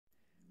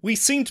We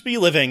seem to be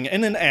living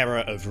in an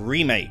era of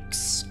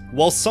remakes.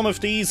 While some of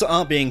these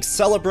are being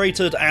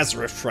celebrated as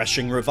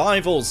refreshing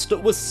revivals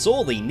that were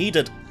sorely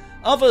needed,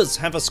 others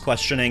have us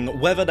questioning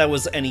whether there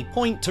was any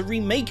point to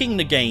remaking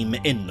the game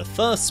in the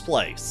first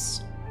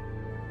place.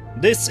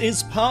 This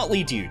is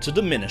partly due to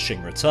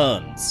diminishing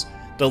returns.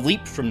 The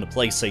leap from the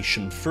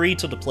PlayStation 3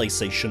 to the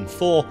PlayStation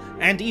 4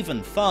 and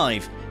even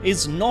 5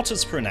 is not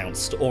as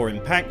pronounced or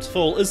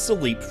impactful as the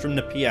leap from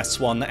the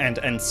PS1 and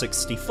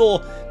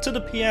N64 to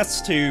the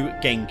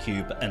PS2,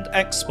 GameCube and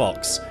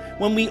Xbox,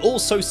 when we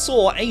also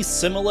saw a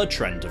similar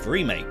trend of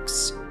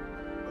remakes.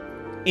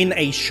 In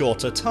a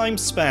shorter time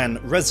span,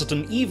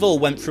 Resident Evil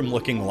went from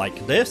looking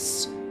like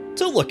this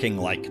to looking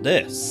like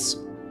this.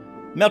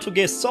 Metal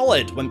Gear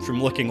Solid went from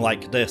looking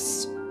like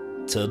this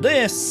to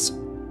this.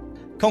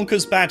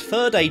 Conker's Bad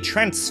Fur Day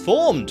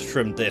transformed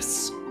from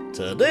this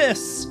to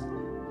this,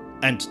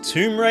 and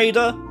Tomb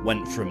Raider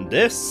went from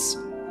this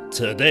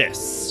to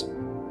this.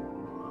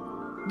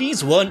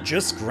 These weren't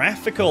just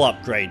graphical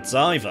upgrades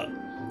either.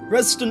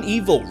 Resident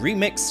Evil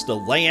remixed the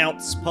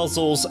layouts,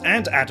 puzzles,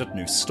 and added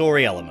new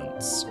story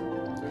elements.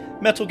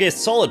 Metal Gear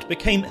Solid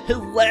became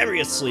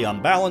hilariously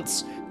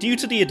unbalanced due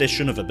to the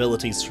addition of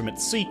abilities from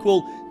its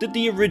sequel that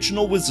the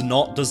original was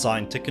not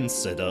designed to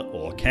consider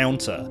or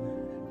counter.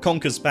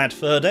 Conker's Bad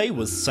Fur Day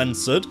was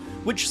censored,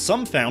 which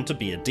some found to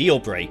be a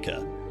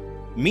deal-breaker.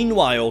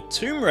 Meanwhile,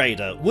 Tomb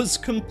Raider was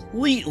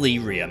completely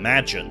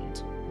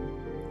reimagined.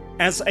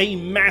 As a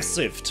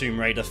massive Tomb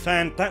Raider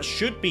fan, that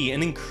should be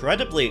an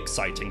incredibly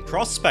exciting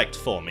prospect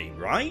for me,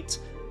 right?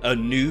 A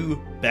new,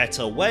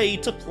 better way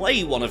to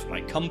play one of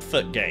my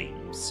comfort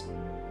games.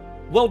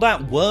 Well,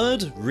 that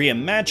word,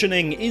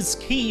 reimagining, is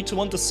key to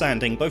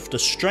understanding both the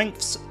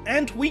strengths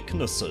and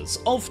weaknesses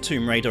of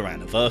Tomb Raider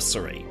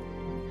Anniversary.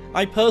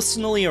 I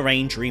personally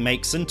arrange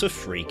remakes into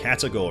 3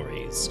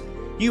 categories.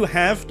 You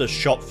have the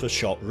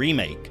shot-for-shot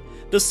remake,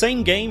 the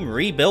same game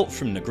rebuilt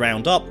from the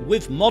ground up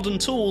with modern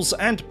tools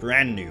and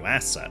brand new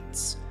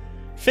assets.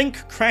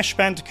 Think Crash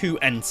Bandicoot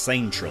N.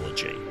 Sane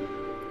Trilogy.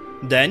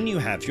 Then you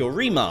have your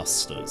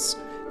remasters.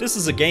 This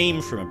is a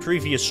game from a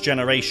previous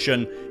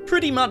generation,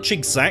 pretty much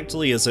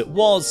exactly as it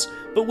was,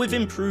 but with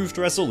improved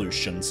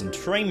resolutions and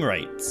frame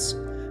rates.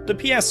 The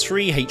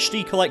PS3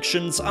 HD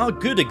collections are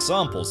good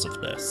examples of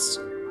this.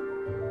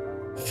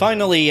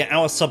 Finally,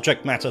 our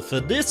subject matter for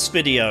this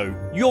video,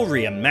 your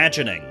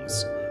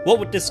reimaginings. What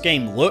would this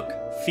game look,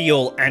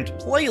 feel, and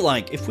play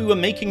like if we were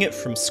making it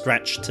from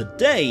scratch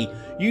today,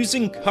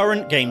 using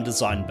current game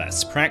design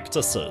best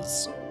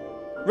practices?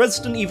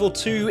 Resident Evil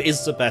 2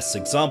 is the best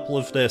example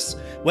of this,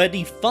 where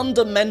the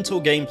fundamental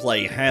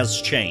gameplay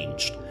has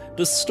changed,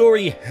 the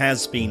story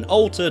has been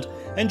altered,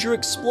 and you're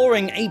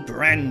exploring a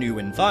brand new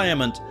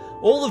environment,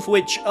 all of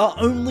which are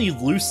only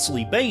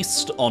loosely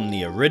based on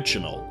the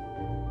original.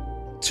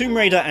 Tomb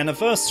Raider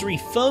Anniversary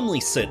firmly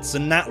sits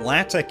in that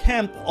latter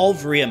camp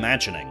of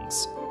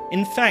reimaginings.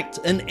 In fact,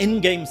 an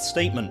in-game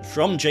statement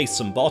from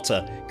Jason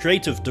Botta,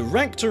 creative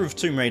director of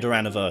Tomb Raider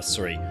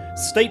Anniversary,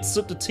 states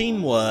that the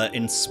team were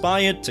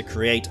inspired to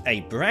create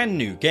a brand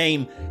new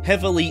game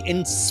heavily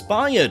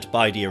inspired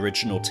by the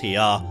original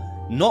TR,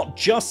 not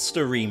just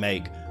a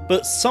remake,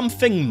 but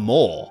something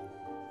more.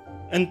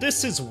 And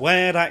this is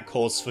where that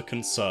cause for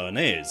concern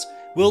is.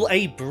 Will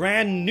a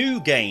brand new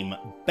game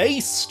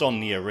based on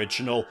the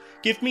original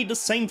give me the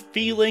same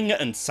feeling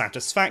and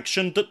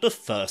satisfaction that the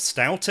first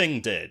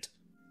outing did?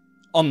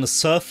 On the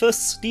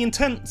surface, the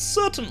intent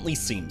certainly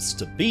seems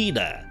to be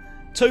there.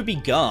 Toby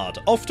Gard,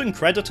 often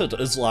credited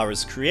as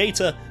Lara's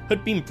creator,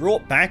 had been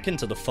brought back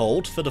into the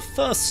fold for the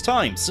first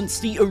time since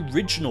the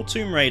original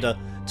Tomb Raider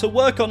to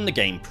work on the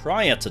game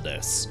prior to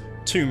this,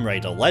 Tomb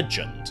Raider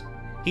Legend.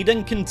 He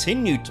then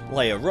continued to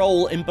play a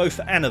role in both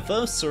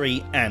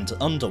Anniversary and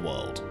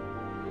Underworld.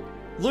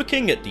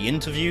 Looking at the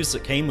interviews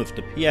that came with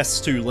the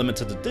PS2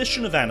 limited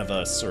edition of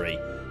Anniversary,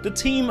 the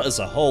team as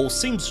a whole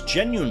seems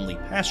genuinely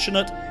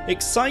passionate,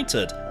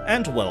 excited,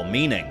 and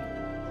well-meaning.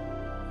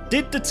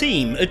 Did the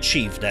team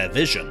achieve their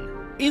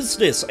vision? Is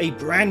this a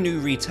brand new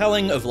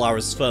retelling of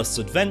Lara's first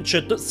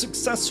adventure that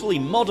successfully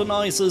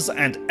modernizes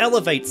and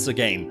elevates the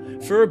game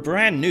for a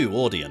brand new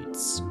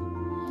audience?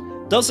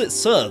 Does it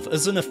serve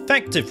as an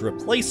effective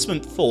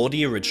replacement for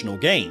the original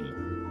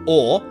game?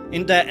 Or,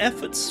 in their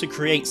efforts to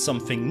create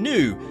something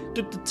new,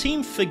 did the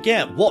team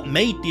forget what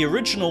made the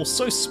original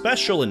so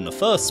special in the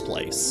first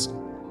place?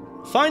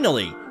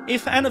 Finally,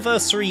 if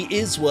Anniversary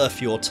is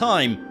worth your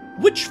time,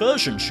 which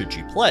version should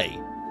you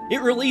play?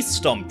 It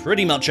released on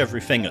pretty much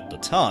everything at the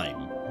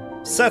time.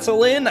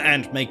 Settle in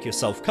and make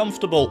yourself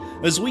comfortable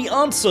as we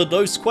answer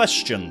those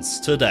questions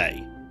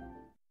today.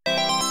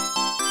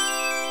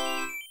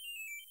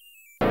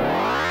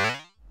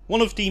 One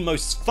of the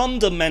most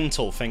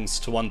fundamental things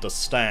to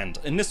understand,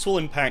 and this will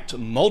impact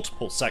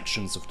multiple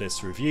sections of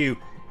this review,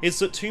 is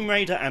that Tomb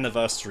Raider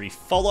Anniversary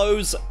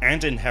follows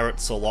and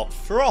inherits a lot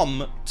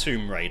from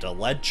Tomb Raider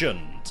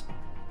Legend.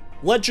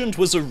 Legend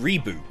was a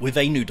reboot with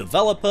a new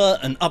developer,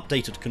 an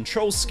updated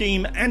control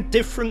scheme, and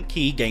different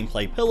key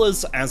gameplay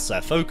pillars as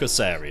their focus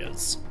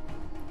areas.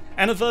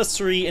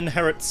 Anniversary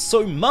inherits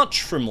so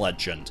much from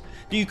Legend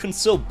but you can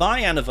still buy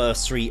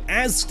Anniversary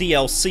as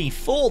DLC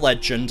for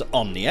Legend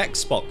on the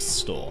Xbox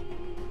store.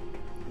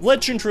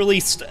 Legend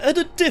released at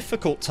a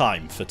difficult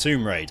time for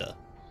Tomb Raider.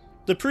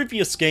 The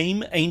previous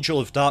game, Angel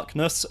of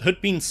Darkness,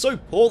 had been so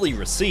poorly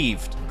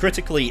received,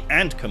 critically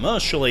and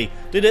commercially,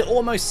 that it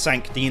almost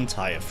sank the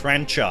entire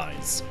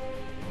franchise.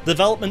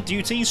 Development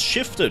duties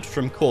shifted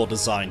from core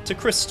design to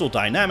Crystal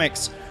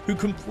Dynamics, who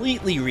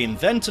completely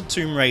reinvented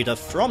Tomb Raider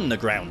from the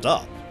ground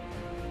up.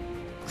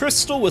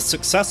 Crystal was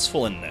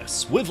successful in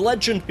this, with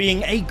Legend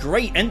being a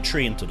great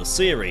entry into the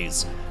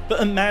series,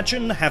 but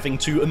imagine having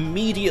to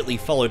immediately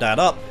follow that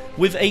up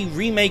with a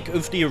remake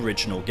of the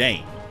original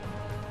game.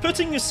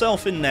 Putting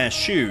yourself in their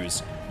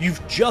shoes,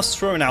 you've just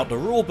thrown out the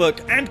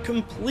rulebook and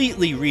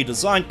completely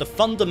redesigned the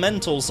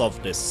fundamentals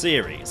of this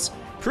series,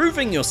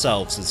 proving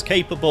yourselves as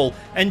capable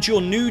and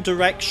your new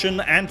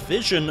direction and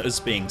vision as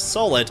being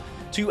solid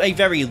to a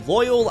very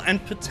loyal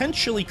and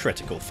potentially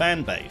critical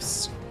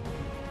fanbase.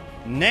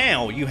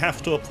 Now you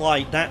have to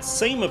apply that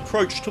same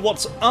approach to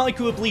what's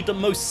arguably the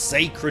most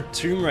sacred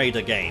Tomb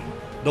Raider game,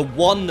 the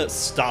one that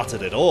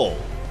started it all.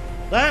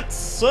 That's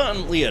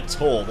certainly a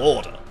tall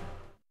order.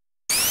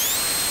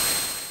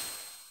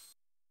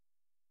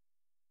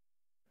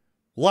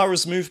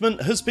 Lara's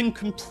movement has been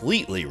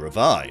completely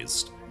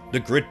revised. The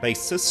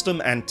grid-based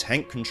system and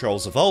tank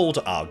controls of old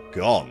are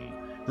gone,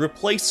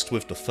 replaced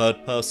with the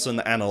third-person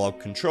analog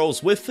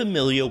controls we're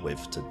familiar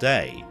with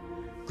today.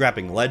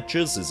 Grabbing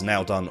ledges is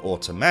now done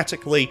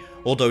automatically,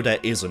 although there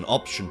is an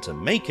option to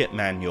make it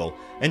manual,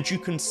 and you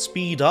can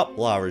speed up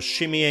Lara's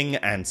shimmying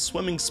and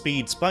swimming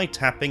speeds by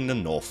tapping the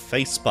north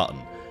face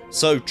button,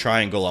 so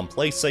triangle on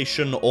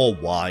PlayStation or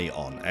Y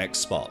on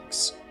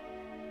Xbox.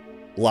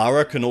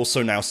 Lara can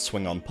also now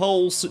swing on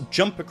poles,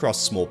 jump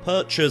across small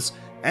perches,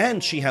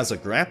 and she has a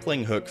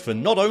grappling hook for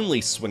not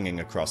only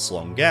swinging across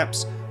long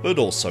gaps, but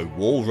also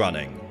wall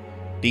running.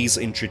 These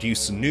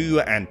introduce new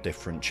and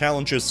different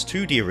challenges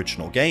to the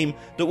original game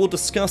that we'll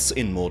discuss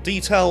in more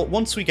detail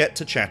once we get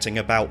to chatting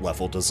about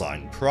level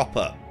design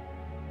proper.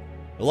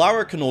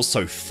 Lara can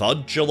also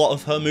fudge a lot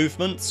of her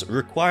movements,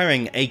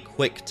 requiring a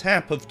quick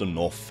tap of the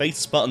north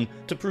face button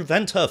to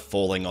prevent her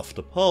falling off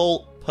the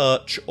pole,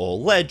 perch, or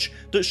ledge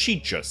that she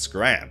just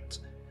grabbed.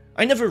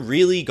 I never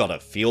really got a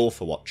feel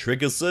for what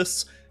triggers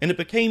this, and it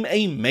became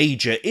a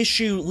major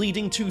issue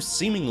leading to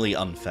seemingly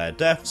unfair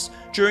deaths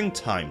during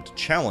timed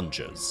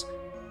challenges.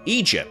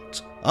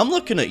 Egypt, I'm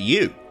looking at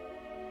you.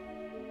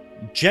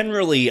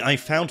 Generally, I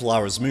found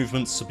Lara's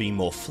movements to be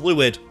more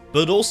fluid,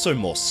 but also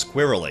more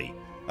squirrely.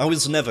 I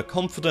was never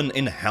confident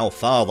in how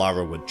far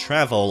Lara would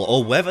travel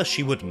or whether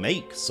she would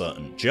make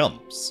certain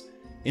jumps.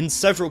 In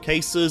several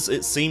cases,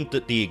 it seemed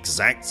that the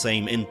exact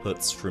same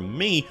inputs from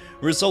me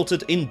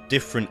resulted in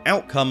different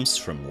outcomes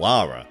from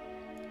Lara.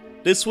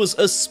 This was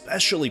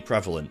especially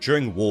prevalent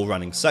during wall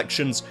running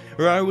sections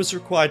where I was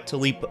required to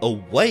leap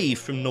away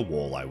from the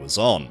wall I was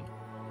on.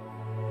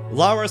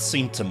 Lara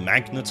seemed to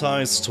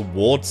magnetize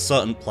towards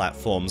certain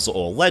platforms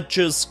or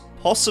ledges,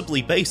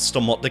 possibly based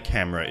on what the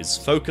camera is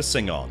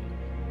focusing on.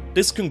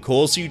 This can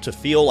cause you to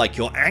feel like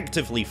you're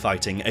actively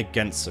fighting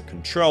against the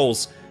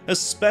controls,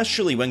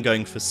 especially when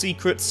going for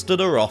secrets that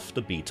are off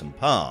the beaten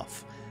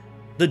path.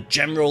 The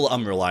general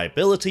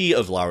unreliability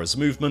of Lara's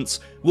movements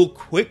will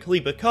quickly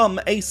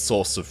become a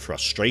source of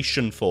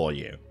frustration for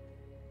you.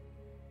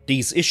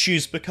 These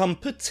issues become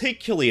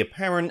particularly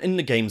apparent in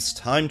the game's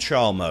time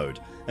trial mode,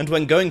 and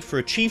when going for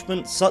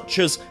achievements such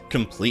as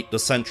complete the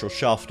central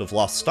shaft of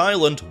Lost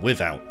Island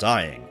without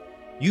dying.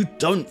 You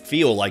don't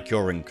feel like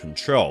you're in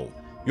control.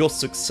 Your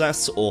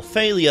success or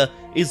failure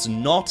is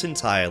not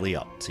entirely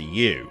up to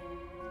you.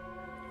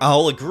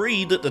 I'll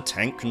agree that the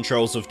tank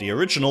controls of the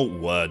original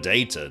were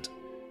dated.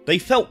 They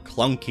felt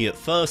clunky at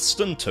first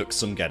and took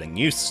some getting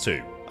used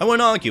to. I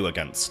won't argue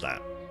against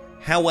that.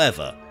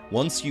 However,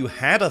 once you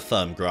had a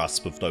firm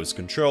grasp of those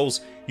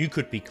controls, you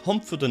could be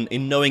confident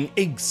in knowing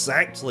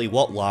exactly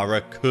what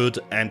Lara could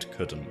and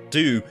couldn't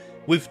do,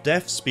 with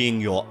deaths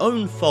being your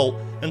own fault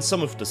and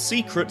some of the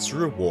secrets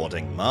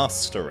rewarding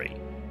mastery.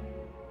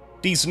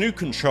 These new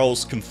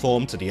controls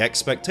conform to the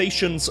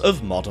expectations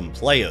of modern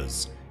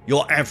players.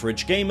 Your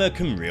average gamer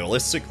can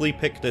realistically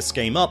pick this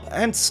game up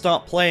and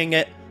start playing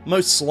it,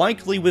 most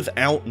likely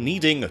without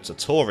needing a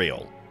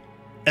tutorial.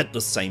 At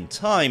the same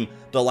time,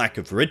 the lack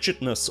of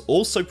rigidness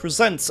also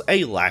presents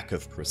a lack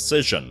of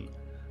precision.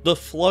 The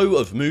flow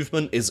of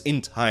movement is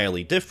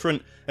entirely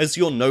different, as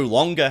you're no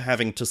longer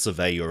having to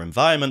survey your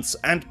environments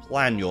and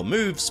plan your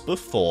moves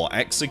before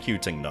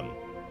executing them,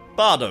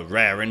 bar the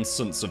rare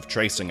instance of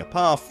tracing a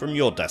path from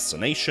your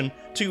destination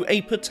to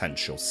a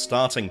potential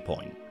starting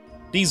point.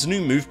 These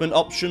new movement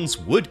options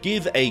would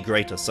give a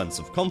greater sense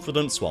of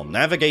confidence while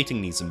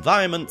navigating these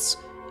environments,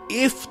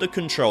 if the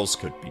controls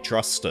could be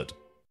trusted.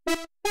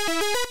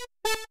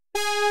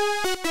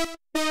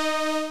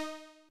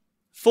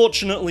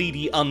 Fortunately,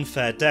 the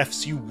unfair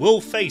deaths you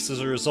will face as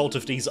a result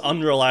of these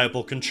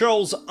unreliable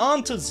controls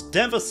aren't as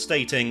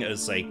devastating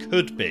as they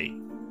could be.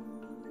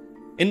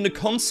 In the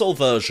console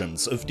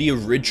versions of the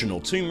original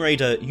Tomb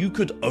Raider, you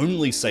could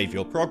only save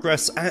your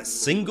progress at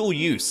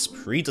single-use,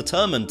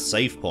 predetermined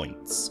save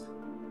points.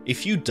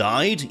 If you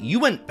died, you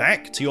went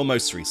back to your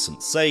most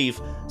recent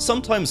save,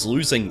 sometimes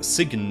losing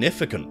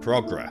significant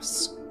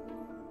progress.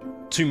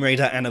 Tomb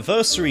Raider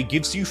Anniversary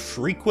gives you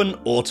frequent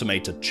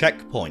automated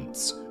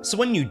checkpoints, so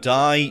when you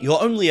die,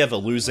 you're only ever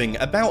losing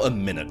about a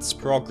minute's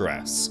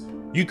progress.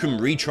 You can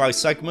retry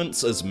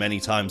segments as many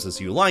times as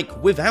you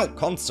like without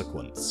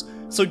consequence,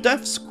 so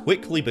deaths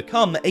quickly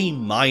become a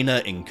minor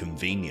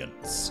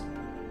inconvenience.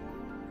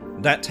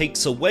 That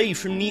takes away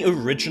from the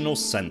original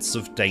sense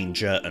of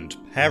danger and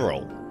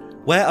peril.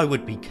 Where I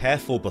would be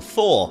careful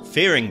before,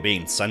 fearing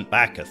being sent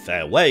back a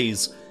fair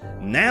ways,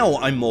 now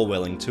I'm more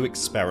willing to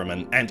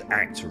experiment and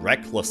act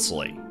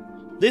recklessly.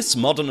 This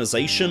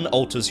modernization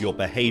alters your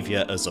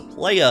behaviour as a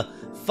player,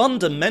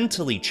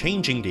 fundamentally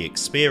changing the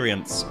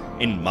experience,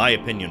 in my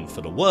opinion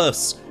for the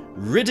worse,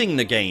 ridding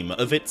the game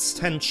of its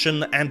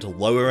tension and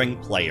lowering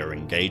player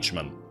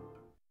engagement.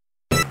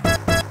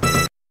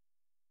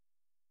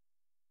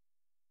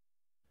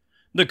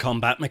 The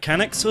combat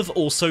mechanics have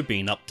also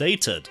been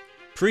updated.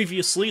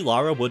 Previously,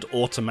 Lara would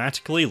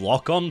automatically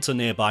lock on to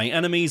nearby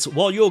enemies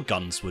while your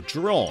guns were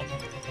drawn.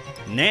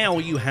 Now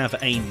you have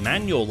a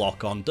manual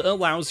lock-on that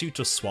allows you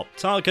to swap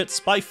targets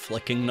by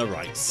flicking the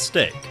right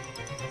stick.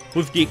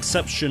 With the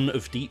exception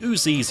of the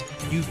Uzis,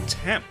 you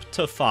tap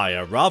to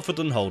fire rather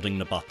than holding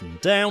the button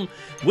down,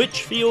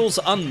 which feels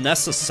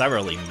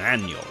unnecessarily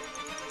manual.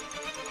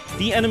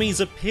 The enemies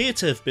appear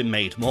to have been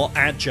made more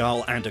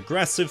agile and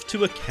aggressive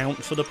to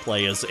account for the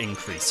player's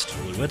increased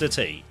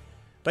fluidity.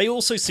 They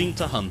also seem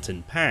to hunt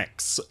in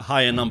packs,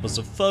 higher numbers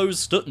of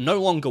foes that no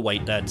longer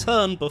wait their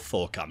turn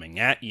before coming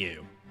at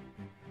you.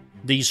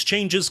 These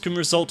changes can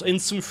result in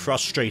some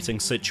frustrating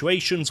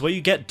situations where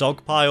you get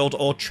dogpiled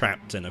or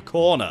trapped in a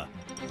corner.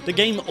 The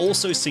game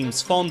also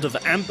seems fond of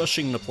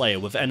ambushing the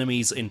player with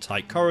enemies in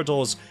tight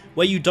corridors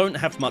where you don't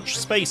have much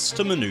space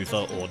to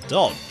maneuver or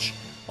dodge,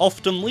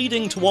 often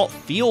leading to what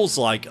feels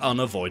like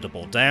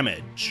unavoidable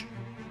damage.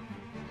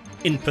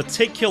 In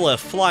particular,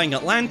 flying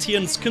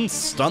Atlanteans can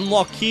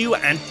stunlock you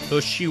and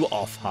push you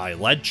off high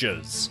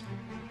ledges.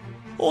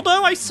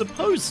 Although I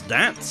suppose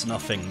that's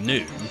nothing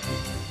new.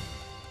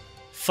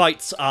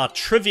 Fights are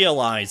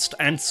trivialized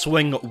and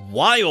swing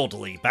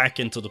wildly back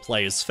into the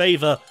player's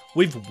favour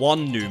with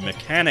one new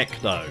mechanic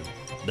though,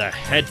 the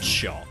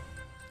headshot.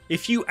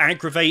 If you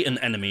aggravate an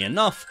enemy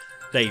enough,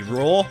 they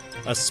roar,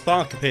 a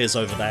spark appears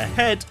over their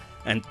head,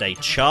 and they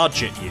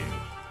charge at you.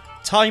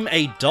 Time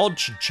a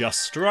dodge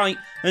just right,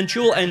 and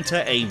you'll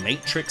enter a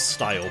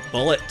Matrix-style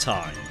bullet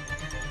time.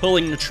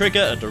 Pulling the trigger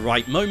at the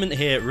right moment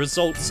here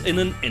results in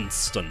an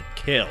instant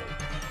kill.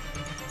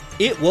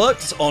 It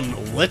works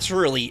on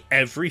literally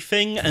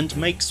everything and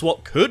makes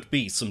what could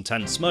be some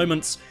tense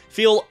moments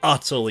feel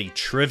utterly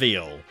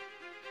trivial.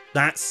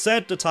 That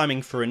said, the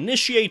timing for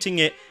initiating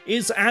it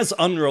is as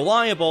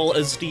unreliable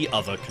as the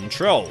other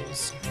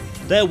controls.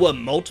 There were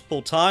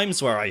multiple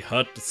times where I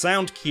heard the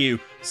sound cue,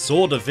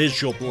 saw the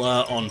visual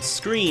blur on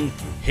screen,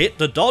 hit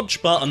the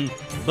dodge button,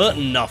 but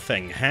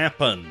nothing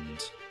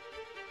happened.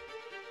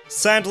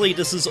 Sadly,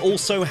 this is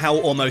also how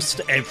almost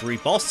every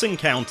boss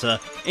encounter,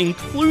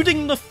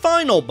 including the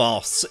final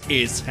boss,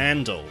 is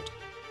handled.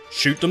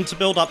 Shoot them to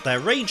build up their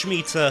rage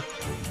meter,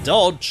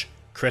 dodge,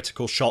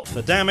 critical shot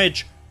for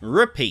damage,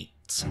 repeat.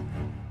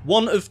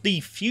 One of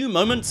the few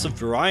moments of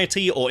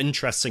variety or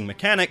interesting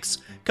mechanics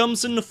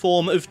comes in the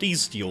form of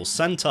these dual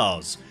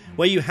centaurs,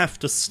 where you have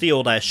to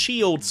steal their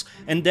shields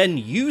and then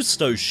use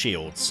those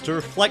shields to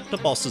reflect the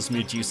boss's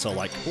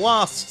Medusa-like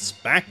blasts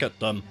back at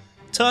them,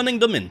 turning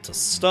them into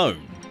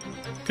stone.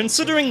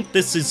 Considering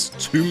this is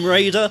Tomb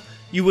Raider,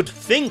 you would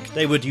think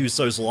they would use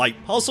those light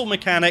puzzle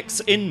mechanics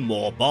in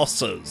more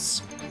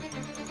bosses.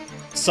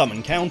 Some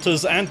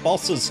encounters and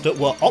bosses that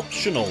were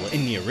optional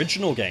in the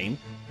original game,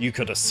 you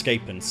could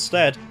escape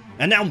instead,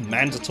 are now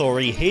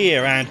mandatory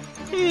here and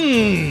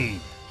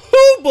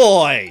oh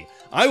boy!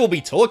 I will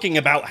be talking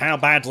about how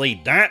badly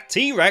that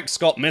T-Rex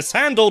got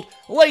mishandled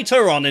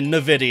later on in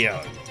the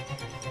video.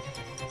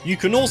 You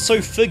can also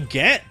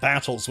forget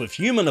battles with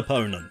human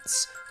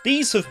opponents.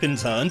 These have been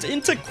turned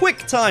into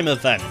quick-time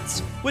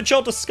events, which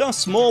I'll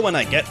discuss more when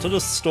I get to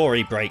the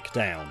story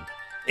breakdown.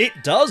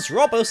 It does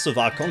rob us of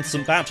our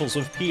constant battles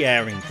with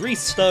Pierre and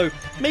Grease though,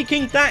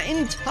 making that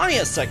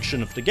entire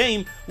section of the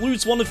game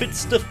lose one of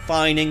its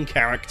defining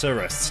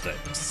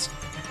characteristics.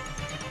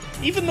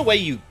 Even the way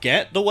you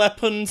get the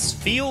weapons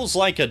feels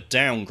like a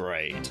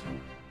downgrade.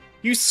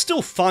 You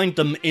still find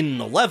them in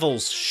the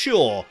levels,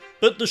 sure,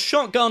 but the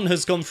shotgun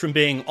has gone from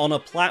being on a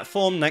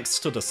platform next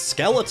to the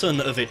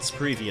skeleton of its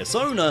previous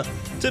owner,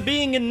 to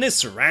being in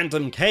this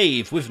random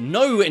cave with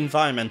no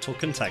environmental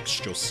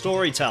contextual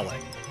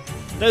storytelling.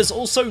 There's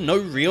also no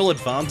real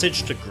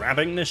advantage to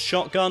grabbing this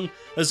shotgun,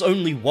 as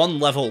only one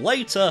level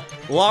later,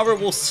 Lara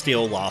will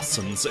steal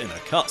Larson's in a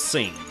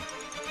cutscene.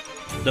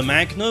 The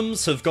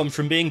Magnums have gone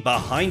from being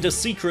behind a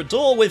secret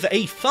door with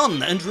a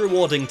fun and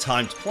rewarding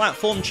timed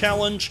platform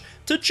challenge,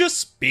 to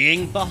just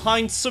being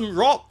behind some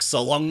rocks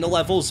along the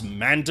level's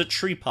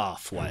mandatory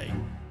pathway.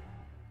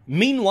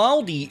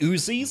 Meanwhile, the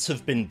Uzis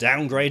have been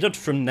downgraded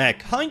from their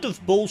kind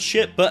of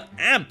bullshit but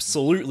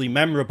absolutely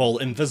memorable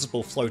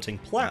invisible floating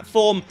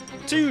platform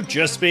to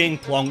just being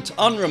plonked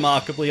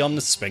unremarkably on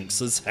the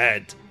Sphinx's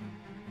head.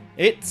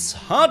 It's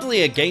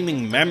hardly a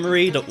gaming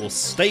memory that will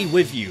stay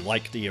with you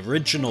like the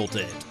original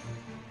did.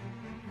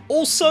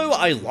 Also,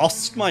 I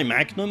lost my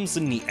magnums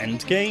in the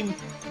endgame.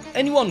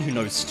 Anyone who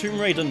knows Tomb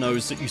Raider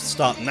knows that you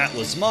start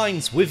Natla's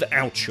mines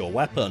without your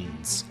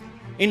weapons.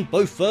 In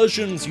both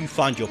versions, you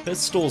find your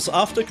pistols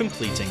after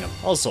completing a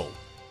puzzle.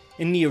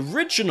 In the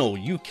original,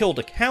 you killed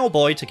a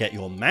cowboy to get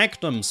your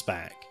magnums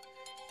back.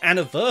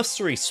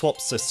 Anniversary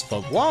swaps this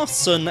for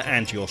Larson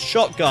and your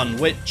shotgun,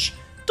 which,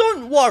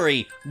 don't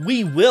worry,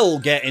 we will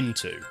get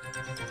into.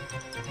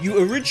 You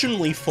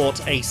originally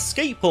fought a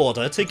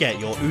skateboarder to get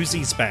your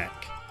Uzis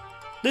back.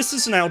 This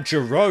is now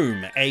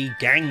Jerome, a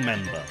gang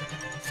member.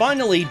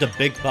 Finally, the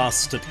big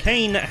bastard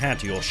Kane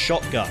had your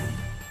shotgun.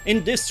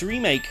 In this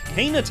remake,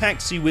 Kane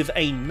attacks you with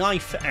a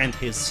knife and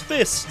his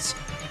fists,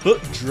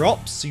 but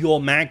drops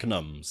your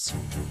magnums.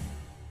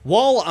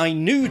 While I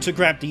knew to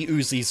grab the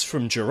Uzis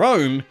from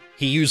Jerome,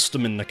 he used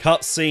them in the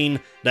cutscene,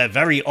 they're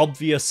very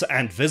obvious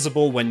and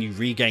visible when you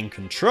regain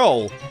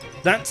control,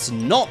 that's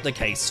not the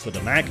case for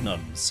the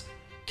magnums.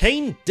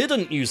 Kane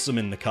didn't use them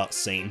in the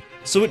cutscene,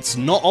 so it's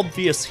not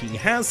obvious he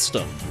has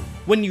them.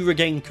 When you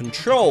regain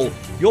control,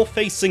 you're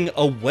facing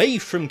away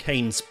from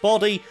Kane's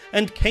body,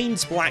 and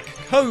Kane's black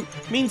coat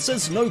means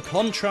there's no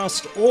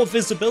contrast or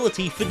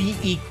visibility for the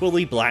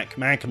equally black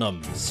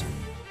magnums.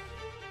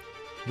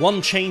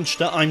 One change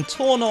that I'm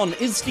torn on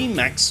is the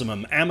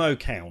maximum ammo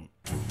count.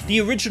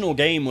 The original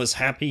game was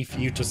happy for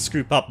you to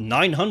scoop up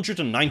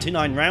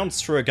 999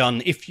 rounds for a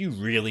gun if you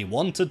really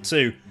wanted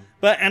to,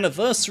 but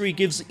Anniversary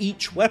gives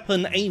each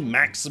weapon a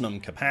maximum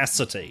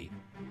capacity.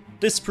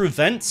 This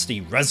prevents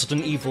the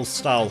Resident Evil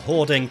style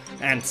hoarding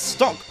and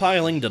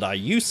stockpiling that I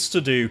used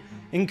to do,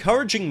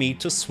 encouraging me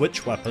to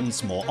switch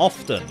weapons more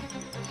often.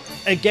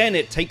 Again,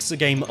 it takes the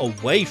game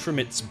away from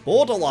its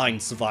borderline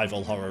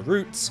survival horror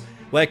roots,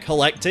 where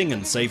collecting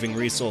and saving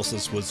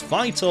resources was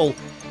vital,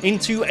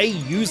 into a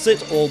use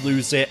it or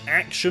lose it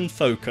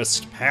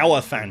action-focused power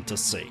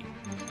fantasy.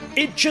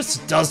 It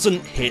just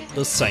doesn't hit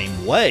the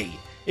same way.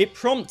 It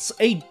prompts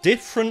a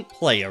different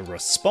player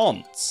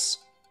response.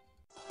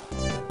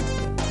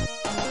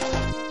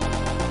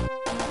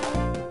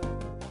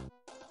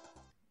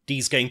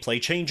 These gameplay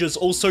changes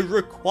also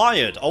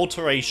required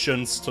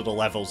alterations to the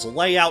level's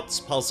layouts,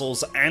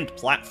 puzzles, and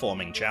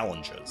platforming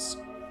challenges.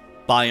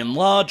 By and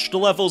large, the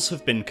levels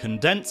have been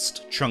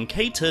condensed,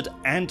 truncated,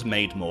 and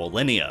made more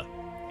linear.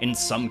 In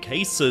some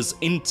cases,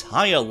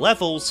 entire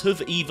levels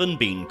have even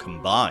been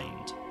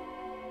combined.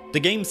 The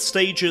game's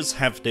stages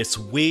have this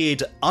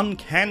weird,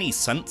 uncanny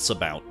sense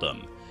about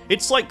them.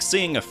 It's like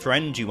seeing a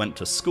friend you went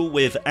to school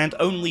with and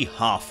only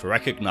half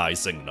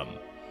recognizing them.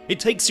 It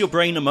takes your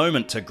brain a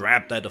moment to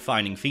grab their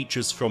defining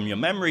features from your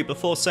memory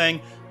before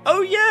saying,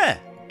 "Oh yeah,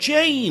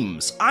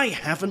 James, I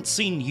haven't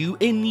seen you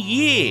in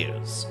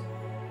years."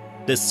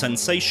 This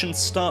sensation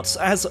starts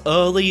as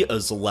early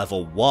as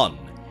level 1.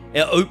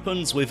 It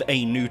opens with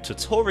a new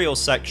tutorial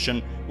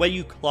section where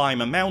you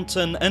climb a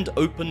mountain and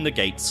open the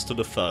gates to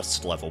the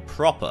first level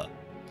proper.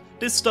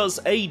 This does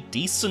a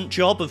decent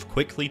job of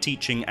quickly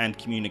teaching and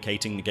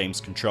communicating the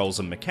game's controls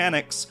and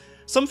mechanics,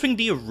 something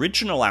the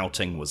original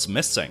outing was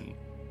missing.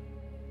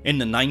 In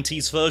the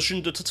 90s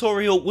version, the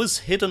tutorial was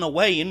hidden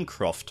away in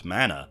Croft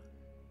Manor.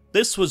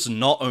 This was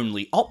not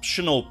only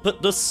optional,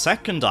 but the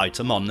second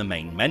item on the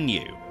main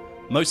menu.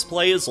 Most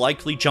players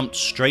likely jumped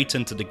straight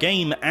into the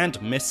game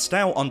and missed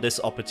out on this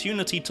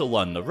opportunity to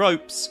learn the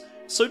ropes,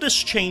 so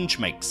this change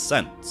makes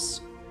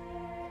sense.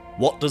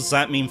 What does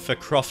that mean for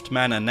Croft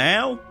Manor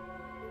now?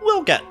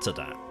 We'll get to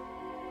that.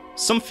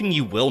 Something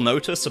you will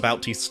notice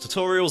about these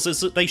tutorials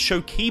is that they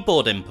show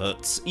keyboard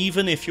inputs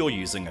even if you're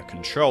using a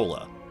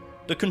controller.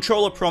 The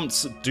controller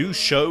prompts do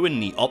show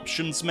in the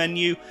options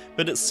menu,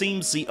 but it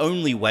seems the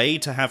only way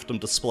to have them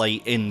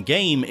display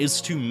in-game is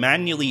to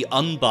manually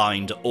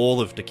unbind all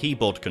of the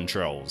keyboard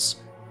controls.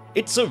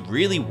 It's a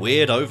really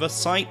weird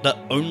oversight that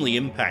only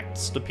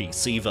impacts the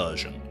PC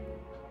version.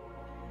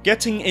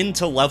 Getting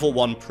into level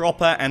 1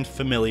 proper and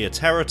familiar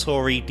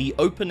territory, the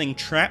opening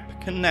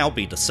trap can now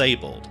be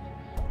disabled.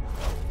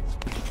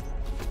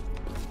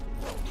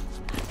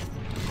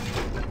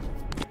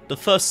 The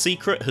first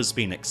secret has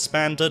been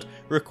expanded,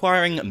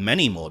 requiring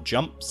many more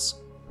jumps.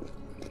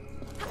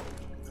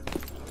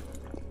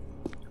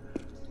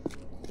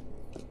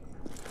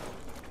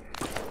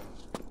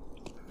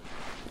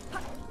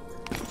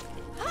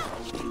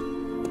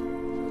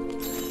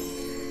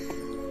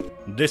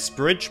 This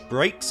bridge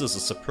breaks as a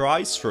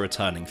surprise for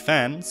returning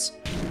fans.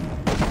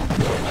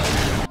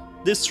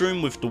 This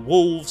room with the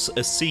wolves,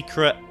 a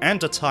secret,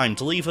 and a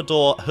timed lever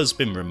door has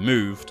been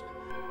removed.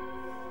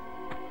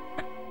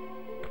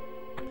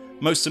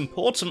 Most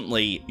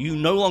importantly, you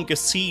no longer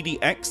see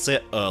the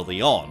exit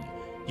early on.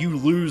 You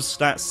lose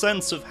that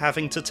sense of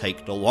having to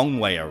take the long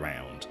way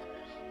around.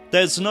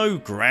 There's no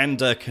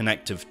grander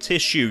connective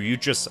tissue, you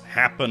just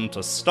happen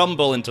to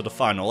stumble into the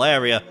final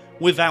area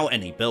without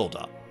any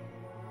build-up.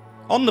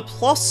 On the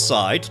plus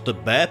side, the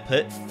bear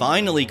pit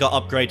finally got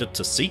upgraded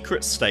to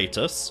secret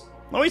status.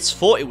 I always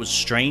thought it was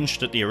strange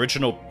that the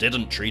original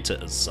didn't treat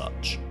it as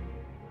such.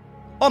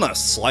 On a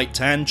slight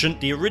tangent,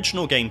 the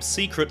original game's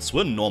secrets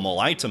were normal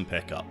item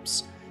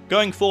pickups.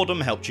 Going for them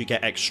helped you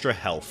get extra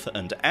health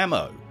and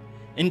ammo.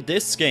 In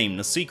this game,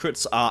 the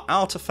secrets are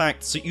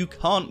artifacts that you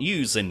can't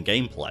use in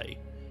gameplay.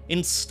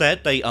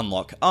 Instead, they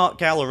unlock art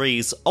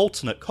galleries,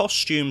 alternate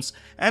costumes,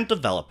 and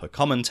developer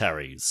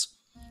commentaries.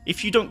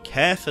 If you don't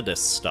care for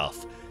this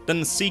stuff, then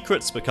the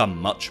secrets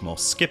become much more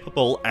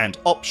skippable and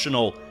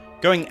optional.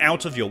 Going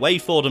out of your way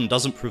for them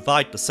doesn't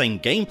provide the same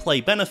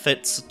gameplay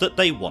benefits that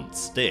they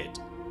once did.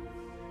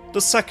 The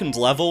second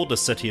level, the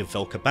city of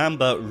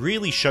Vilcabamba,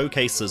 really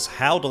showcases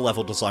how the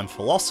level design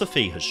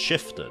philosophy has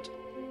shifted.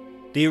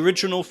 The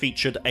original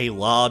featured a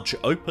large,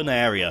 open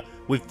area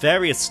with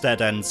various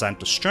dead ends and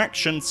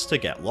distractions to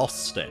get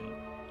lost in.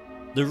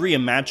 The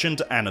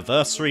reimagined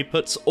Anniversary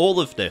puts all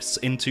of this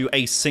into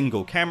a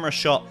single camera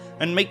shot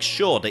and makes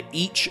sure that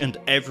each and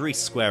every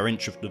square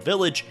inch of the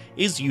village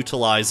is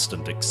utilised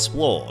and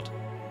explored.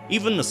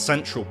 Even the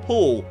central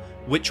pool,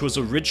 which was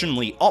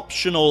originally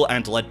optional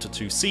and led to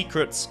 2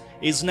 secrets,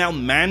 is now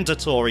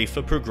mandatory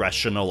for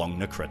progression along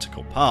the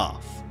critical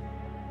path.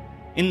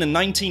 In the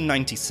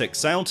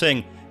 1996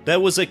 outing, there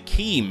was a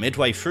key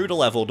midway through the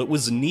level that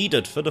was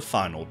needed for the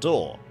final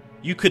door.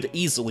 You could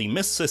easily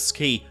miss this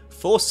key,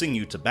 forcing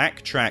you to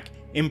backtrack,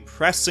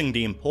 impressing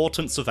the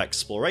importance of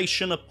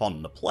exploration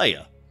upon the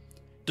player.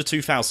 The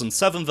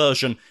 2007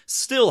 version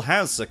still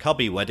has the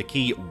cubby where the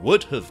key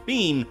would have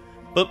been,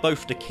 but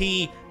both the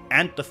key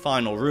and the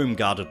final room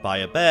guarded by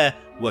a bear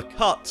were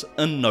cut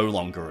and no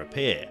longer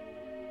appear.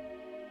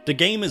 The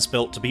game is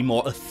built to be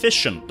more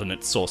efficient than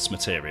its source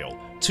material,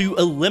 to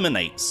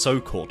eliminate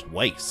so-called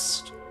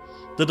waste.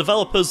 The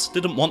developers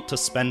didn't want to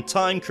spend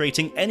time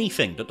creating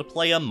anything that the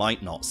player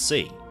might not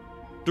see.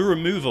 The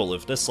removal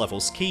of this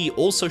level's key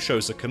also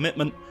shows a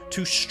commitment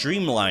to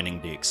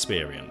streamlining the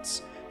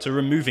experience, to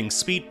removing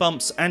speed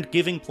bumps and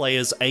giving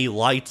players a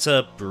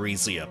lighter,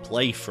 breezier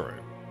playthrough.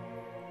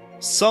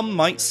 Some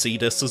might see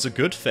this as a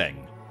good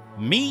thing.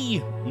 Me,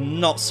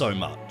 not so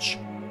much.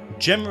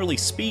 Generally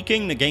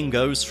speaking, the game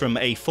goes from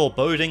a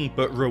foreboding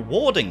but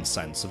rewarding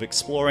sense of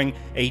exploring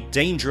a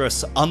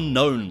dangerous,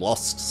 unknown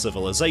lost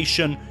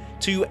civilization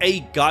to a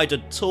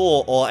guided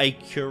tour or a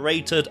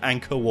curated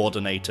and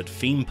coordinated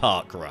theme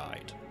park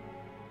ride.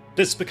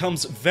 This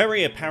becomes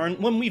very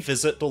apparent when we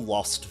visit the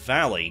Lost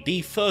Valley,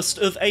 the first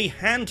of a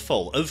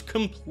handful of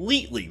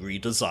completely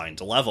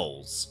redesigned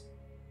levels.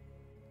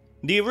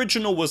 The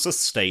original was a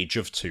stage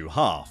of 2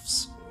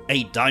 halves.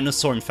 A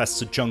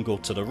dinosaur-infested jungle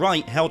to the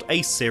right held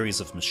a series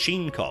of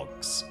machine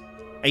cogs.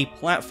 A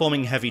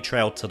platforming heavy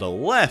trail to the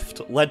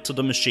left led to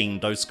the machine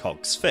those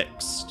cogs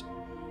fixed.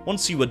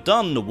 Once you were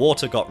done, the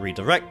water got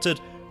redirected,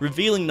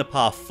 revealing the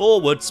path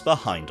forwards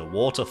behind a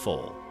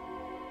waterfall.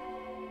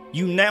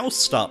 You now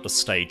start the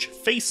stage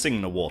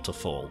facing the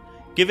waterfall,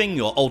 giving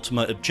your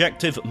ultimate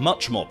objective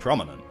much more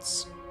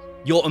prominence.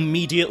 You're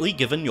immediately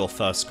given your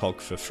first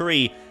cog for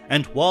free,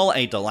 and while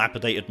a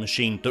dilapidated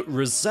machine that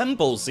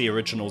resembles the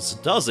originals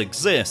does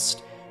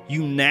exist,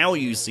 you now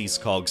use these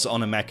cogs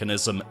on a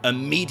mechanism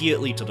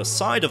immediately to the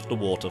side of the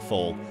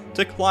waterfall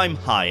to climb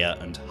higher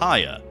and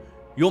higher.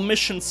 Your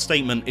mission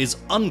statement is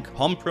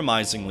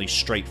uncompromisingly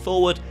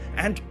straightforward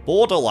and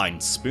borderline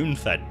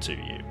spoon-fed to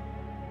you.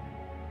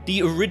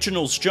 The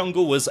original's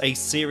jungle was a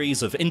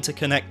series of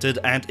interconnected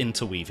and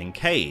interweaving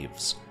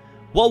caves.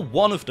 While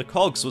one of the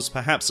cogs was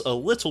perhaps a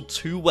little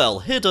too well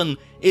hidden,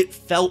 it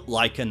felt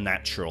like a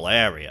natural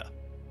area.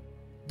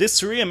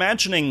 This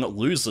reimagining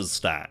loses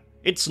that.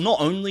 It's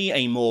not only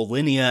a more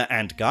linear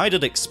and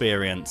guided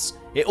experience,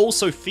 it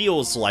also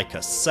feels like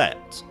a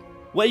set.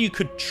 Where you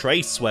could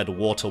trace where the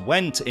water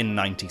went in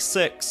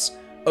 96,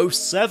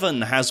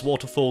 07 has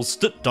waterfalls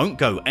that don't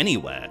go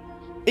anywhere.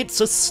 It's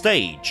a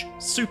stage,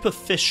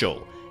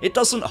 superficial. It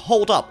doesn't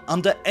hold up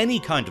under any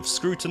kind of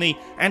scrutiny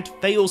and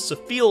fails to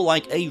feel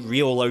like a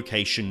real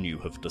location you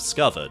have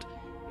discovered.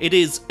 It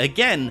is,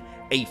 again,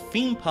 a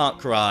theme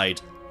park ride,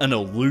 an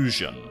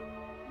illusion.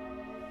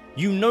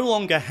 You no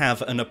longer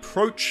have an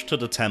approach to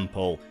the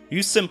temple,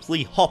 you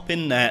simply hop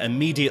in there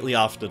immediately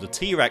after the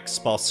T-Rex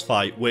boss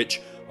fight,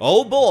 which,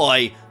 oh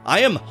boy, I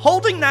am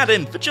holding that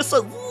in for just a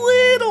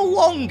little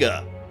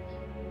longer.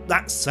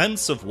 That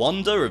sense of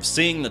wonder of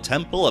seeing the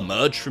temple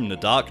emerge from the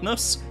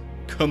darkness,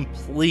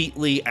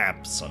 completely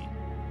absent.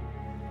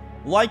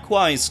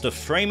 Likewise, the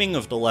framing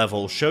of the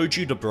level showed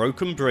you the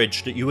broken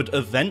bridge that you would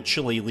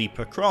eventually leap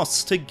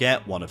across to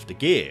get one of the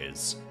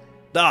gears.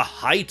 The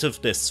height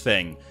of this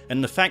thing,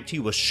 and the fact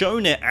you were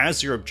shown it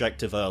as your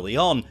objective early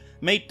on,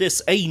 made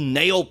this a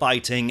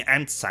nail-biting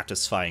and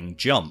satisfying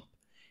jump.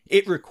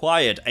 It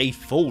required a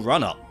full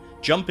run-up,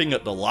 jumping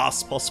at the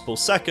last possible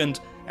second,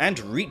 and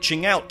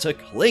reaching out to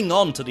cling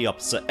on to the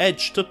opposite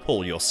edge to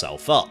pull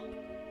yourself up.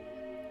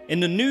 In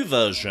the new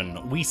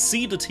version, we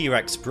see the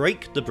T-Rex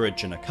break the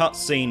bridge in a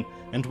cutscene,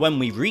 and when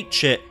we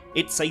reach it,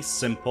 it's a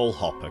simple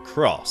hop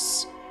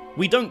across.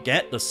 We don't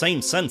get the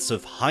same sense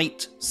of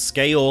height,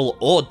 scale,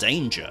 or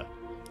danger.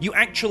 You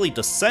actually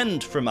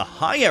descend from a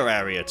higher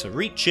area to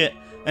reach it,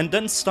 and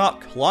then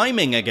start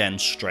climbing again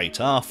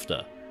straight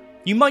after.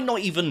 You might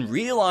not even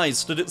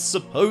realise that it's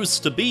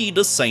supposed to be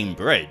the same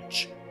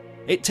bridge.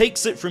 It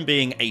takes it from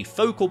being a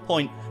focal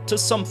point to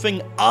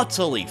something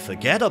utterly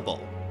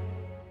forgettable.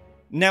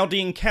 Now,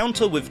 the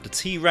encounter with the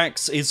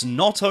T-Rex is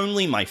not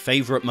only my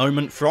favourite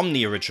moment from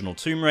the original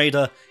Tomb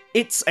Raider,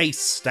 it's a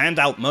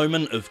standout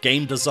moment of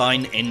game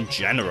design in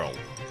general.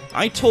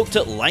 I talked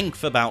at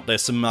length about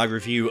this in my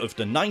review of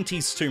the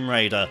 90s Tomb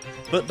Raider,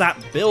 but that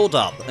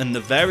build-up and the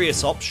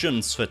various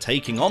options for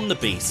taking on the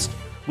beast,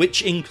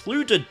 which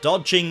included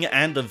dodging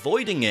and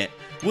avoiding it,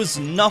 was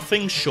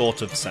nothing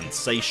short of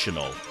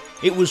sensational.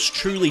 It was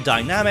truly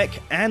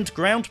dynamic and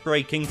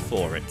groundbreaking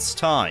for its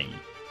time.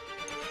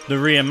 The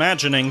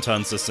reimagining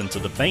turns this into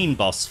the main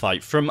boss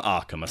fight from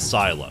Arkham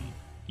Asylum.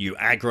 You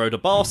aggro the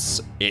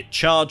boss, it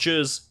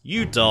charges,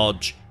 you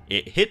dodge,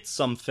 it hits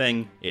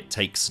something, it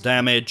takes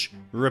damage,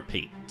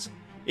 repeat.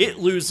 It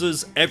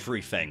loses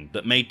everything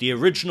that made the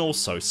original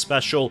so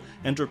special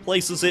and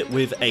replaces it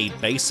with a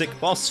basic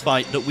boss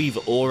fight that we've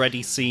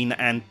already seen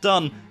and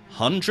done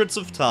hundreds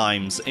of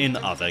times in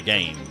other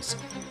games.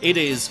 It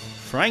is,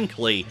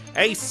 frankly,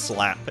 a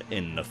slap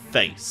in the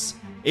face.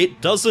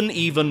 It doesn't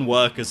even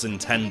work as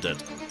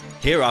intended.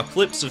 Here are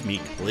clips of me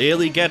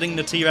clearly getting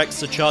the T-Rex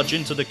to charge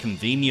into the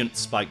convenient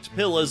spiked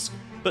pillars,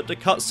 but the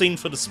cutscene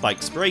for the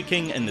spikes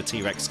breaking and the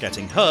T-Rex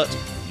getting hurt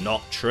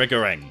not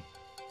triggering.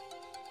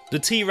 The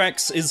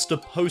T-Rex is the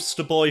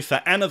poster boy for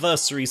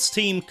Anniversary's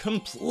team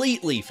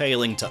completely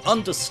failing to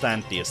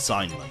understand the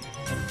assignment.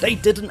 They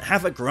didn't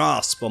have a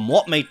grasp on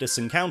what made this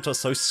encounter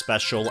so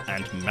special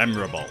and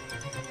memorable.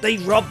 They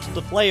robbed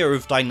the player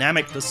of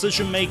dynamic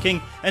decision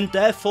making and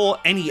therefore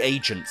any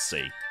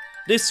agency.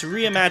 This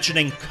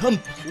reimagining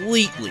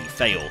completely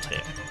failed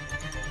here.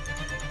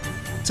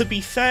 To be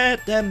fair,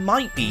 there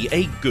might be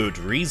a good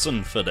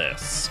reason for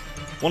this.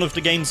 One of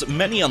the game's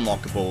many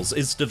unlockables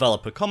is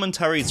developer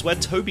commentaries where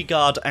Toby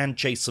Gard and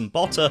Jason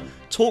Botta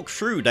talk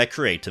through their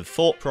creative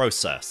thought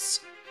process.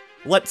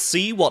 Let's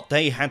see what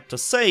they had to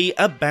say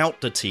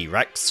about the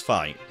T-Rex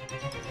fight.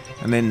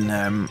 And then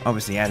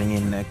obviously adding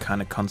in the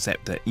kind of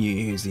concept that you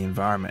use the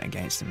environment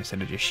against them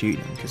instead of just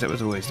shooting them, because that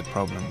was always the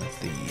problem with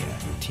the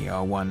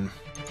TR1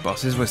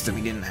 bosses, was that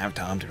we didn't have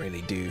time to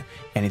really do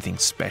anything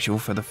special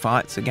for the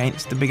fights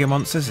against the bigger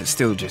monsters. It's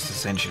still just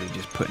essentially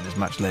just putting as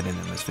much lead in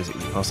them as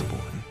physically possible,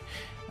 and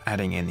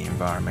adding in the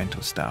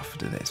environmental stuff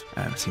to this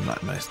seemed like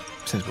the most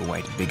sensible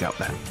way to big up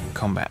that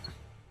combat.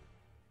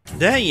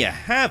 There you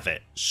have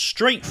it,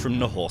 straight from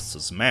the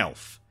horse's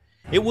mouth.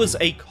 It was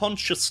a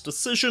conscious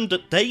decision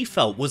that they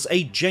felt was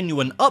a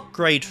genuine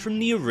upgrade from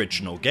the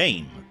original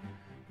game.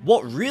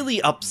 What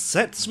really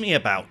upsets me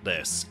about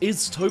this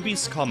is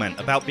Toby's comment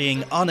about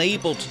being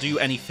unable to do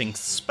anything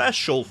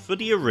special for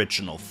the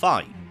original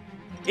fight.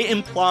 It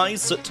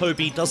implies that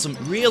Toby doesn't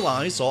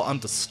realise or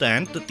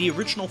understand that the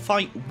original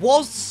fight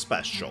was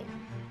special,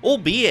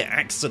 albeit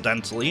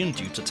accidentally and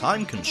due to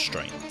time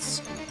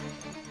constraints.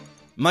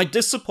 My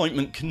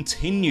disappointment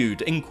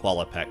continued in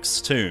Qualipec's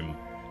tomb.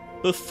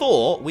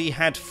 Before, we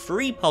had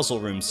 3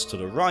 puzzle rooms to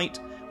the right,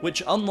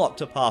 which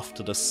unlocked a path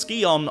to the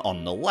Skion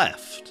on the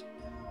left.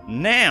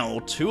 Now,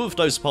 2 of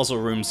those puzzle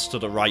rooms to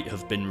the right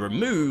have been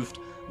removed,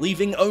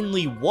 leaving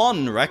only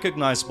 1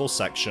 recognisable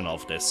section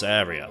of this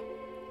area.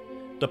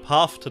 The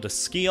path to the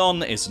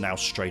Skion is now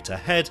straight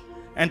ahead,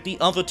 and the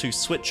other 2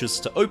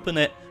 switches to open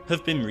it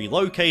have been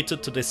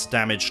relocated to this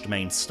damaged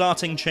main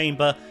starting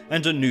chamber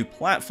and a new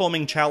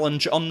platforming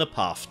challenge on the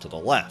path to the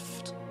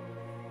left.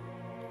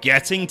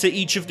 Getting to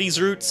each of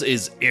these routes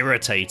is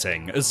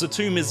irritating, as the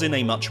tomb is in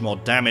a much more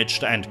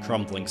damaged and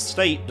crumbling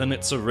state than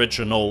its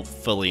original,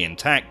 fully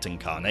intact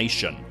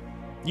incarnation.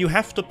 You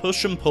have to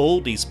push and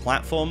pull these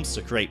platforms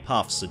to create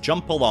paths to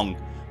jump along,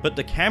 but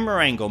the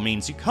camera angle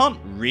means you can't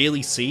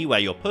really see where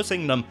you're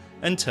putting them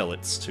until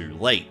it's too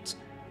late,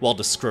 while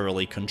the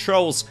squirrely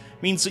controls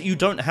means that you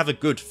don't have a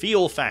good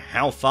feel for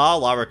how far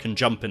Lara can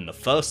jump in the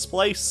first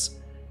place.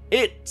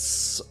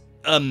 It's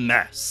a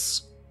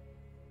mess.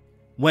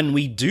 When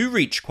we do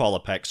reach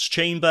Qualipec's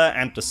chamber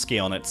and the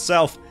Skion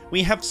itself,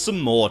 we have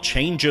some more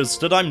changes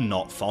that I'm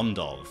not fond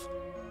of.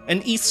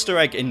 An Easter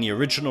egg in the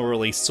original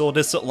release saw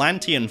this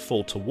Atlantean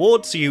fall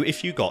towards you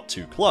if you got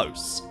too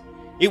close.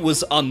 It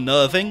was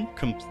unnerving,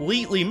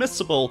 completely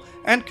missable,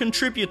 and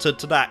contributed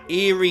to that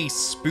eerie,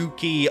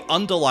 spooky,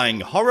 underlying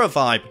horror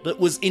vibe that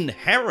was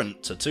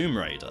inherent to Tomb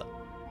Raider.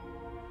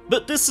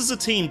 But this is a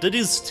team that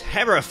is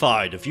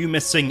terrified of you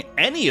missing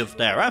any of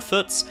their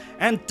efforts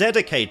and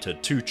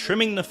dedicated to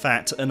trimming the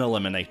fat and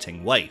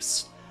eliminating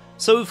waste.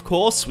 So of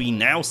course we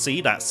now see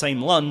that same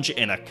lunge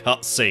in a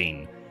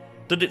cutscene.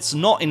 That it's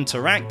not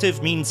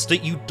interactive means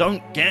that you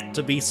don't get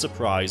to be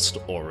surprised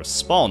or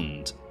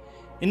respond.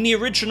 In the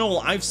original,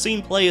 I've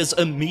seen players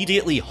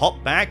immediately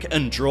hop back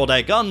and draw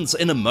their guns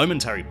in a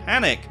momentary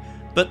panic,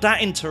 but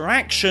that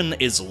interaction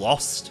is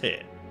lost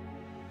here.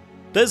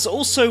 There's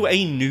also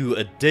a new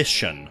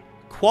addition,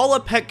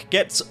 Qualopec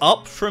gets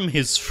up from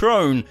his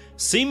throne,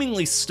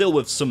 seemingly still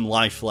with some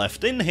life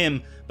left in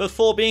him,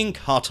 before being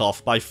cut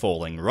off by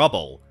falling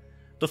rubble.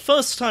 The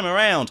first time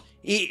around,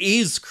 it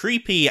is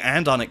creepy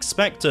and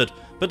unexpected,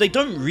 but they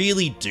don't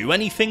really do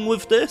anything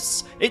with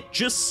this, it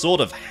just sort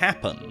of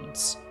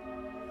happens.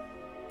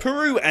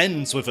 Peru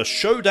ends with a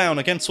showdown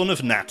against one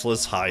of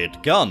Natla's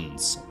hired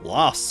guns,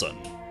 Larson.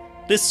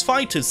 This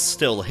fight is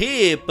still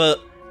here, but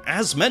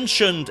as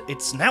mentioned,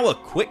 it's now a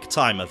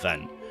quick-time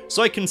event,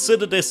 so I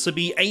consider this to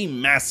be a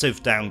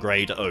massive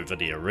downgrade over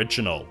the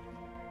original.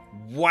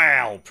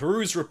 Wow,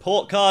 Peru's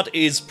report card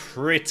is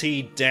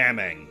pretty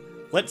damning.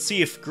 Let's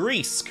see if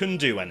Greece can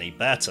do any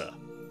better.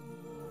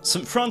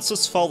 St.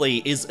 Francis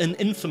Folly is an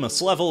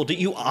infamous level that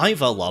you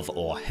either love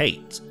or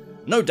hate.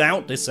 No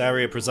doubt this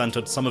area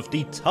presented some of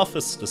the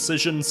toughest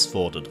decisions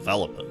for the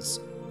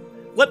developers.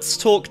 Let's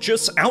talk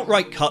just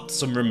outright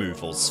cuts and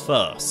removals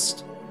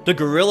first. The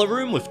gorilla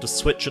room with the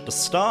switch at the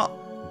start,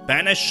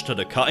 banished to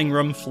the cutting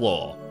room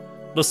floor.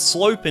 The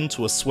slope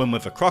into a swim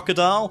with a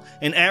crocodile,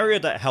 an area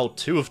that held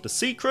 2 of the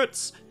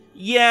secrets,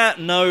 yeah,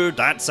 no,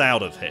 that's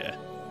out of here.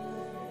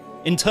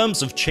 In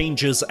terms of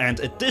changes and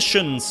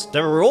additions,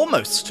 there are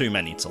almost too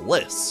many to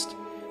list.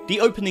 The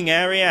opening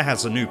area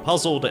has a new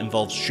puzzle that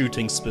involves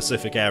shooting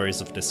specific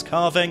areas of this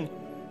carving.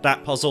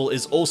 That puzzle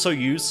is also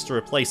used to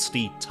replace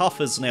the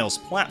tough as nails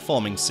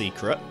platforming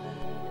secret.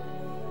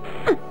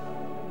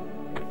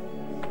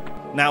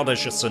 Now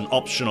there's just an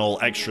optional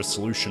extra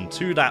solution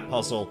to that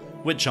puzzle,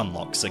 which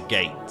unlocks a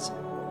gate.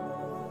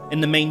 In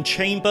the main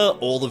chamber,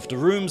 all of the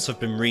rooms have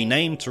been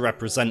renamed to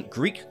represent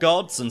Greek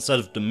gods instead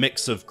of the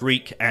mix of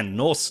Greek and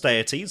Norse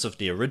deities of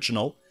the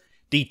original.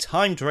 The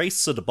timed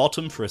race at the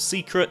bottom for a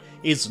secret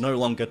is no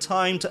longer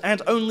timed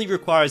and only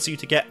requires you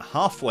to get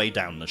halfway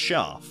down the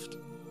shaft.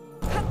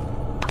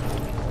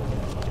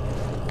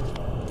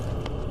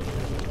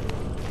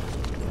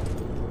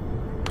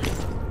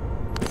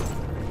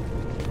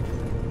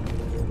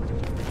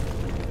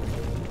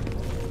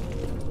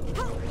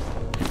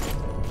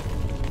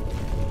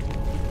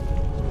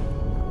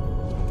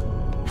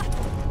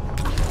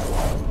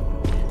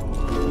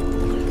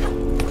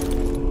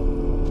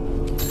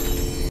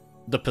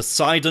 The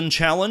Poseidon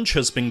Challenge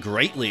has been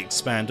greatly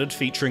expanded,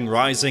 featuring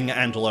rising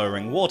and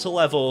lowering water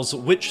levels,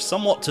 which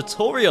somewhat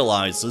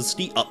tutorializes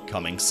the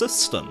upcoming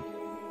system.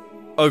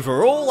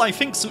 Overall, I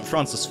think St.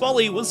 Francis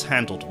Folly was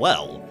handled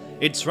well.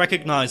 It's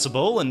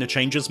recognizable, and the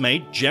changes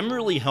made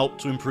generally help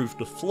to improve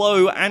the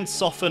flow and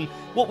soften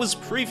what was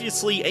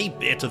previously a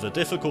bit of a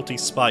difficulty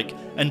spike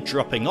and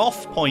dropping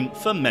off point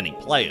for many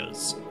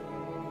players.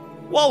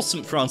 While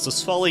St.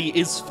 Francis Folly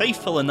is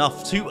faithful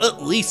enough to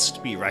at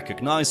least be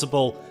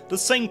recognizable, the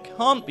same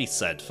can't be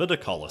said for the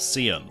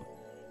Colosseum.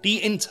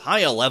 The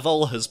entire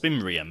level has been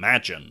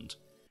reimagined.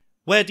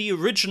 Where the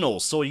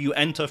original saw you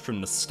enter from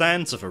the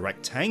stands of a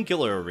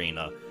rectangular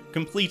arena,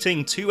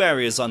 completing 2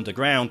 areas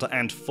underground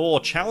and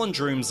 4 challenge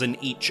rooms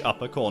in each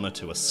upper corner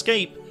to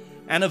escape,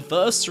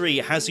 Anniversary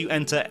has you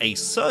enter a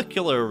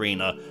circular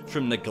arena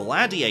from the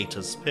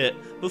Gladiator's Pit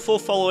before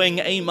following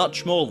a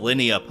much more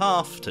linear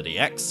path to the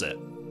exit.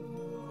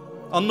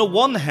 On the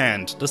one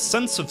hand, the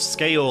sense of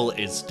scale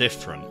is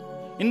different.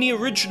 In the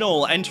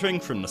original, entering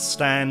from the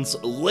stands,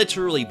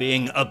 literally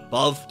being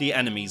above the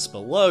enemies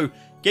below,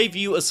 gave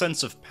you a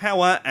sense of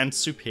power and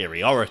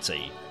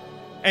superiority.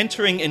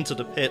 Entering into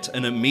the pit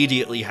and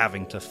immediately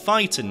having to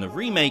fight in the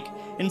remake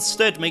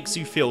instead makes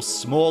you feel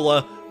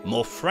smaller,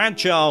 more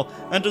fragile,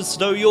 and as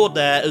though you're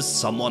there as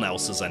someone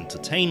else's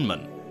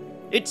entertainment.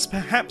 It's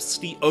perhaps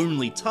the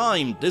only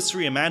time this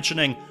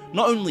reimagining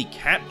not only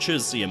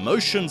captures the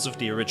emotions of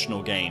the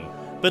original game,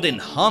 but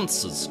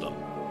enhances them.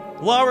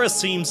 Lara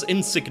seems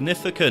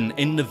insignificant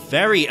in the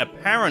very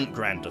apparent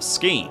grander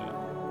scheme.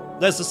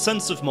 There's a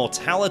sense of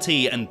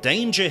mortality and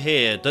danger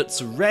here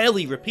that's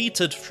rarely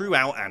repeated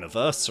throughout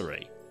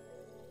Anniversary.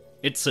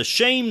 It's a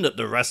shame that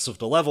the rest of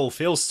the level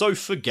feels so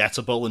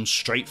forgettable and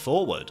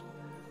straightforward.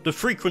 The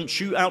frequent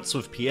shootouts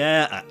with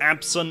Pierre are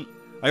absent.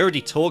 I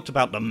already talked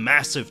about the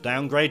massive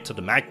downgrade to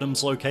the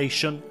Magnum's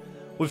location.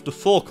 With the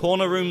 4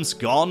 corner rooms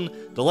gone,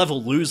 the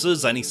level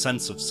loses any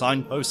sense of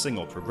signposting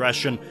or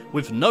progression,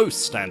 with no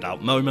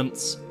standout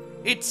moments.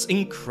 It's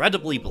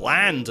incredibly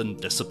bland and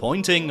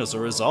disappointing as a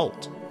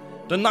result.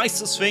 The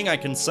nicest thing I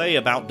can say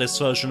about this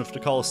version of the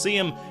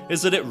Colosseum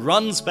is that it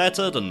runs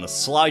better than the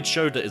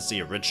slideshow that is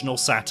the original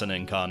Saturn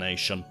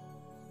incarnation.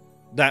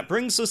 That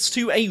brings us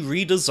to a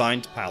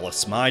redesigned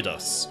Palace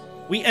Midas.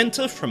 We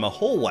enter from a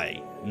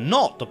hallway,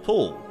 not the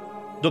pool.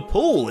 The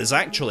pool is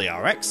actually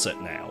our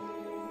exit now.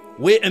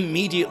 We're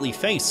immediately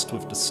faced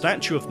with the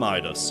statue of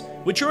Midas,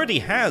 which already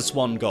has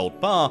 1 gold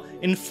bar,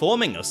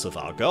 informing us of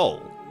our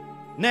goal.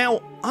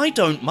 Now, I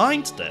don't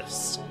mind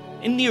this.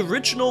 In the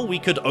original, we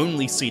could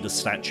only see the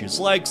statue's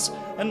legs,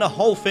 and the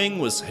whole thing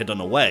was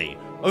hidden away,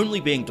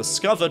 only being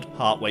discovered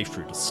partway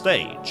through the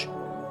stage.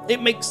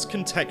 It makes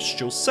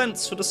contextual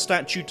sense for the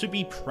statue to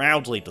be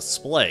proudly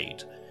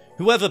displayed.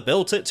 Whoever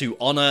built it to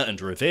honour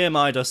and revere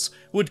Midas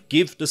would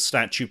give the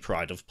statue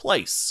pride of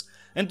place,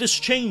 and this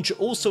change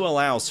also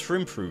allows for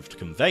improved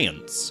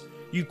conveyance.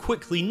 you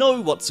quickly know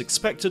what's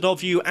expected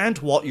of you and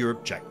what your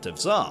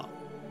objectives are.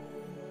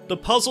 The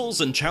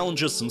puzzles and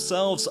challenges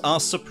themselves are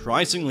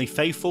surprisingly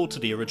faithful to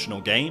the original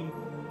game.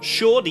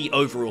 Sure, the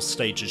overall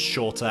stage is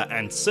shorter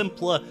and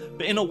simpler,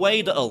 but in a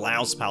way that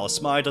allows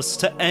Palace Midas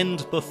to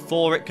end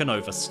before it can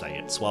overstay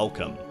its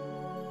welcome.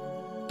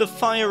 The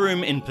fire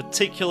room in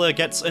particular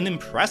gets an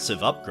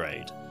impressive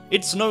upgrade.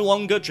 It's no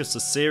longer just a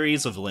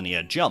series of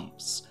linear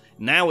jumps.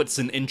 Now it's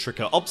an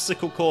intricate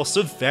obstacle course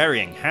of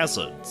varying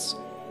hazards.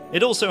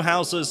 It also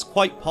houses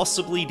quite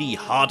possibly the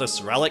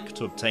hardest relic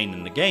to obtain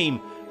in the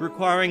game,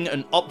 requiring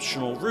an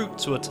optional route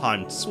to a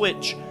timed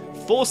switch,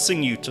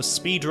 forcing you to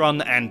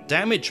speedrun and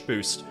damage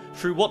boost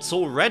through what's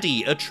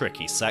already a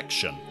tricky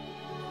section.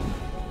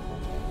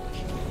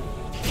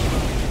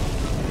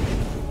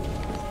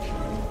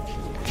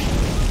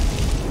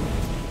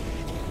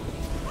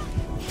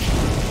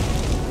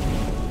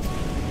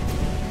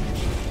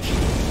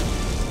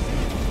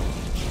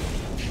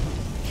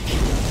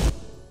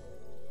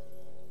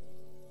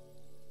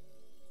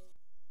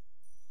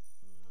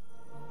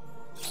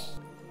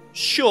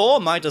 Sure,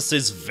 Midas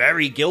is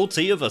very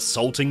guilty of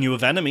assaulting you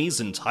with enemies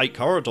in tight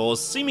corridors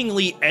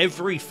seemingly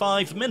every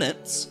 5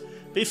 minutes,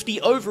 but if the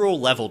overall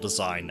level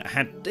design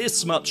had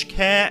this much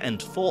care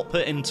and thought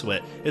put into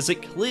it as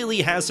it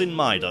clearly has in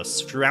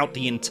Midas throughout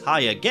the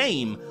entire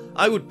game,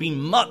 I would be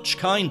much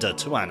kinder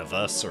to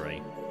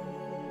Anniversary.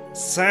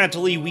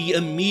 Sadly, we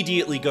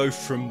immediately go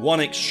from one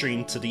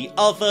extreme to the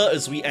other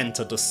as we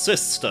enter the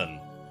Cistern.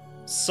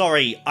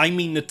 Sorry, I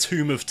mean the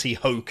Tomb of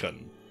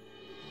Tihocan.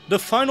 The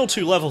final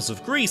 2 levels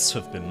of Greece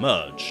have been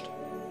merged.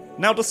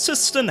 Now, the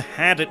Cistern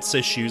had its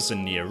issues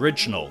in the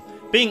original,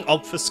 being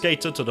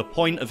obfuscated to the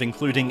point of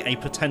including a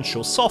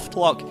potential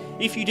softlock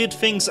if you did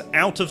things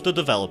out of the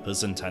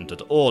developer's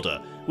intended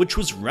order, which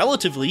was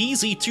relatively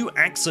easy to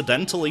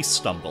accidentally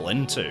stumble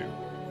into.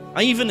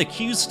 I even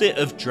accused it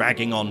of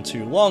dragging on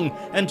too long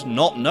and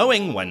not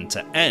knowing when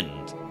to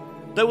end.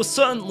 There were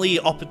certainly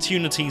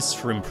opportunities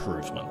for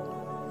improvement.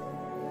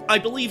 I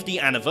believe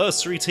the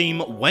Anniversary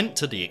team went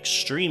to the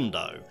extreme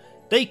though.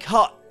 They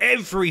cut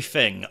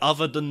everything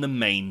other than the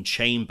main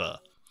chamber.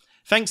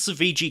 Thanks to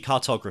VG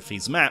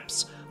Cartography's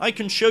maps, I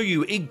can show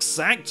you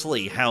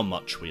exactly how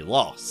much we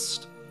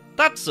lost.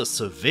 That's a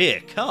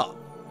severe cut.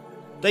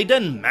 They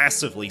then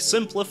massively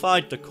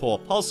simplified the core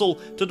puzzle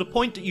to the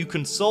point that you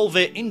can solve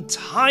it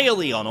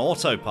entirely on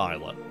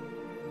autopilot.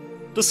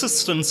 The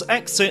Cistern's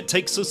exit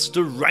takes us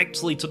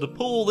directly to the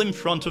pool in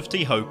front of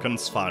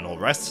Tihocan's final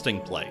resting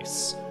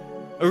place.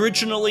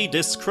 Originally,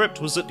 this crypt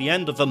was at the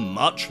end of a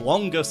much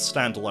longer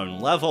standalone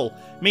level,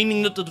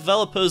 meaning that the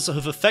developers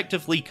have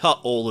effectively cut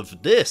all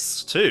of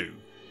this too.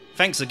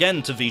 Thanks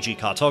again to VG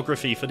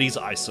Cartography for these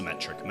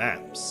isometric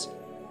maps.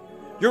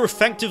 You're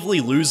effectively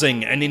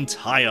losing an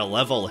entire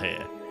level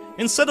here.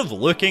 Instead of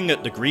looking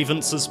at the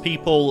grievances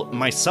people,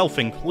 myself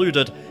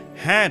included,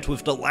 had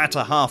with the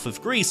latter half of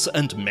Greece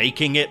and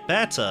making it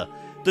better,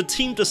 the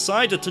team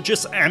decided to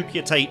just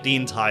amputate the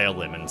entire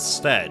limb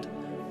instead,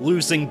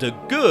 losing the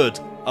good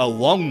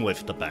along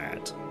with the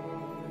bad.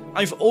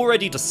 I've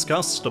already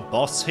discussed the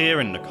boss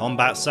here in the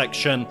combat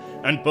section,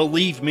 and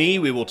believe me,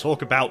 we will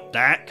talk about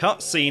that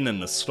cutscene in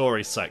the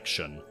story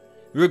section.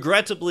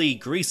 Regrettably,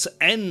 Greece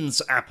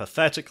ends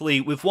apathetically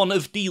with one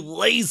of the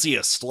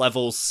laziest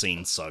levels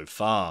seen so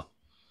far.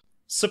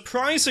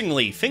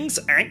 Surprisingly, things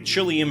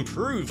actually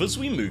improve as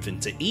we move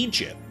into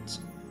Egypt.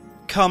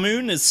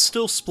 Kharmoon is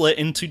still split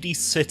into the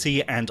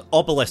city and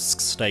obelisk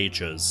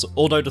stages,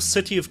 although the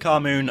city of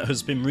Kharmoon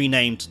has been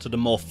renamed to the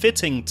more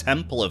fitting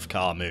Temple of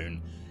Kharmoon,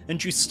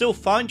 and you still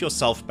find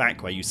yourself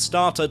back where you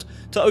started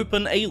to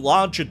open a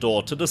larger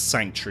door to the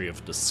Sanctuary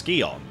of the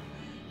Skion.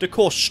 The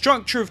core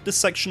structure of this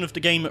section of the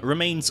game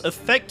remains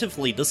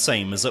effectively the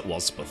same as it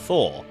was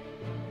before.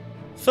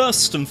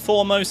 First and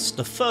foremost,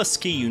 the first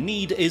key you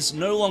need is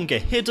no longer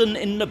hidden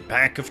in the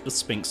back of the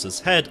Sphinx's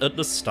head at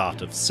the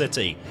start of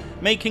City,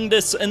 making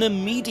this an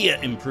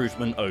immediate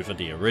improvement over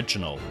the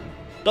original.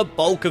 The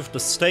bulk of the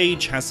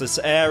stage has this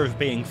air of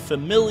being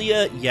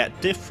familiar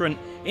yet different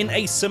in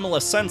a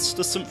similar sense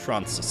to St.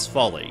 Francis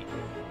Folly.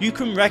 You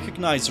can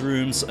recognise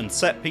rooms and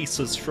set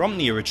pieces from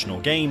the original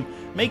game,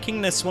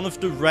 making this one of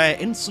the rare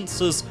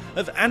instances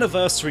of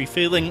Anniversary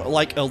feeling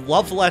like a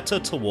love letter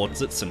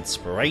towards its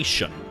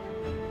inspiration.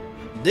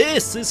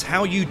 This is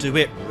how you do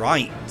it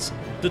right.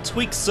 The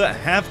tweaks that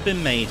have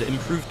been made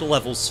improve the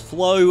level's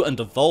flow and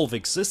evolve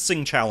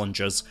existing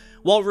challenges,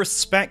 while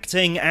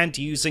respecting and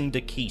using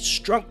the key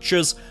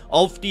structures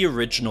of the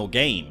original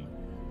game.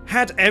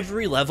 Had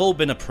every level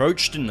been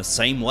approached in the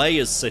same way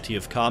as City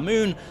of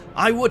Kharmoon,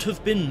 I would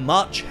have been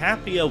much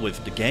happier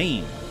with the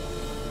game.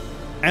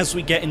 As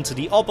we get into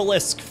the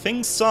obelisk,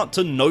 things start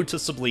to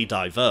noticeably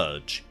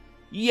diverge.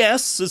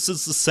 Yes, this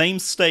is the same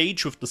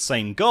stage with the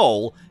same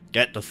goal,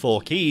 get the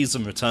 4 keys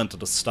and return to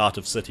the start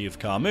of City of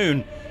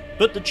Kharmoon,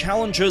 but the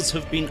challenges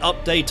have been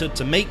updated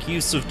to make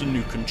use of the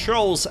new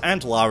controls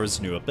and Lara's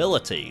new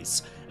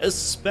abilities,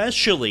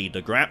 especially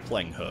the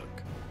grappling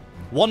hook.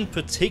 One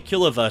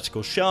particular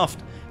vertical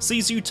shaft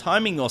sees you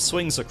timing your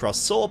swings across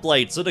saw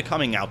blades that are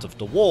coming out of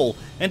the wall,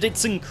 and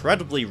it's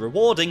incredibly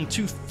rewarding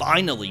to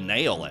finally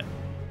nail it.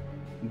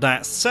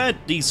 That said,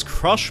 these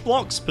crush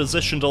blocks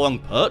positioned along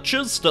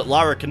perches that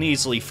Lara can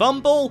easily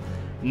fumble?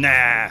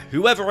 Nah,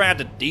 whoever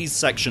added these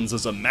sections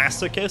is a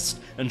masochist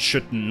and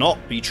should not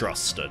be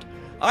trusted.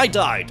 I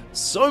died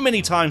so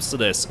many times to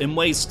this in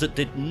ways that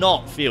did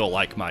not feel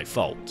like my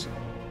fault.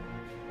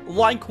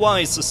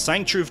 Likewise, the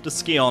Sanctuary of the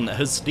Scion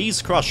has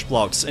these crush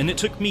blocks, and it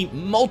took me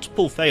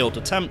multiple failed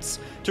attempts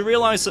to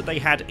realise that they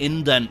had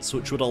indents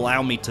which would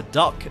allow me to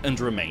duck and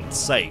remain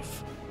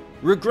safe.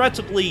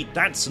 Regrettably,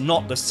 that's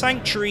not the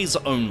Sanctuary's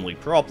only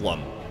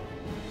problem.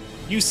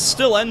 You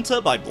still enter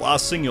by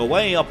blasting your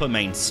way up a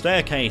main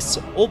staircase,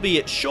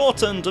 albeit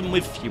shortened and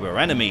with fewer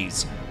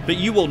enemies, but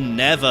you will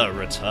never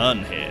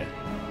return here.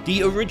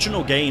 The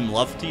original game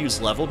loved to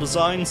use level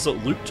designs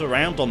that looped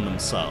around on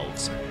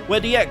themselves,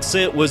 where the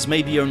exit was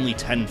maybe only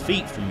 10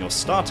 feet from your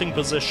starting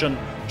position,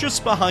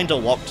 just behind a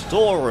locked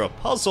door or a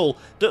puzzle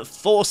that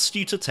forced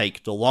you to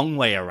take the long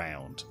way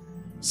around.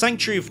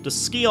 Sanctuary of the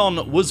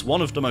Scion was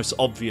one of the most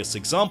obvious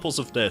examples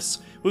of this,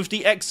 with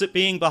the exit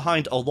being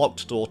behind a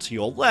locked door to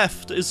your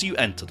left as you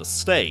enter the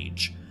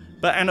stage,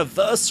 but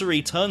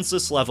Anniversary turns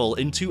this level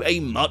into a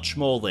much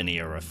more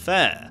linear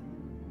affair.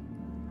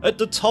 At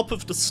the top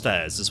of the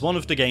stairs is one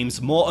of the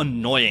game's more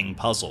annoying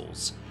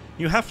puzzles.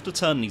 You have to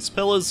turn these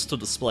pillars to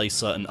display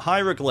certain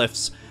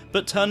hieroglyphs,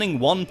 but turning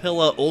one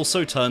pillar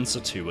also turns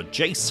the two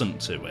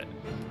adjacent to it.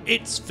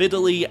 It's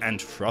fiddly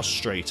and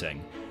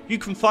frustrating. You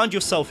can find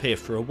yourself here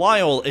for a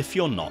while if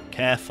you're not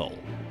careful.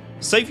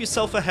 Save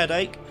yourself a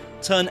headache,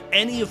 turn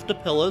any of the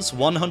pillars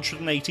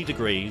 180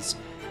 degrees,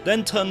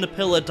 then turn the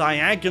pillar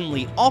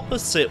diagonally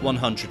opposite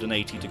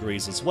 180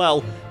 degrees as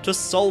well to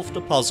solve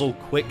the puzzle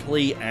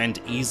quickly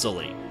and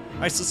easily.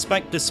 I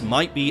suspect this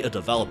might be a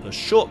developer's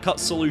shortcut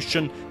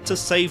solution to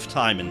save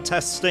time in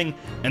testing,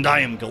 and I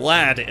am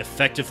glad it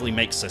effectively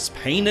makes this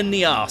pain in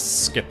the ass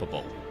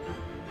skippable.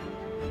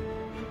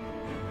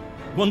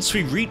 Once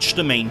we reach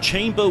the main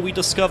chamber, we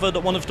discover that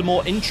one of the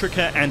more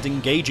intricate and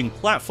engaging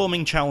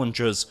platforming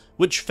challenges,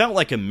 which felt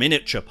like a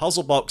miniature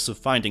puzzle box of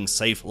finding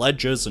safe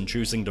ledges and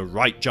choosing the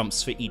right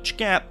jumps for each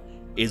gap,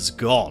 is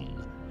gone.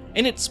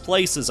 In its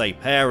place is a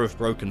pair of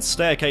broken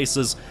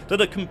staircases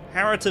that are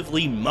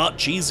comparatively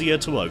much easier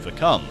to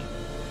overcome.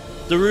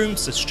 The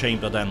rooms this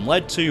chamber then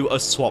led to are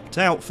swapped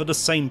out for the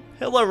same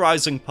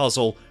pillar-rising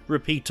puzzle,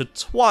 repeated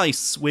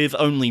twice with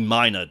only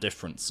minor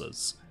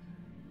differences.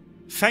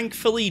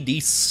 Thankfully, the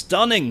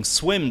stunning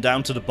swim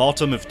down to the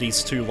bottom of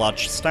these two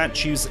large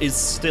statues is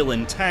still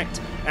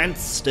intact, and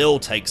still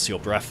takes your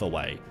breath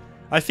away.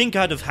 I think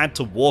I'd have had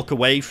to walk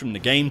away from the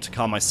game to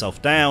calm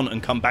myself down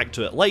and come back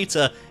to it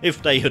later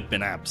if they had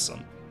been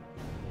absent.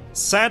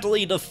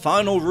 Sadly, the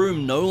final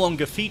room no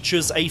longer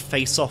features a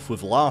face-off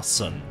with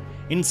Larson.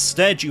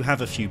 Instead, you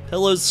have a few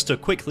pillars to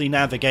quickly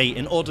navigate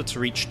in order to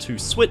reach two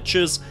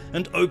switches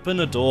and open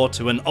a door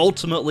to an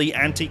ultimately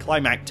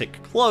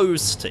anticlimactic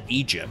close to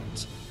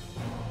Egypt.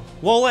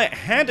 While it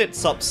had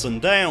its ups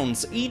and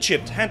downs,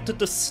 Egypt had the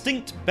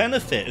distinct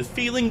benefit of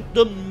feeling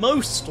the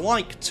most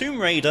like Tomb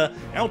Raider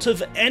out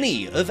of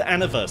any of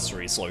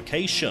Anniversary's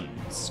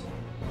locations.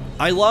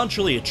 I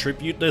largely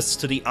attribute this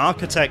to the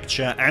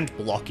architecture and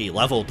blocky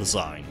level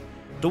design.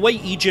 The way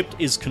Egypt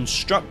is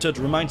constructed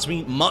reminds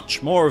me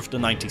much more of the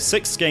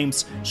 96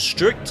 game's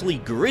strictly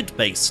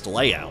grid-based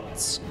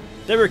layouts.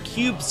 There are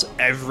cubes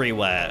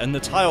everywhere, and the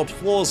tiled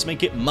floors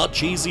make it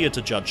much easier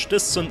to judge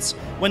distance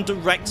when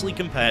directly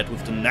compared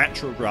with the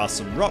natural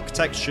grass and rock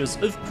textures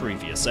of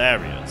previous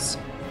areas.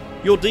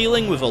 You're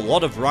dealing with a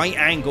lot of right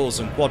angles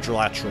and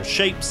quadrilateral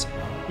shapes,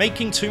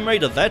 making Tomb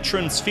Raider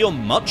veterans feel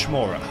much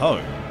more at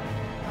home.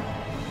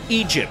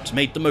 Egypt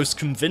made the most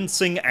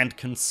convincing and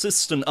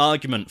consistent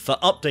argument for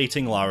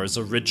updating Lara's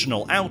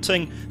original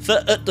outing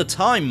for, at the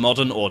time,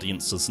 modern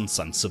audiences and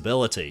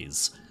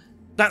sensibilities.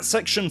 That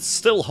section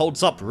still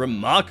holds up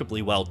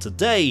remarkably well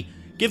today,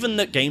 given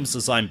that games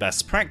design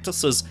best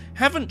practices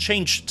haven't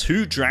changed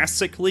too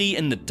drastically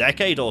in the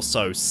decade or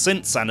so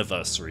since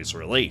Anniversary's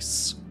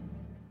release.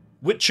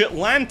 Which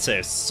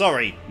Atlantis,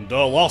 the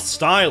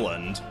Lost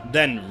Island,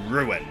 then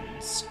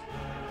ruins.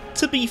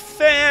 To be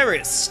fair,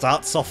 it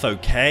starts off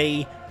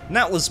okay.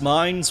 Natla's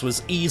Mines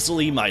was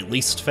easily my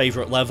least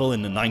favourite level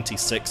in the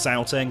 96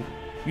 outing.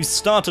 You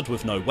started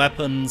with no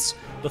weapons,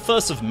 the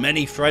first of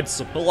many threads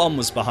to pull on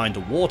was behind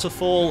a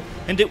waterfall,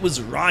 and it was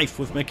rife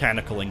with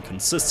mechanical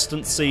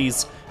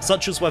inconsistencies,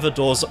 such as whether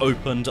doors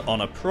opened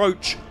on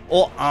approach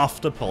or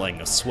after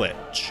pulling a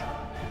switch.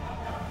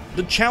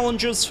 The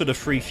challenges for the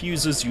 3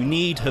 fuses you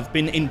need have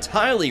been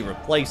entirely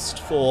replaced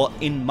for,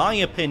 in my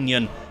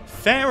opinion,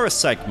 fairer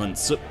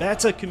segments that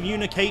better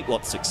communicate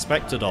what's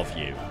expected of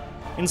you.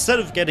 Instead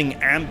of getting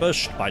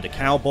ambushed by the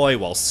cowboy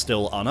while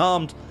still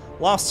unarmed,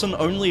 Larson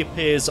only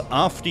appears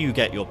after you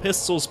get your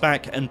pistols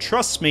back, and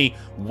trust me,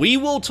 we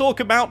will talk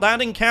about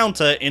that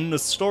encounter in the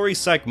story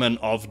segment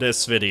of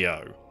this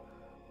video.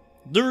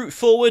 The route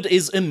forward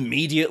is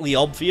immediately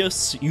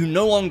obvious. You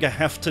no longer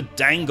have to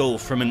dangle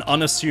from an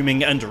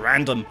unassuming and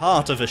random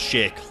part of a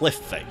sheer cliff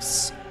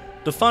face.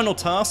 The final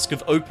task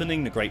of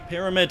opening the Great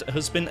Pyramid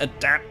has been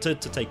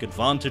adapted to take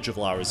advantage of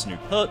Lara's new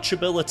perch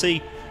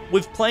ability,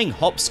 with playing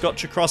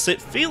hopscotch across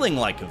it feeling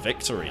like a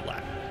victory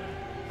lap.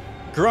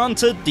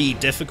 Granted, the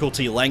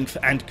difficulty length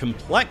and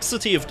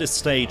complexity of this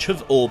stage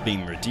have all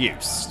been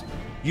reduced.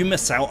 You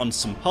miss out on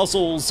some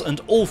puzzles,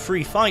 and all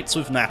 3 fights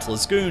with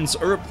Natla's goons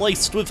are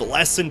replaced with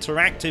less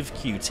interactive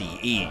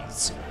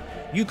QTEs.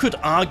 You could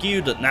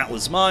argue that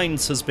Natla's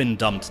Mines has been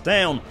dumbed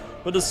down,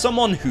 but as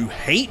someone who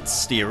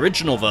hates the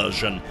original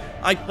version,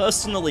 I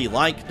personally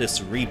like this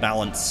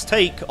rebalanced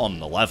take on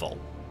the level.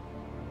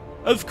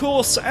 Of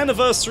course,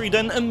 Anniversary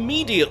then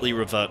immediately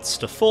reverts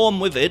to form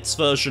with its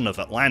version of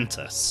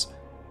Atlantis.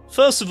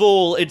 First of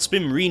all, it's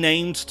been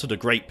renamed to the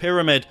Great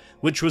Pyramid,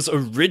 which was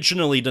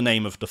originally the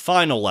name of the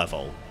final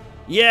level.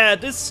 Yeah,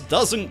 this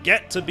doesn't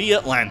get to be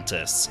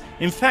Atlantis.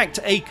 In fact,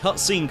 a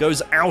cutscene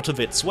goes out of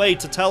its way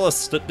to tell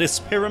us that this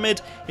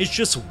pyramid is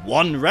just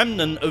one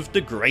remnant of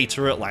the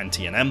greater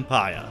Atlantean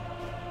Empire.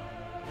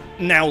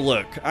 Now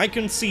look, I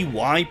can see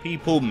why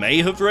people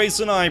may have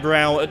raised an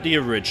eyebrow at the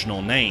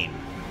original name.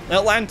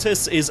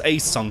 Atlantis is a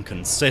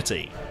sunken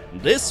city.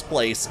 This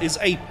place is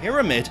a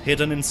pyramid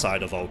hidden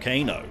inside a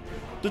volcano.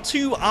 The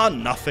two are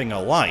nothing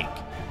alike.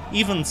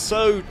 Even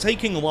so,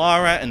 taking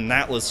Lara and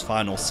Natla's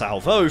final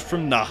salvo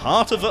from the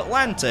heart of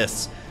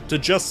Atlantis to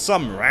just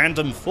some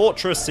random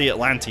fortress the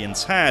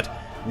Atlanteans had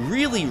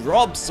really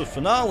robs the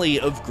finale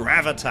of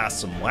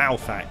gravitas and wow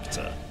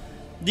factor.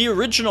 The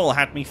original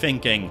had me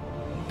thinking,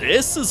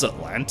 this is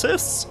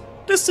Atlantis?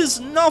 This is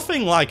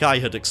nothing like I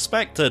had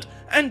expected,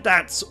 and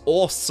that's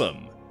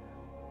awesome.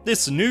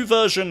 This new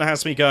version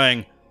has me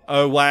going,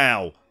 oh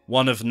wow,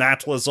 one of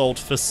Natla's old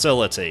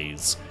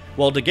facilities.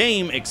 While the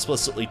game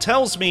explicitly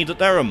tells me that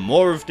there are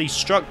more of these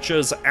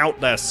structures out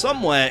there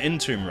somewhere in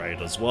Tomb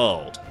Raider's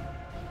world.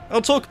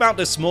 I'll talk about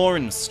this more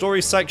in the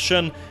story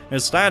section,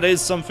 as that is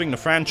something the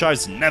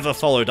franchise never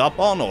followed up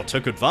on or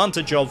took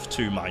advantage of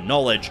to my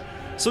knowledge,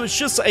 so it's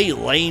just a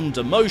lame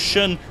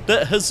demotion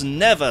that has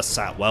never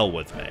sat well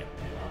with me.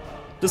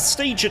 The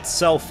stage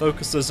itself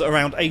focuses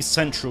around a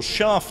central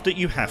shaft that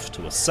you have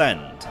to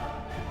ascend.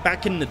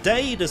 Back in the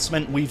day, this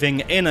meant weaving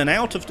in and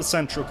out of the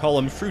central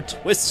column through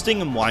twisting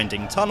and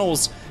winding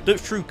tunnels that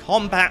threw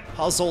combat,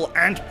 puzzle,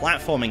 and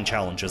platforming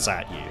challenges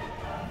at you.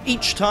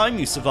 Each time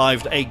you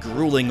survived a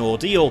grueling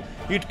ordeal,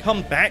 you'd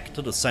come back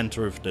to the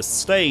center of this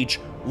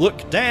stage,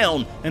 look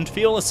down, and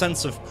feel a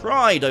sense of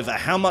pride over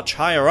how much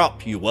higher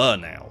up you were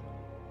now.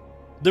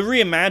 The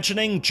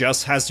reimagining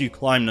just has you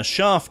climb the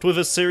shaft with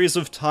a series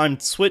of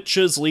timed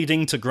switches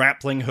leading to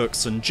grappling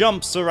hooks and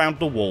jumps around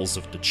the walls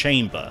of the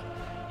chamber.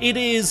 It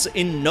is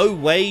in no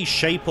way,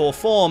 shape or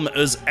form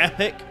as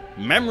epic,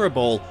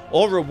 memorable,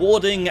 or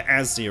rewarding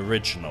as the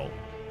original.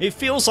 It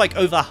feels like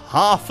over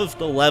half of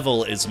the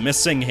level is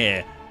missing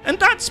here, and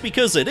that's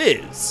because it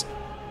is.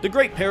 The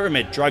Great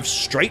Pyramid drives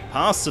straight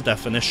past the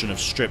definition of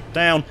stripped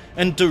down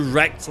and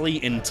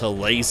directly into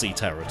lazy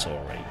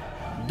territory.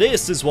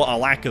 This is what a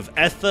lack of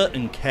effort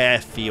and care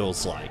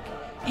feels like.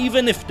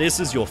 Even if this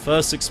is your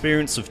first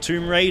experience of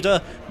Tomb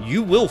Raider,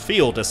 you will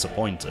feel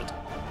disappointed.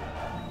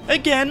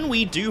 Again,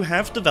 we do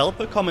have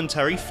developer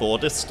commentary for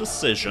this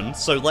decision,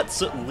 so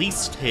let's at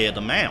least hear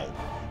them out.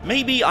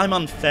 Maybe I'm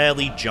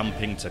unfairly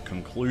jumping to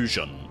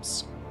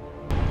conclusions.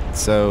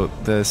 So,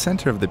 the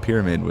center of the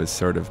pyramid was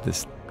sort of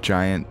this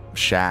giant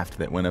shaft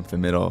that went up the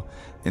middle.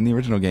 In the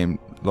original game,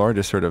 Lara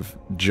just sort of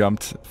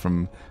jumped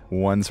from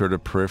one sort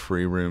of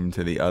periphery room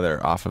to the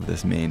other off of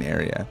this main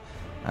area.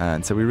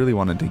 And so we really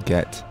wanted to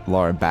get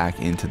Lara back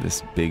into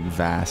this big,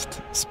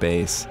 vast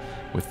space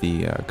with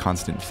the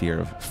constant fear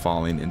of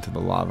falling into the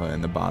lava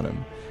in the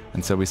bottom.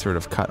 And so we sort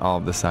of cut all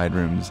of the side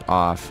rooms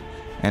off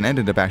and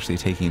ended up actually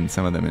taking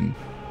some of them and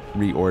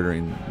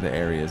reordering the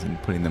areas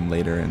and putting them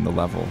later in the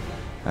level.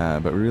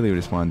 But we really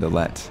just wanted to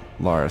let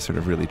Lara sort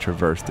of really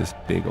traverse this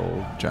big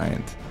old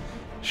giant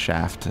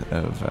shaft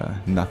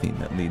of nothing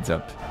that leads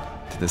up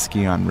to the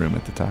Skion room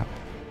at the top.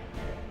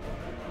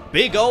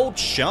 Big old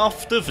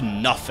shaft of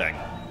nothing.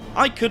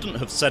 I couldn't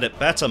have said it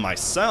better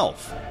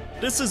myself.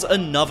 This is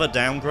another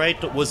downgrade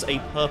that was a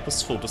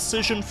purposeful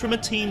decision from a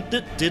team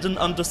that didn't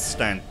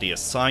understand the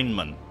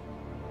assignment.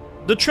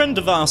 The trend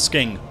of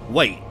asking,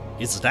 wait,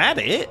 is that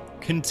it?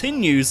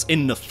 Continues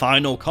in the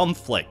final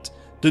conflict,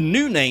 the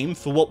new name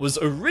for what was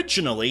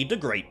originally the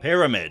Great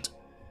Pyramid.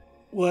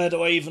 Where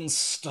do I even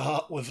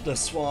start with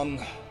this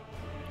one?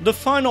 The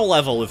final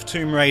level of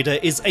Tomb Raider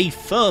is a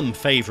firm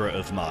favourite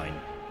of mine.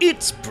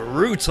 It's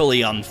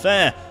brutally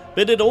unfair,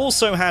 but it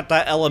also had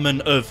that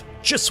element of,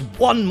 just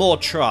one more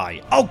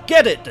try, I'll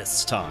get it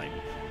this time.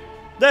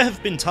 There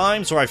have been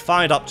times where I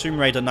fired up Tomb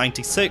Raider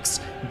 96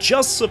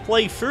 just to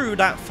play through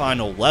that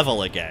final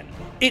level again.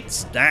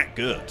 It's that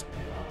good.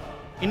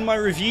 In my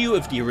review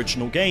of the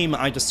original game,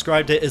 I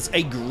described it as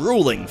a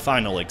grueling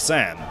final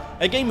exam,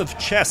 a game of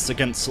chess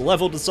against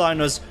level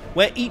designers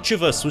where each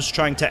of us was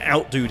trying to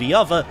outdo the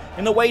other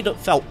in a way that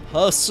felt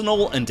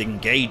personal and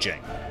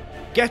engaging.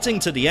 Getting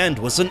to the end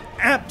was an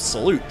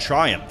absolute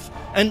triumph,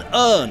 an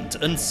earned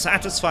and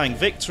satisfying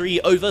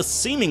victory over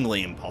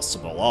seemingly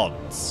impossible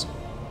odds.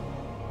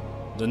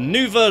 The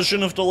new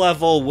version of the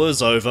level was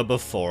over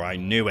before I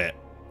knew it.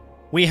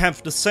 We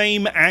have the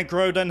same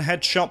aggroed and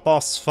headshot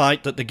boss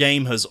fight that the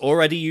game has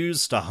already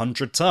used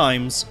 100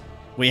 times.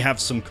 We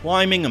have some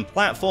climbing and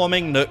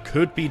platforming that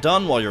could be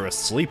done while you're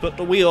asleep at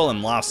the wheel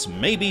and lasts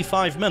maybe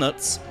 5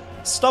 minutes.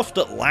 Stuff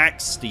that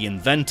lacks the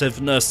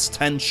inventiveness,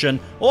 tension,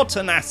 or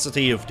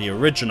tenacity of the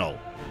original.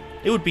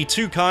 It would be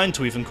too kind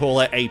to even call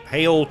it a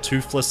pale,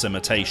 toothless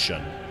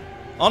imitation.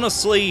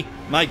 Honestly,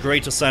 my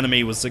greatest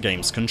enemy was the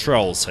game's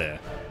controls here.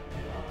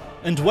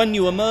 And when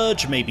you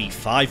emerge, maybe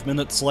 5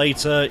 minutes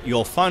later,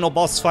 your final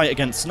boss fight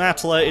against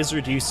Natala is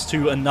reduced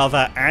to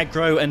another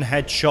aggro and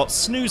headshot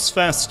snooze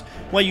fest,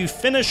 where you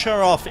finish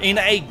her off in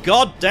a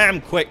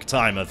goddamn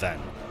QuickTime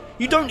event.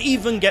 You don't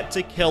even get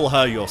to kill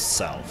her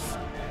yourself.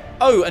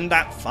 Oh, and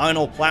that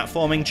final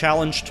platforming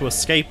challenge to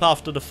escape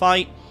after the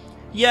fight?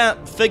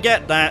 Yeah,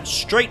 forget that,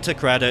 straight to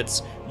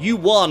credits. You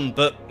won,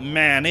 but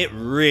man, it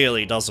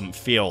really doesn't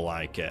feel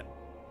like it.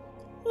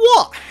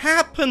 What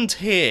happened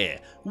here?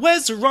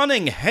 Wes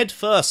running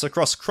headfirst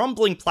across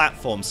crumbling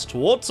platforms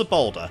towards a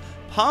boulder,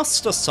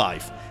 past a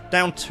scythe,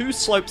 down 2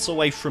 slopes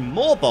away from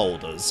more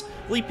boulders,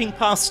 leaping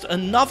past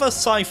another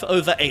scythe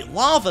over a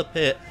lava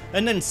pit,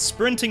 and then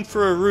sprinting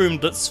through a room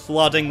that's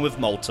flooding with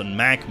molten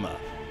magma.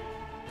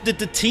 Did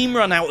the team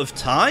run out of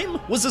time?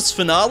 Was this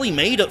finale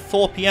made at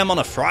 4 PM on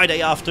a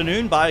Friday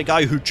afternoon by a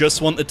guy who just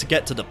wanted to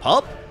get to the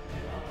pub?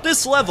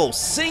 This level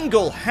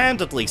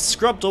single-handedly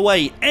scrubbed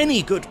away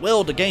any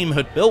goodwill the game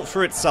had built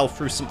for itself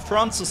through St.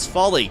 Francis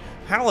Folly,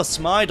 Palace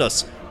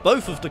Midas,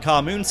 both of the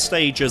Carmoon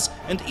stages,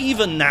 and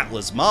even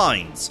Natla's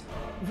Mines.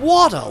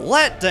 What a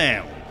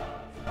letdown!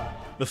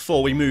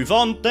 Before we move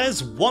on,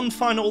 there's one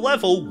final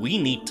level we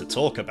need to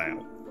talk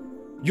about.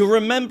 You'll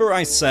remember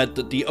I said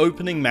that the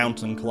opening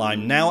mountain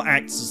climb now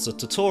acts as a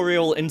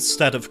tutorial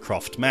instead of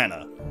Croft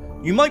Manor.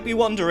 You might be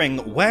wondering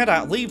where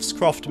that leaves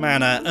Croft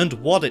Manor and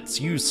what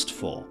it's used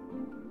for.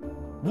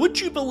 Would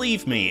you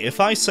believe me if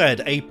I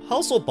said a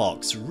puzzle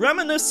box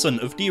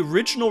reminiscent of the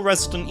original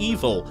Resident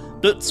Evil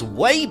that's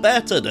way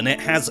better than it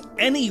has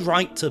any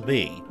right to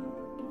be?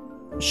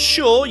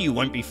 Sure, you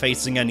won't be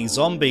facing any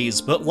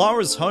zombies, but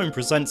Lara's home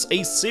presents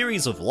a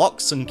series of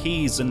locks and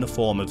keys in the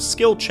form of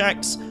skill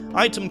checks,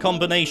 item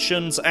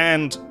combinations,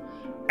 and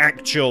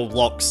actual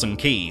locks and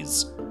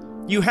keys.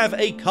 You have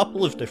a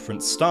couple of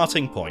different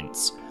starting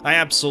points. I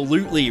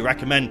absolutely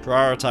recommend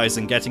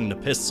prioritizing getting the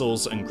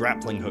pistols and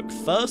grappling hook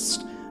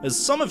first, as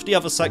some of the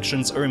other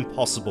sections are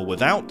impossible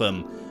without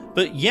them.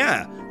 But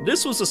yeah,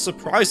 this was a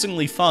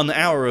surprisingly fun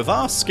hour of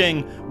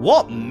asking,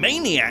 what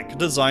maniac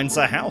designs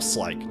a house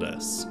like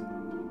this?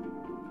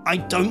 I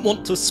don't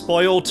want to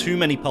spoil too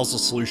many puzzle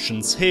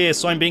solutions here,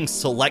 so I'm being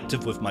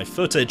selective with my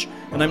footage,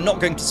 and I'm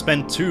not going to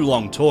spend too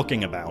long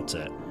talking about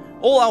it.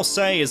 All I'll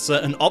say is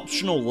that an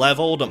optional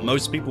level that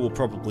most people will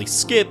probably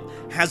skip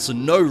has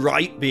no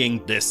right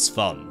being this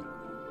fun.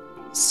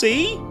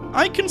 See?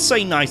 I can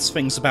say nice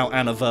things about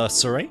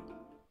Anniversary.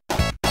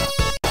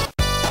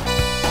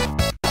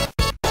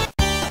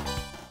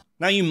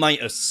 Now you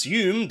might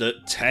assume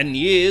that 10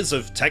 years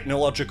of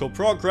technological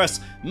progress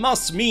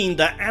must mean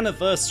that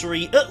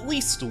Anniversary at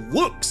least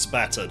looks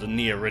better than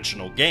the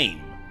original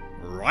game,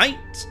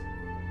 right?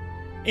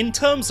 In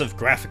terms of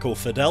graphical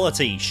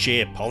fidelity,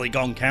 sheer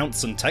polygon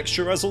counts and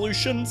texture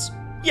resolutions,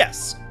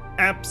 yes,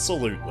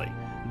 absolutely.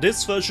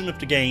 This version of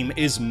the game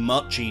is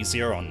much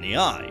easier on the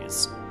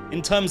eyes.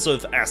 In terms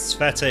of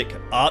aesthetic,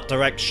 art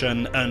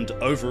direction, and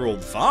overall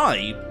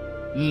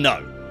vibe,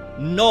 no,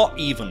 not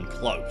even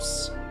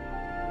close.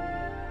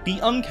 The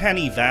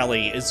Uncanny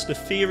Valley is the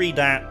theory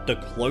that the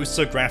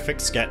closer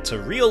graphics get to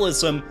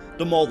realism,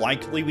 the more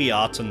likely we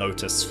are to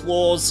notice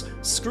flaws,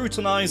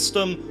 scrutinize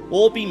them,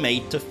 or be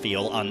made to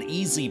feel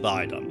uneasy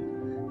by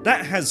them.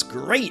 That has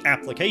great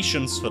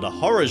applications for the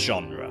horror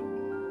genre.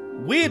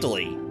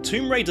 Weirdly,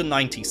 Tomb Raider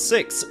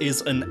 96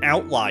 is an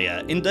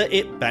outlier in that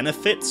it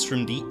benefits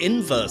from the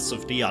inverse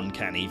of the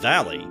Uncanny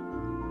Valley.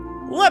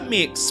 Let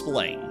me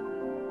explain.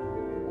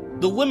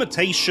 The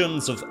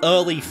limitations of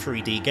early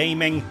 3D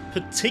gaming,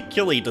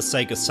 particularly the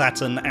Sega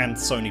Saturn and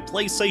Sony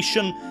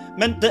PlayStation,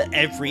 meant that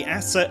every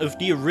asset of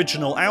the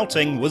original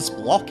outing was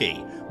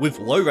blocky, with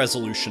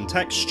low-resolution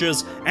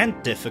textures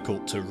and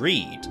difficult to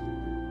read.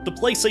 The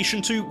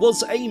PlayStation 2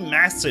 was a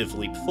massive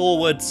leap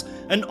forwards,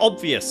 an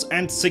obvious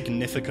and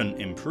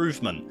significant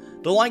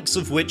improvement, the likes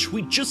of which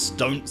we just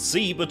don't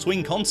see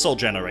between console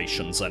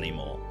generations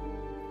anymore.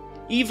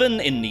 Even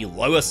in the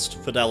lowest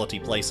fidelity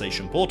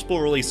PlayStation Portable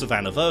release of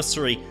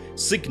Anniversary,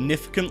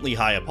 significantly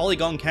higher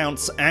polygon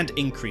counts and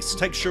increased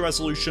texture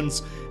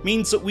resolutions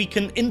means that we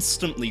can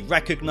instantly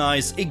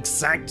recognize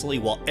exactly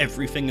what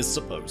everything is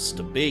supposed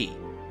to be.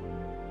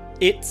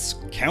 It's,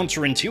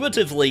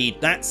 counterintuitively,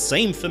 that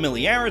same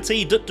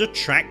familiarity that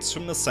detracts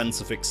from the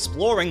sense of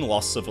exploring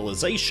lost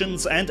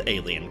civilizations and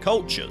alien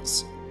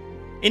cultures.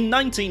 In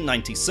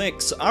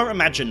 1996, our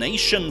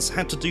imaginations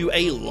had to do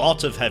a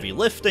lot of heavy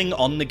lifting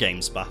on the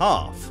game's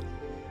behalf.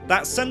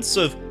 That sense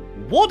of,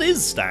 what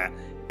is that,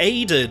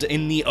 aided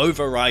in the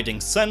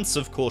overriding sense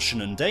of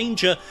caution and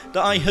danger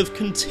that I have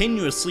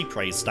continuously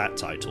praised that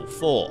title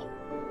for.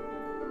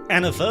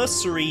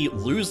 Anniversary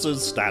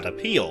loses that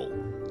appeal.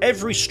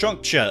 Every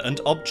structure and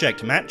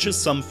object matches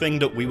something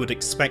that we would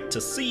expect to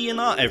see in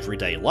our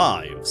everyday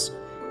lives.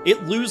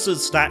 It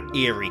loses that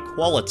eerie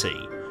quality.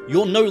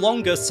 You're no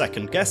longer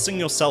second-guessing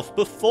yourself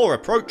before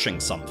approaching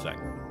something.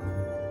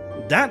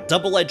 That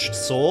double-edged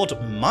sword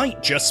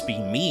might just be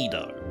me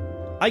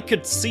though. I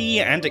could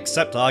see and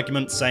accept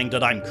arguments saying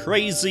that I'm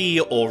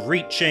crazy, or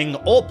reaching,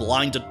 or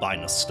blinded by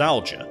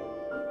nostalgia.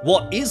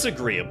 What is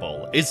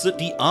agreeable is that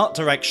the art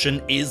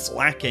direction is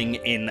lacking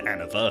in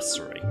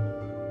Anniversary.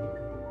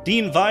 The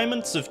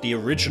environments of the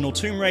original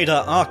Tomb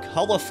Raider are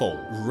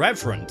colourful,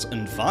 reverent,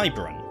 and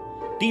vibrant.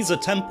 These are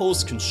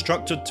temples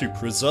constructed to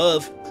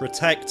preserve,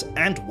 protect,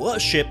 and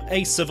worship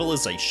a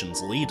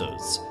civilization's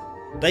leaders.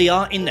 They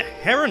are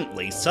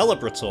inherently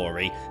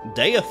celebratory,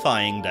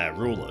 deifying their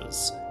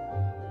rulers.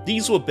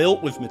 These were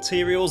built with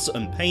materials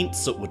and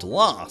paints that would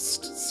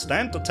last,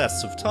 stand the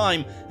test of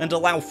time, and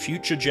allow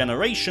future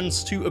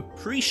generations to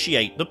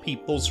appreciate the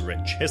people's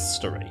rich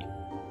history.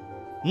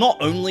 Not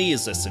only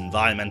is this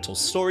environmental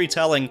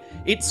storytelling,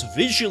 it's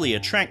visually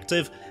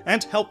attractive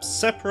and helps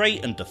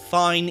separate and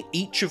define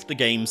each of the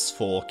game's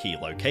 4 key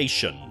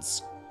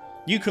locations.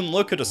 You can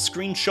look at a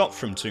screenshot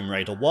from Tomb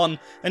Raider 1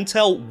 and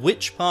tell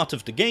which part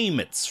of the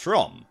game it's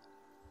from.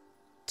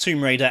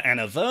 Tomb Raider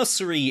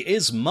Anniversary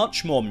is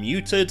much more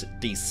muted,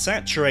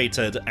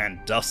 desaturated,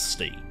 and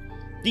dusty.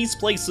 These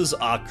places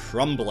are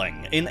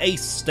crumbling, in a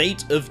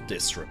state of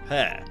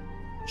disrepair.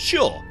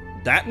 Sure,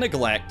 that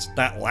neglect,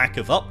 that lack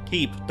of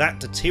upkeep, that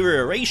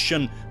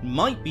deterioration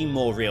might be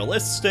more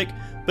realistic,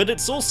 but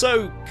it's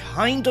also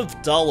kind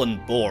of dull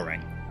and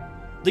boring.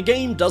 The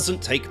game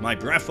doesn't take my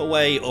breath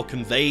away or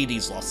convey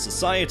these lost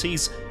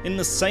societies in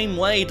the same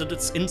way that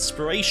its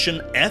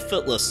inspiration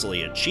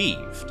effortlessly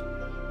achieved.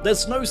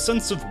 There's no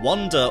sense of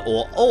wonder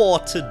or awe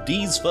to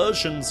these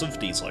versions of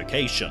these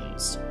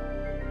locations.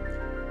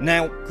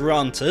 Now,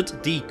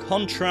 granted, the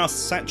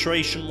contrast,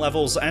 saturation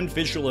levels, and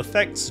visual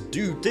effects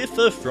do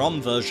differ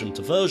from version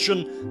to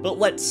version, but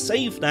let's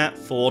save that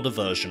for the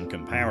version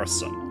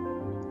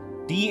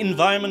comparison. The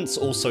environments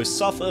also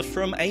suffer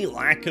from a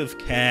lack of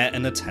care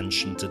and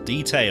attention to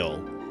detail.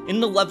 In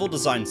the level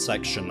design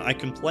section, I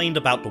complained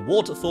about the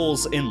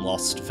waterfalls in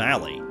Lost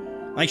Valley.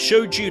 I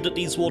showed you that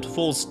these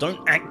waterfalls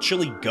don't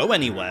actually go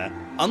anywhere,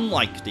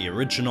 unlike the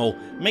original,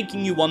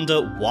 making you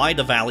wonder why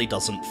the valley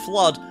doesn't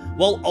flood,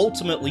 while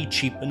ultimately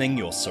cheapening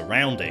your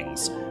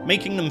surroundings,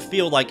 making them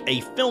feel like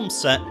a film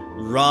set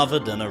rather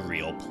than a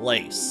real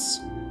place.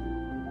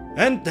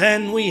 And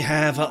then we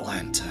have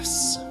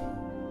Atlantis.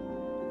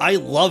 I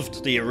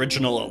loved the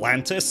original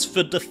Atlantis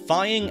for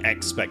defying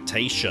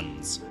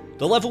expectations.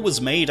 The level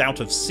was made out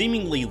of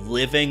seemingly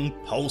living,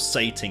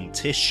 pulsating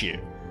tissue.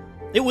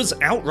 It was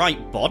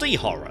outright body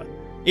horror.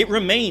 It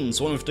remains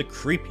one of the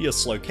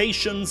creepiest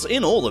locations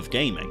in all of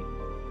gaming.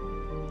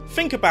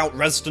 Think about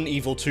Resident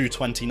Evil 2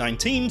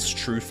 2019's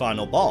true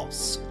final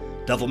boss,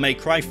 Devil May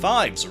Cry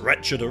 5's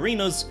wretched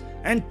arenas,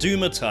 and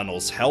Doom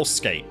Eternal's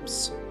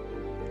hellscapes.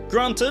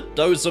 Granted,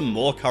 those are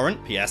more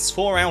current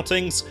PS4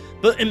 outings,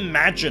 but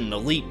imagine the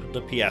leap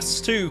the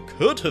PS2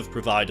 could have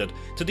provided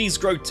to these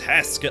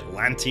grotesque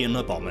Atlantean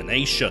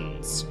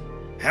abominations.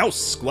 How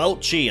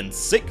squelchy and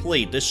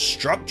sickly this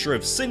structure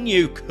of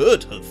sinew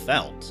could have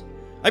felt.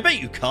 I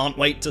bet you can't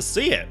wait to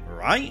see it,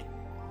 right?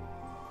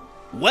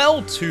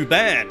 Well, too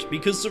bad,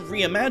 because the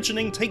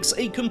reimagining takes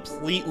a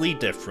completely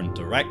different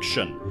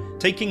direction,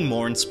 taking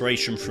more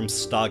inspiration from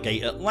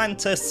Stargate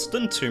Atlantis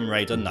than Tomb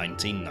Raider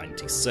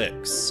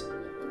 1996.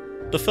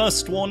 The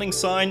first warning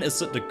sign is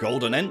that the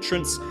golden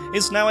entrance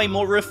is now a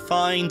more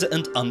refined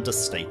and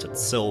understated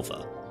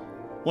silver.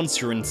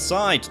 Once you're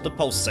inside, the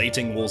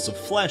pulsating walls of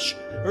flesh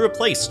are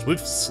replaced with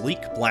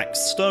sleek black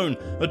stone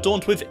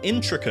adorned with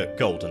intricate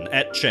golden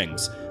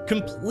etchings,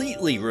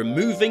 completely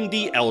removing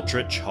the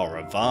eldritch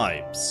horror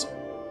vibes.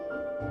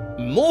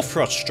 More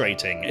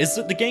frustrating is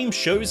that the game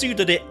shows you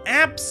that it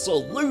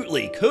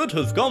absolutely could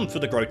have gone for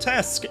the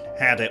grotesque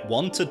had it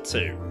wanted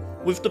to,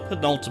 with the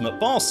penultimate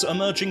boss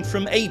emerging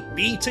from a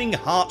beating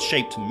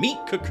heart-shaped meat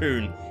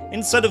cocoon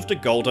instead of the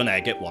golden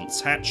egg it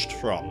once hatched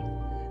from.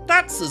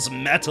 That's as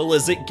metal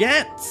as it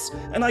gets,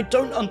 and I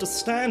don't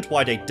understand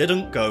why they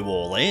didn't go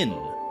all in.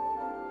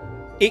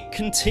 It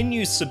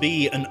continues to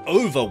be an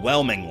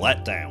overwhelming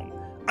letdown.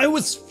 I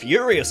was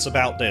furious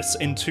about this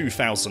in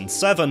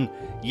 2007,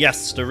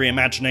 yes, the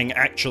reimagining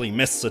actually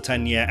missed the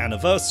 10-year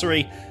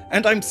anniversary,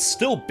 and I'm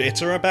still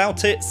bitter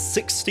about it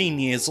 16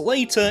 years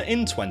later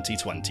in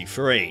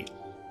 2023.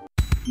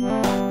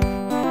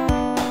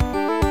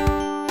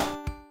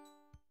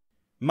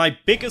 My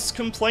biggest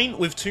complaint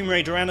with Tomb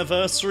Raider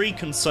Anniversary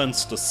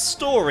concerns the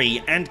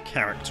story and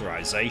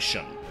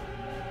characterization.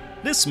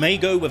 This may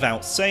go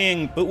without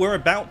saying, but we're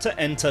about to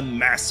enter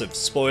massive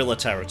spoiler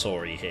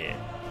territory here.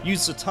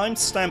 Use the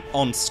timestamp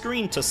on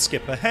screen to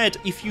skip ahead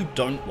if you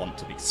don't want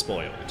to be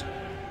spoiled.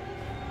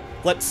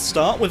 Let's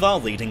start with our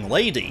leading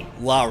lady,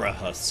 Lara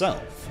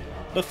herself.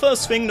 The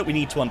first thing that we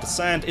need to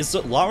understand is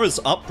that Lara's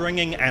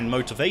upbringing and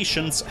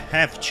motivations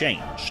have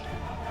changed.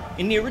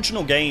 In the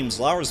original games,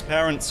 Lara's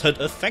parents had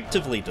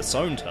effectively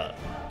disowned her.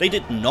 They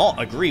did not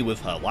agree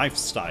with her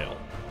lifestyle.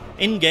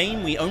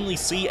 In-game, we only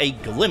see a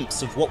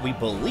glimpse of what we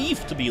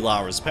believe to be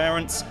Lara's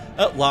parents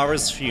at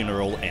Lara's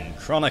funeral in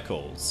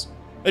Chronicles.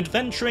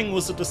 Adventuring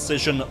was a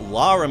decision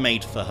Lara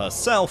made for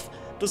herself,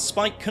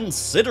 despite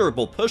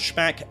considerable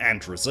pushback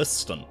and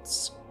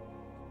resistance.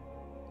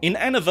 In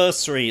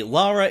Anniversary,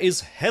 Lara is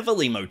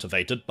heavily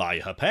motivated by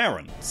her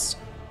parents.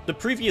 The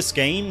previous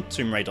game,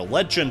 Tomb Raider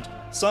Legend,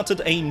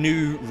 started a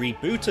new,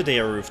 rebooted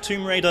era of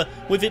Tomb Raider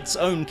with its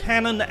own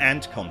canon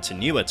and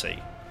continuity.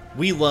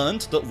 We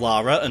learned that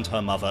Lara and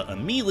her mother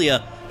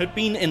Amelia had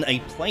been in a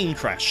plane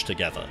crash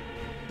together.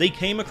 They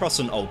came across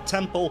an old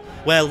temple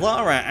where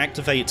Lara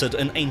activated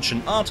an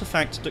ancient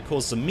artifact that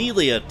caused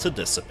Amelia to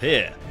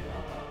disappear.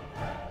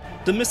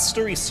 The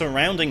mystery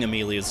surrounding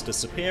Amelia's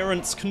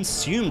disappearance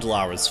consumed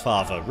Lara's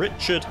father,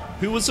 Richard,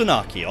 who was an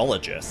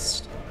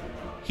archaeologist.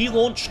 He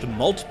launched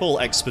multiple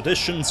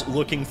expeditions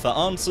looking for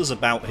answers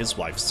about his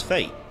wife's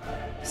fate.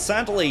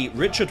 Sadly,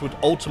 Richard would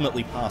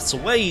ultimately pass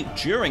away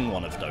during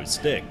one of those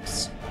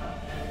digs.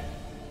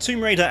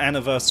 Tomb Raider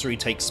Anniversary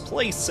takes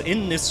place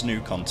in this new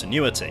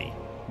continuity.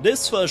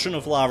 This version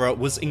of Lara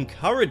was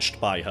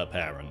encouraged by her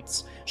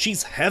parents.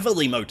 She's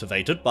heavily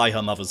motivated by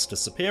her mother's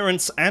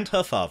disappearance and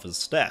her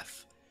father's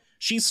death.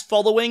 She's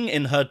following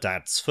in her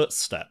dad's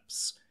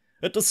footsteps.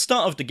 At the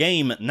start of the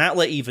game,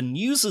 Natla even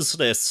uses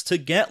this to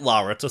get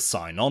Lara to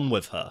sign on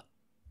with her.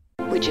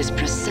 Which is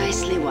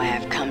precisely why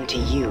I've come to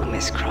you,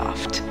 Miss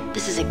Croft.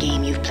 This is a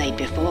game you've played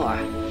before,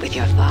 with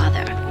your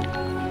father.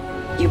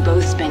 You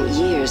both spent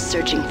years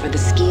searching for the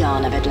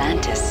Scion of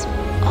Atlantis.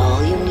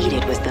 All you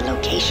needed was the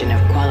location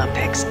of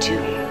Qualopec's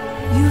tomb.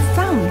 You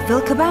found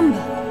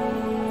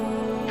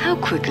Vilcabamba. How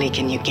quickly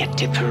can you get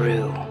to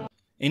Peru?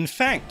 In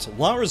fact,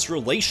 Lara's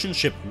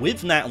relationship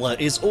with Natla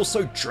is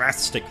also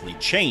drastically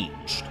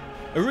changed.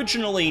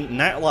 Originally,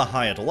 Natla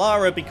hired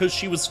Lara because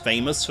she was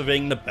famous for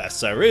being the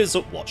best there is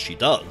at what she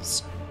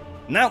does.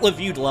 Natla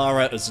viewed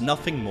Lara as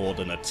nothing more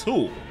than a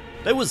tool.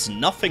 There was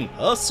nothing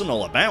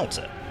personal about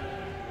it.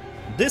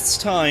 This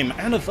time,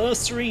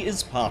 Anniversary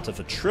is part of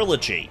a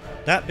trilogy,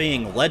 that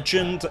being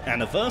Legend,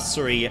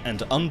 Anniversary,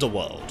 and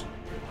Underworld.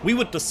 We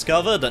would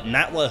discover that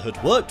Natla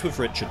had worked with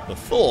Richard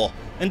before,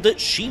 and that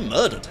she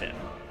murdered him.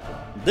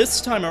 This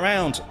time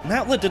around,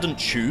 Natla didn't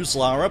choose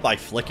Lara by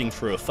flicking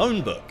through a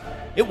phone book.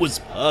 It was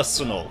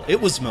personal, it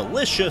was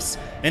malicious,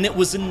 and it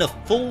was in the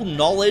full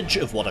knowledge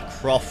of what a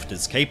Croft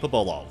is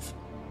capable of.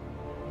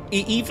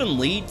 It even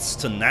leads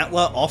to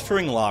Natla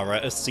offering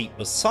Lara a seat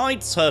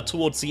beside her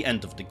towards the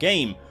end of the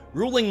game,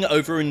 ruling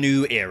over a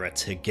new era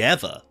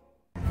together.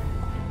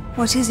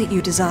 What is it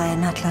you desire,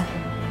 Natla?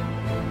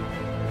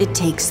 It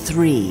takes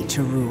 3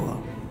 to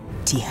rule.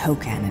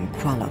 Tihocan and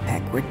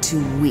Qualopec were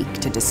too weak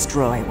to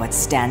destroy what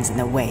stands in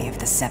the way of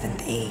the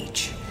 7th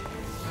Age.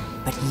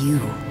 But you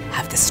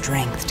have the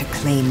strength to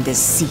claim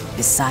this seat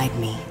beside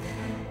me.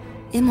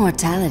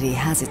 Immortality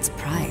has its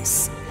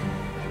price.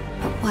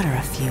 But what are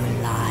a few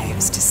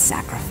lives to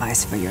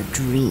sacrifice for your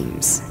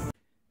dreams?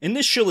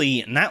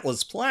 Initially,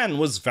 Natla's plan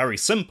was very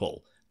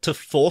simple: to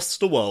force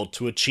the world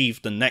to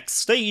achieve the next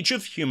stage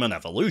of human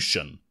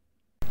evolution.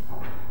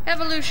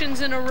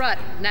 Evolution's in a rut,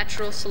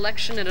 natural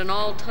selection at an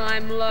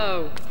all-time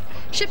low.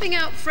 Shipping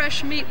out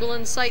fresh meat will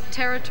incite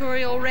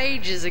territorial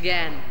rages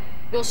again.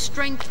 Will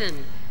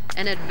strengthen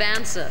and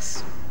advance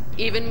us.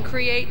 Even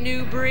create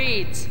new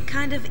breeds.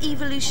 Kind of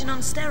evolution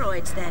on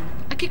steroids, then?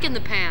 A kick in the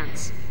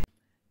pants.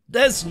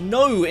 There's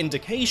no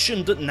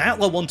indication that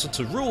Natla wanted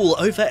to rule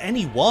over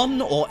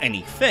anyone or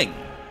anything.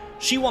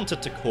 She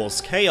wanted to cause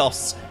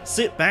chaos,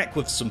 sit back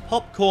with some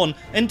popcorn,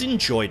 and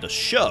enjoy the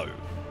show.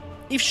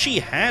 If she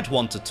had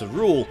wanted to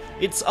rule,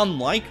 it's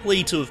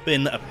unlikely to have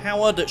been a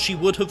power that she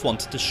would have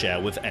wanted to share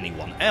with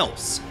anyone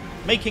else,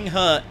 making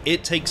her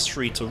 "it takes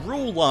 3 to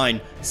rule" line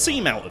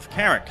seem out of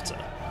character.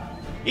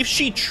 If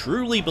she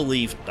truly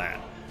believed that,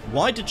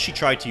 why did she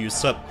try to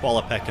usurp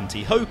Qualopec and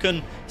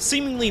Tihocan,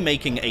 seemingly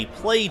making a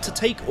play to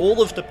take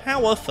all of the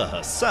power for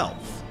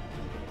herself?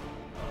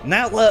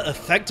 Natla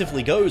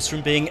effectively goes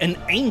from being an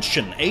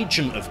ancient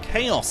agent of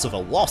chaos of a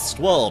lost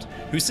world,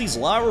 who sees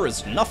Lara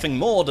as nothing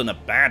more than a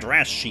bad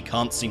rash she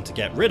can't seem to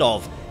get rid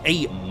of,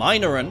 a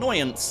minor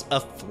annoyance, a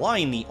fly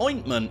in the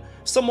ointment,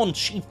 someone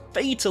she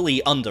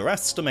fatally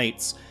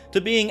underestimates, to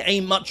being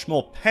a much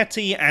more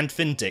petty and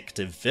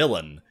vindictive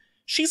villain.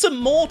 She's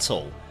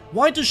immortal.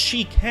 Why does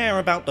she care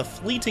about the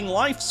fleeting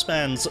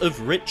lifespans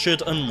of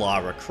Richard and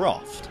Lara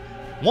Croft?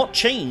 What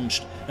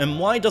changed, and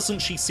why doesn't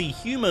she see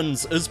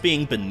humans as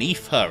being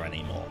beneath her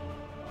anymore?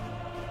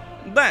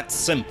 That's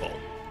simple.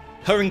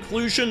 Her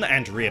inclusion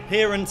and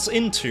reappearance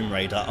in Tomb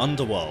Raider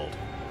Underworld,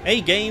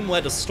 a game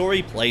where the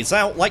story plays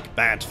out like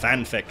bad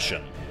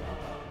fanfiction.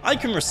 I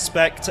can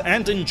respect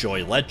and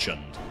enjoy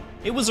Legend.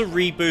 It was a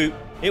reboot,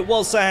 it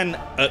was an,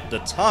 at the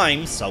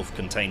time,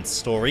 self-contained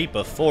story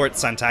before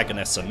its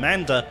antagonist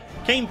Amanda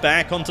came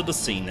back onto the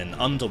scene in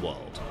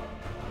Underworld.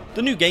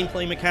 The new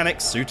gameplay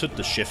mechanics suited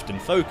the shift in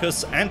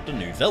focus and the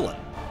new villain.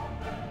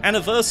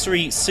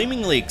 Anniversary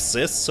seemingly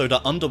exists so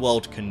that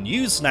Underworld can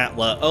use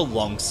Natla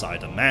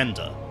alongside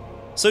Amanda.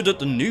 so that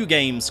the new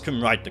games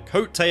can ride the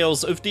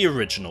coattails of the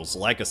original's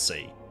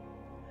legacy.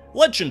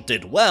 Legend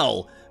did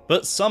well,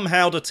 but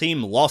somehow the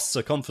team lost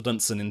the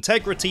confidence and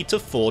integrity to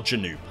forge a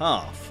new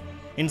path,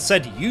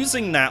 instead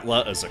using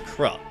Natla as a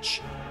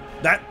crutch.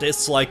 That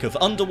dislike of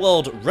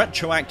Underworld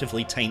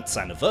retroactively taints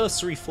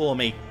Anniversary for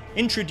me,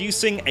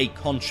 introducing a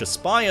conscious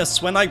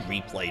bias when I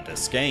replay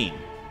this game.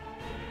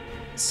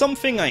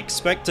 Something I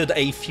expected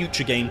a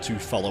future game to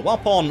follow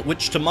up on,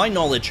 which to my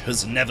knowledge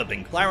has never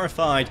been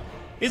clarified,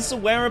 is the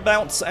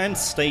whereabouts and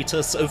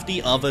status of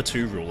the other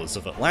two rulers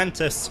of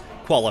Atlantis,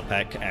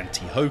 Qualopec and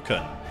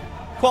Tihocan.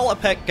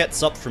 Qualopec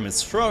gets up from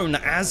his throne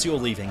as you're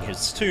leaving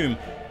his tomb,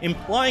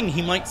 implying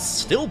he might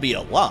still be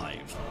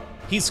alive.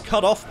 He's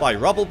cut off by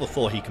rubble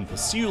before he can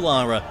pursue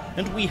Lara,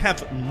 and we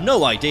have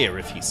no idea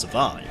if he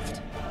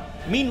survived.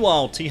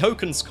 Meanwhile,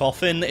 Tihocan's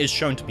coffin is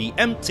shown to be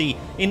empty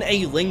in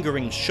a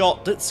lingering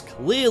shot that's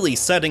clearly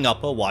setting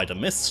up a wider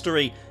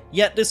mystery,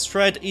 yet this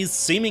thread is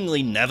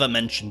seemingly never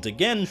mentioned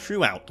again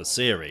throughout the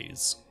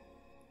series.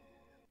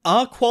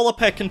 Are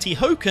Qualopec and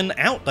Tihocan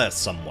out there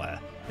somewhere?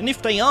 And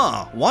if they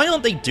are, why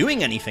aren't they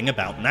doing anything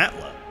about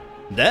Natla?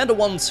 They're the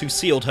ones who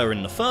sealed her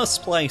in the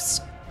first place.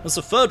 As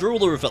the third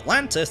ruler of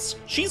Atlantis,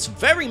 she's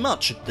very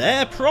much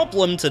their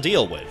problem to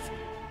deal with.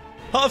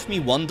 Part of me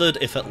wondered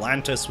if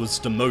Atlantis was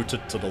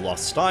demoted to the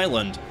Lost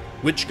Island,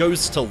 which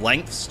goes to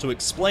lengths to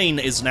explain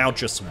is now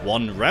just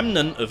one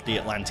remnant of the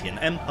Atlantean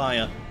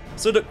Empire,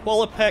 so that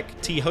Qualopec,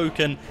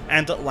 Tihocan,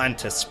 and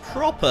Atlantis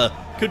proper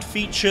could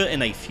feature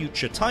in a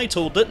future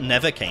title that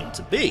never came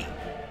to be.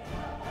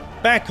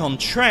 Back on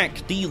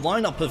track, the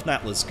lineup of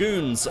Natla's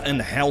goons and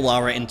how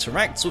Lara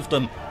interacts with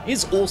them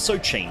is also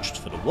changed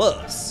for the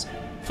worse.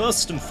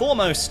 First and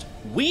foremost,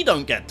 we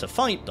don't get to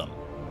fight them.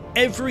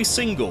 Every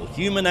single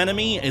human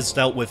enemy is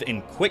dealt with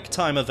in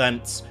quick-time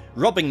events,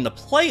 robbing the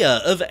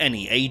player of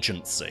any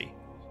agency.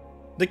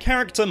 The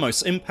character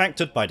most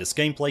impacted by this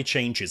gameplay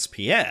change is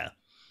Pierre.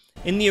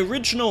 In the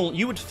original,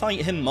 you would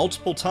fight him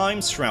multiple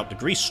times throughout the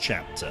Greece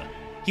chapter.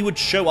 He would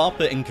show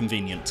up at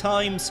inconvenient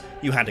times,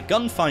 you had a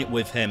gunfight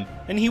with him,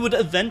 and he would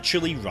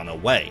eventually run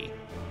away.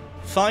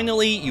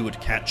 Finally, you would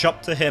catch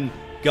up to him,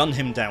 gun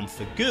him down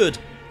for good,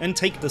 and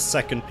take the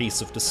second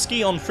piece of the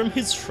Scion from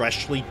his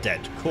freshly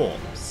dead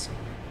corpse.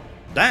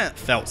 That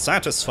felt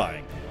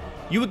satisfying.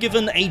 You were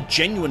given a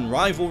genuine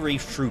rivalry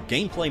through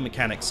gameplay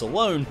mechanics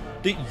alone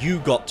that you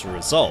got to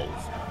resolve.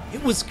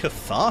 It was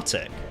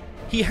cathartic.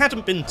 He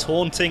hadn't been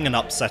taunting and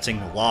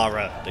upsetting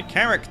Lara, the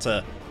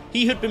character,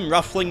 he had been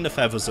ruffling the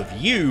feathers of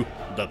you,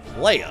 the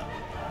player.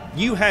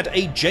 You had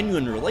a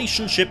genuine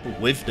relationship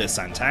with this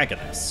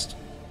antagonist.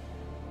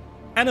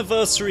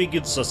 Anniversary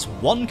gives us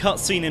one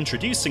cutscene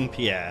introducing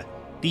Pierre,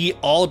 the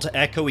odd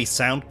echoey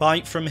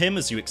soundbite from him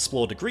as you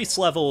explore the Greece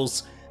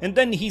levels, and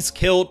then he's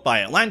killed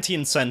by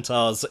Atlantean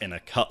centaurs in a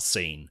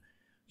cutscene.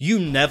 You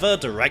never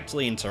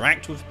directly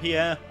interact with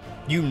Pierre,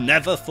 you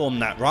never form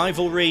that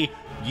rivalry,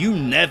 you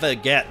never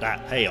get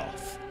that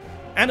payoff.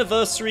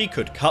 Anniversary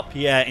could cut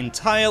Pierre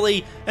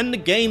entirely, and the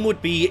game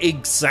would be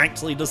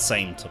exactly the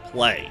same to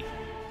play.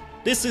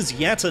 This is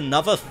yet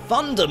another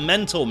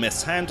fundamental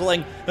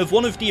mishandling of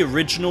one of the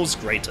original's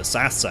greatest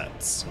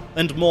assets,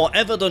 and more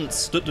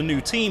evidence that the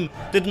new team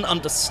didn't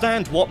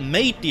understand what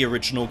made the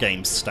original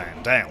game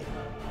stand out.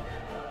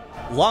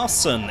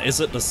 Larson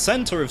is at the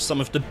center of some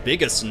of the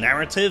biggest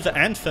narrative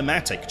and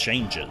thematic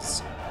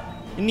changes.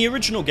 In the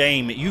original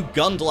game, you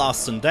gunned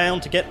Larson down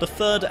to get the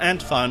third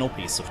and final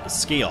piece of the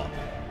Scion.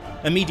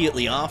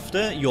 Immediately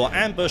after, you're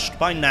ambushed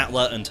by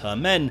Natla and her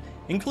men,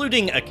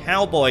 including a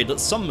cowboy that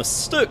some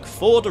mistook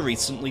for the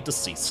recently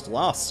deceased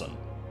Larson.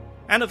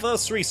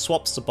 Anniversary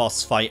swaps the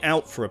boss fight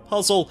out for a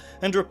puzzle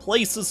and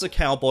replaces the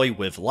cowboy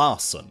with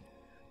Larson.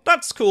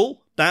 That's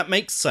cool, that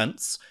makes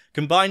sense.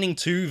 Combining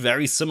two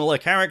very similar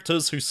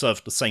characters who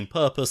serve the same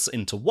purpose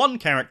into one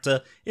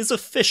character is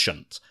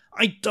efficient.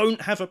 I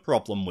don't have a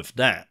problem with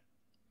that.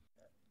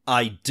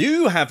 I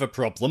do have a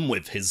problem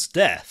with his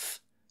death.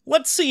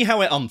 Let's see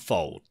how it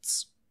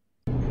unfolds.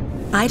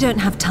 I don't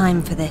have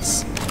time for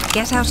this.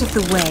 Get out of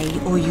the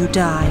way or you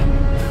die.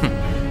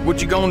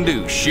 What you gonna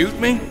do, shoot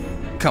me?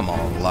 Come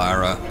on,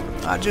 Lara.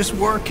 I just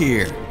work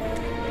here.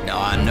 Now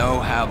I know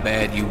how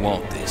bad you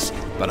want this,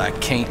 but I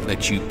can't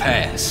let you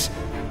pass.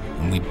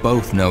 And we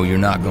both know you're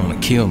not gonna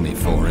kill me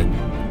for it.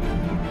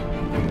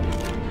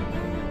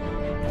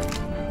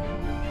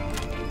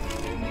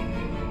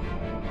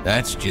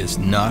 That's just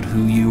not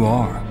who you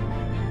are.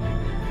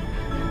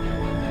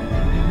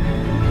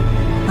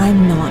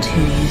 I'm not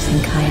who you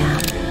think I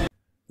am.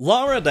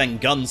 Lara then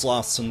guns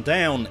Larson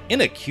down,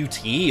 in a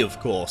QTE of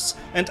course,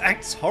 and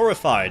acts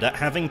horrified at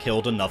having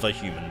killed another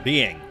human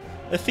being,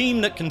 a theme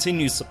that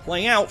continues to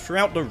play out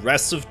throughout the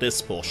rest of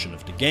this portion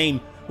of the game,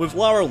 with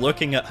Lara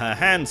looking at her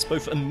hands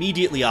both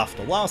immediately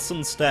after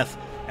Larson's death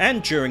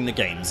and during the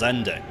game's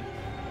ending.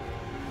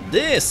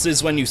 This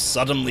is when you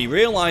suddenly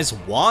realise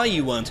why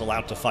you weren't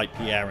allowed to fight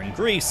Pierre in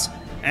Greece,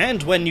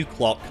 and when you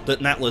clock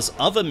that Natla's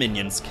other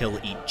minions kill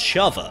each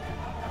other.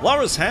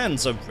 Lara's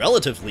hands are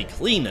relatively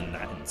clean in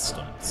that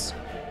instance.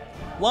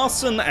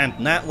 Larson and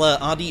Natla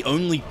are the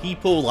only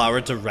people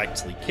Lara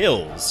directly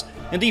kills,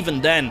 and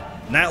even then,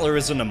 Natla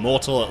is an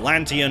immortal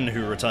Atlantean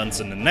who returns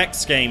in the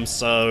next game,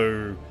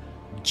 so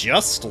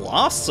just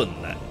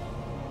Larson then?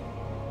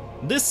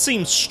 This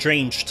seems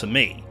strange to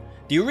me.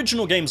 The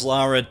original game's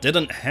Lara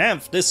didn't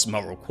have this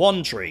moral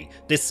quandary,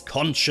 this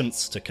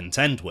conscience to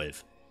contend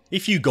with.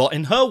 If you got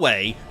in her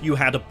way, you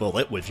had a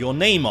bullet with your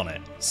name on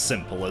it.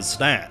 Simple as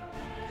that.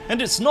 And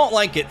it's not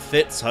like it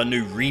fits her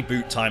new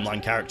reboot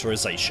timeline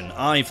characterization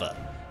either.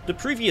 The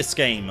previous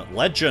game,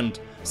 Legend,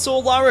 saw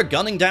Lara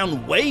gunning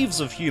down waves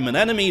of human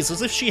enemies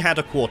as if she had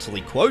a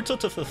quarterly quota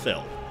to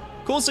fulfill,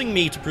 causing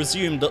me to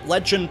presume that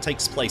Legend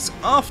takes place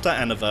after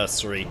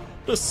Anniversary,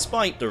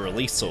 despite the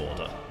release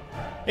order.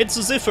 It's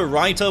as if a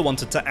writer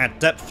wanted to add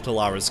depth to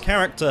Lara's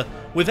character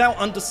without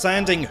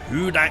understanding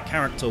who that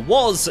character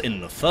was in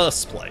the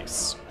first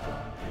place.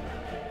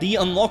 The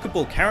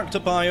unlockable character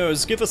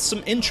bios give us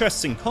some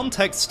interesting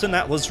context to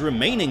Natla's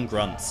remaining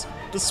grunts,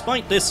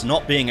 despite this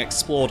not being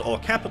explored or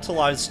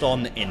capitalized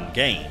on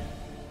in-game.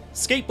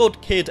 Skateboard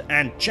Kid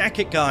and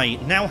Jacket Guy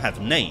now have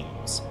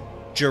names: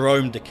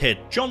 Jerome the Kid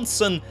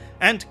Johnson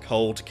and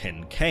Cold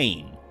Kin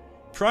Kane.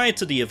 Prior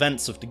to the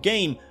events of the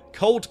game,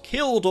 Cold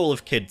killed all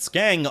of Kid's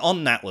gang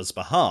on Natla's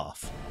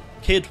behalf.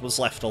 Kid was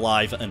left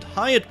alive and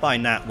hired by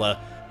Natla,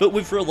 but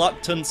with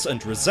reluctance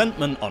and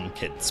resentment on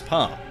Kid's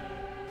part.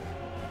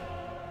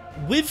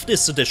 With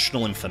this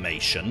additional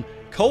information,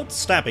 Cold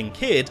stabbing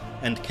Kid,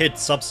 and Kid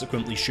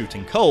subsequently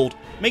shooting Cold,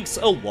 makes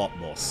a lot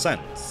more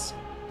sense.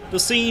 The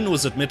scene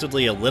was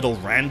admittedly a little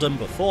random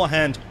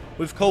beforehand,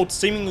 with Cold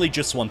seemingly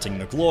just wanting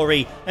the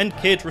glory, and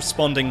Kid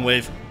responding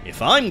with,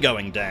 "If I'm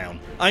going down,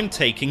 I'm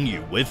taking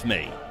you with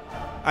me."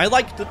 I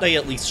liked that they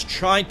at least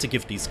tried to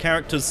give these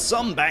characters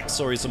some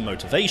backstories and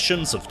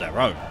motivations of their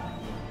own.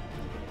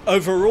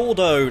 Overall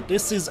though,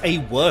 this is a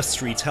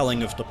worse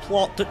retelling of the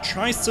plot that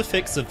tries to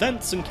fix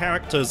events and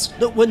characters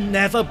that were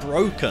never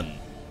broken.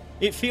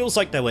 It feels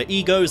like there were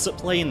egos at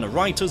play in the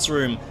writer's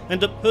room,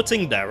 and that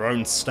putting their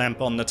own stamp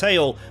on the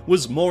tale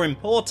was more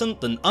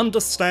important than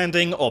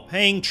understanding or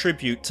paying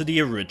tribute to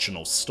the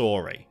original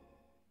story.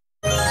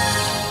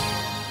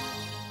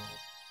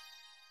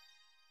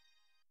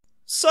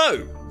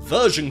 So,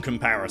 version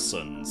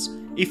comparisons.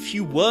 If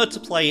you were to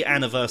play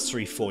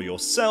Anniversary for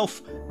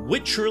yourself,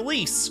 which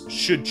release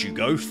should you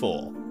go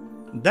for?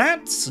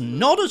 That's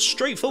not as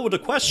straightforward a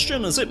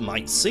question as it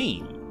might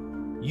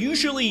seem.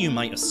 Usually you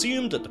might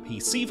assume that the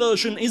PC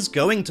version is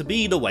going to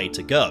be the way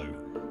to go,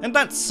 and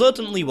that's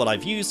certainly what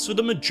I've used for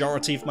the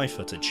majority of my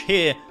footage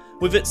here,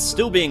 with it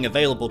still being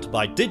available to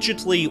buy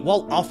digitally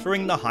while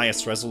offering the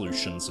highest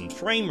resolutions and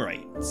frame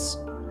rates.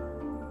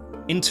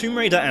 In Tomb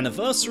Raider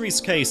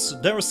Anniversary's case,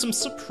 there are some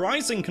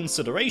surprising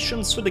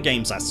considerations for the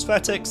game's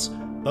aesthetics,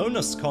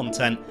 bonus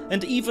content,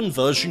 and even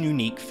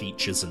version-unique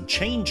features and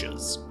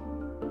changes.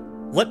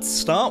 Let's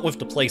start with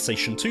the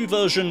PlayStation 2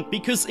 version,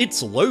 because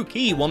it's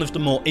low-key one of the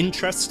more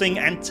interesting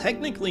and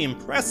technically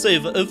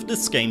impressive of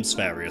this game's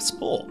various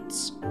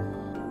ports.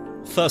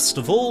 First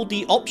of all,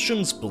 the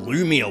options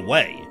blew me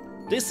away.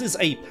 This is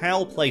a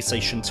PAL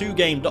PlayStation 2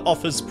 game that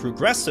offers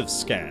progressive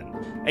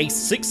scan, a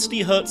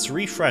 60Hz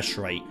refresh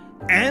rate,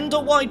 and a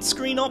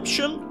widescreen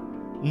option?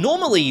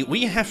 Normally,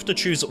 we have to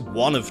choose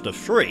one of the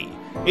three.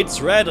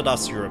 It's rare that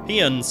us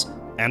Europeans,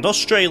 and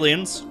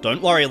Australians,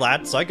 don't worry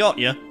lads, I got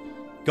ya,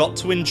 got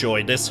to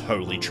enjoy this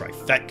holy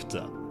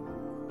trifecta.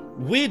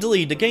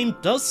 Weirdly, the game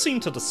does seem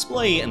to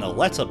display in a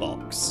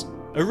letterbox.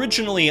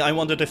 Originally, I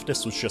wondered if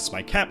this was just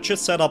my capture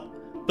setup,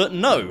 but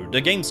no,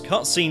 the game's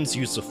cutscenes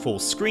use a full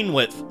screen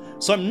width,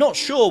 so I'm not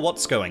sure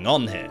what's going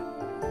on here.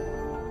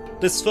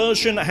 This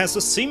version has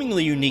a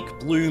seemingly unique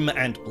bloom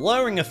and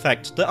blurring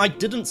effect that I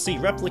didn't see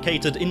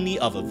replicated in the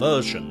other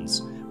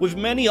versions, with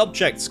many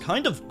objects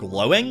kind of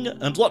glowing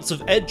and lots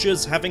of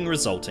edges having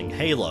resulting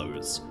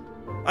halos.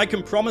 I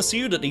can promise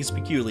you that these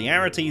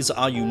peculiarities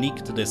are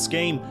unique to this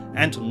game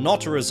and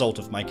not a result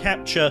of my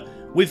capture,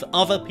 with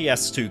other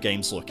PS2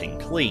 games looking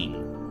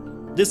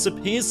clean. This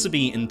appears to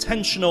be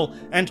intentional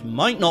and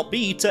might not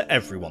be to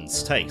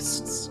everyone's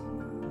tastes.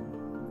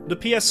 The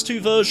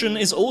PS2 version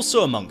is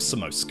also amongst the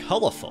most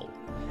colourful.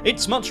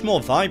 It's much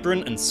more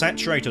vibrant and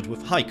saturated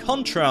with high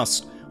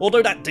contrast,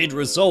 although that did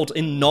result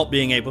in not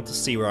being able to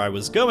see where I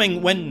was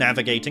going when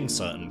navigating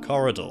certain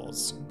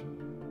corridors.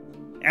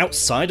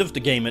 Outside of the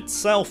game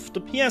itself,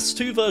 the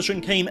PS2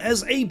 version came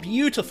as a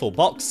beautiful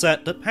box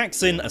set that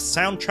packs in a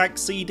soundtrack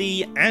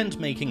CD and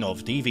making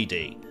of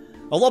DVD.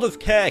 A lot of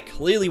care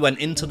clearly went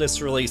into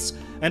this release,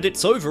 and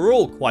it's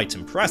overall quite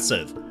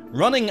impressive,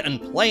 running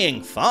and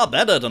playing far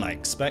better than I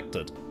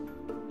expected.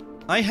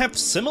 I have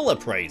similar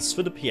praise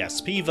for the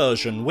PSP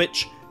version,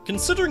 which,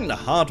 considering the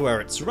hardware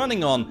it's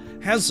running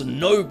on, has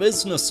no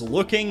business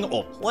looking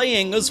or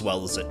playing as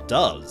well as it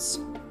does.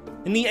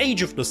 In the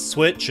age of the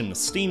Switch and the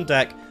Steam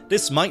Deck,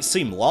 this might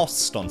seem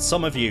lost on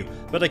some of you,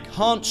 but I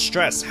can't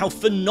stress how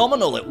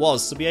phenomenal it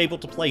was to be able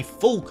to play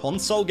full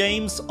console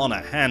games on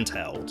a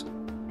handheld.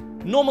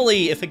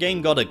 Normally, if a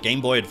game got a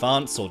Game Boy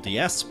Advance or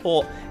DS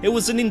port, it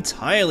was an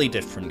entirely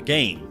different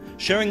game,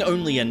 sharing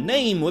only a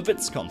name with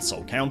its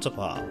console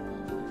counterpart.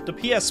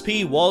 the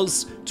PSP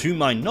was, to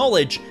my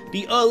knowledge,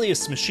 the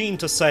earliest machine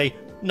to say,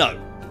 no,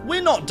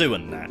 we're not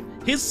doing that.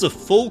 Here's the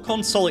full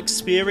console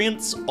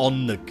experience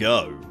on the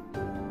go.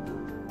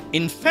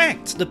 In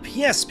fact, the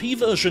PSP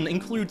version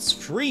includes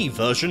 3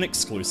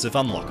 version-exclusive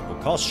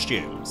unlockable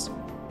costumes.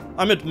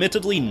 I'm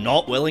admittedly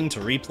not willing to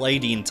replay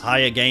the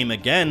entire game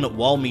again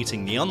while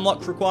meeting the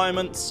unlock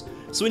requirements,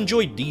 so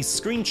enjoy these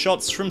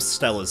screenshots from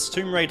Stella's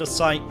Tomb Raider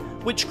site,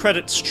 which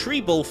credits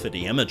Treble for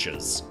the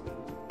images.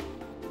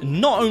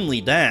 Not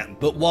only that,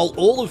 but while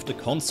all of the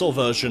console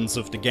versions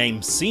of the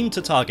game seem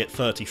to target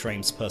 30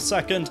 frames per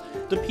second,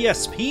 the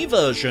PSP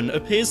version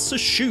appears to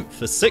shoot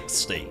for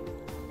 60.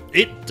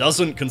 It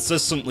doesn't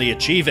consistently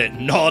achieve it,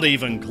 not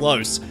even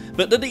close,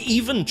 but that it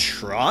even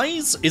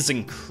tries is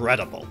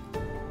incredible.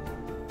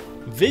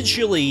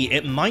 Visually,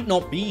 it might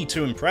not be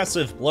too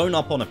impressive blown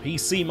up on a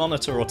PC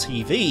monitor or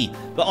TV,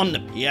 but on the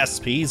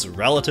PSP's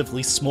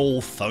relatively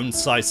small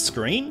phone-sized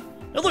screen,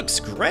 it looks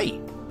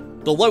great.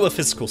 The lower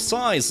physical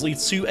size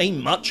leads to a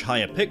much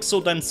higher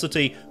pixel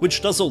density,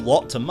 which does a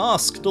lot to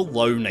mask the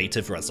low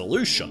native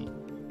resolution.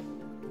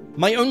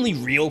 My only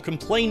real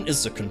complaint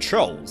is the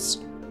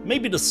controls.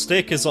 Maybe the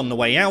stick is on the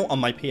way out on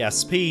my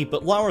PSP,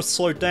 but Lara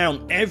slowed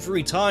down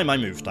every time I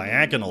moved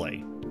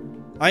diagonally.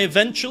 I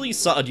eventually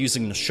started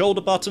using the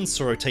shoulder buttons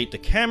to rotate the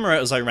camera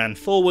as I ran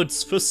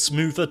forwards for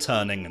smoother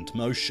turning and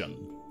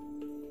motion.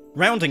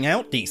 Rounding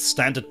out the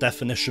standard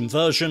definition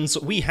versions,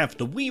 we have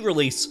the Wii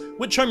release,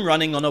 which I'm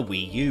running on a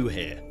Wii U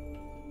here.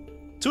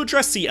 To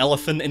address the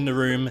elephant in the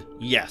room,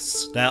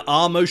 yes, there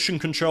are motion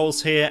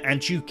controls here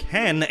and you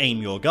can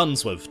aim your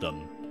guns with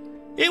them.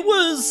 It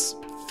was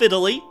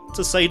fiddly,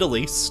 to say the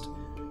least.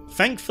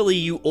 Thankfully,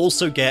 you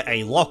also get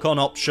a lock-on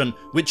option,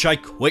 which I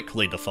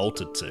quickly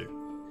defaulted to.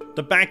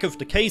 The back of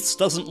the case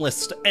doesn't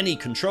list any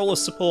controller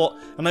support,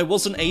 and I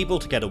wasn't able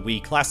to get a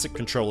Wii Classic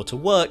controller to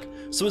work,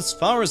 so as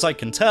far as I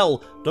can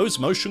tell, those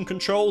motion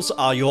controls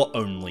are your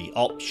only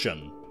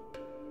option.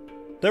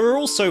 There are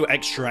also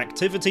extra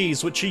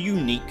activities which are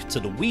unique to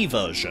the Wii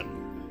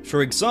version.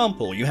 For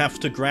example, you have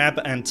to grab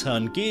and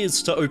turn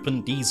gears to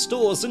open these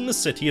doors in the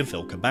city of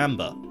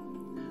Vilcabamba.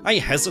 I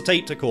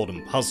hesitate to call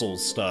them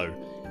puzzles though.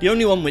 The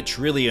only one which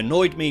really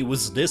annoyed me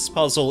was this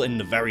puzzle in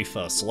the very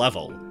first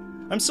level.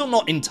 I'm still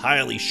not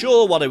entirely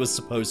sure what I was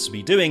supposed to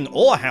be doing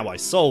or how I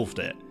solved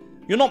it.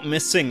 You're not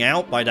missing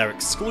out by their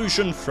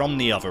exclusion from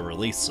the other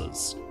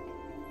releases.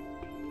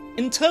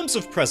 In terms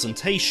of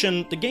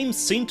presentation, the game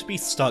seemed to be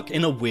stuck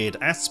in a weird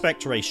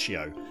aspect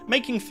ratio,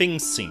 making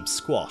things seem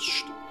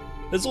squashed.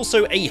 There's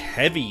also a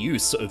heavy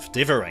use of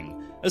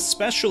dithering,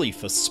 especially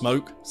for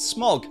smoke,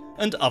 smog,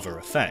 and other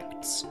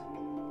effects.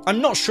 I'm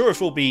not sure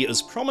if it will be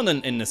as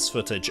prominent in this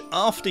footage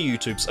after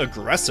YouTube's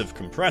aggressive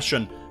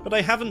compression, but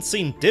I haven't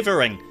seen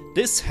dithering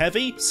this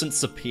heavy since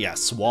the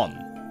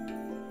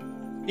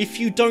PS1. If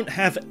you don't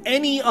have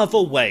any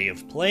other way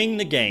of playing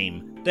the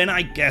game, then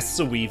I guess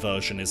the Wii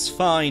version is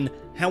fine.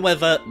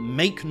 However,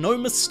 make no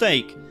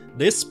mistake,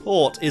 this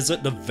port is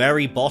at the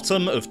very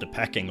bottom of the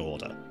pecking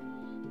order.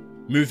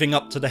 Moving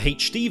up to the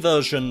HD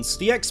versions,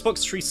 the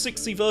Xbox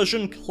 360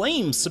 version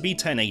claims to be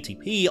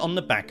 1080p on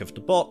the back of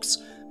the box,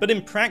 but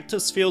in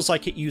practice feels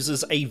like it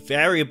uses a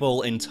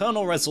variable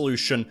internal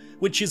resolution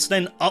which is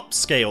then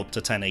upscaled to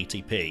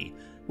 1080p,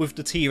 with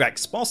the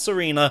T-Rex boss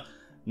arena,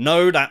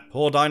 no, that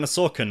poor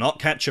dinosaur cannot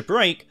catch a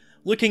break,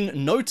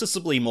 looking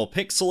noticeably more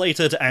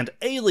pixelated and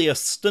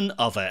aliased than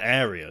other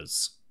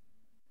areas.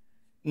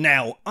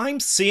 Now, I'm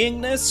seeing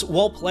this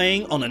while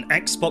playing on an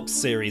Xbox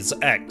Series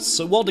X,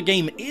 so while the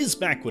game is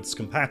backwards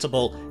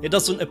compatible, it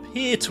doesn't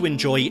appear to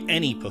enjoy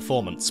any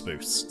performance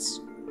boosts.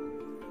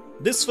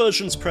 This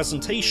version's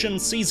presentation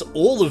sees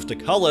all of the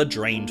colour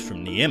drained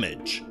from the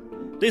image.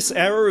 This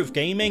era of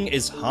gaming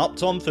is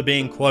harped on for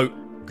being, quote,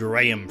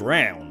 grey and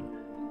brown.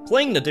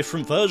 Playing the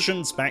different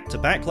versions back to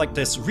back like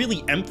this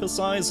really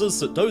emphasises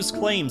that those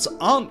claims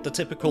aren't the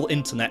typical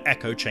internet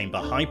echo chamber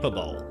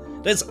hyperbole.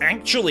 There's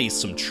actually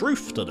some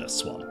truth to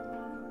this one.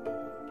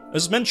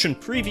 As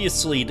mentioned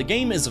previously, the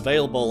game is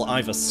available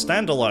either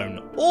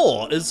standalone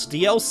or as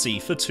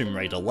DLC for Tomb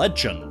Raider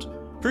Legend,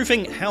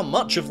 proving how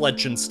much of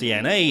Legend's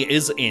DNA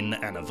is in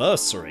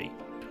Anniversary.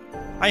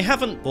 I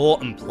haven't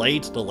bought and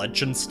played the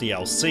Legends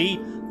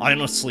DLC, I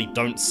honestly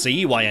don't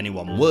see why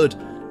anyone would,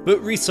 but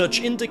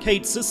research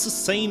indicates it's the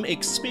same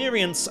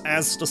experience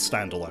as the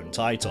standalone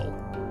title.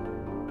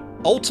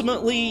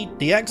 Ultimately,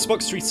 the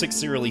Xbox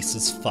 360 release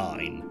is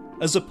fine.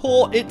 As a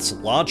port, it's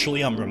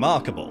largely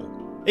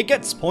unremarkable. It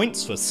gets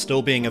points for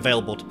still being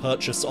available to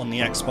purchase on the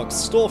Xbox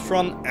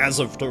storefront as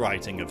of the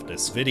writing of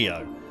this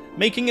video,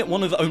 making it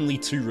one of only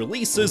 2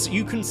 releases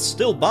you can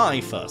still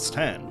buy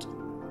firsthand.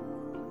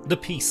 The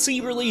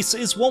PC release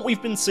is what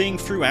we've been seeing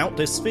throughout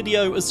this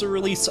video as the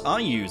release I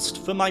used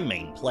for my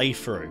main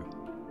playthrough.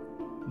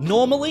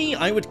 Normally,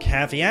 I would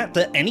caveat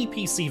that any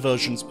PC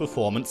version's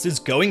performance is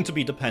going to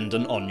be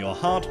dependent on your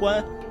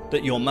hardware,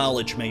 that your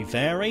mileage may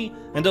vary,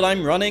 and that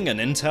I'm running an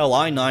Intel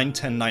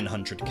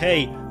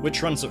i9-10900K,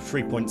 which runs at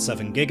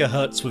 3.7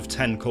 GHz with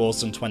 10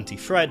 cores and 20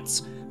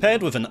 threads,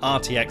 paired with an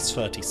RTX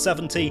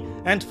 3070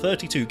 and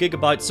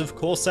 32GB of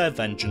Corsair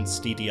Vengeance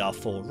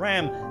DDR4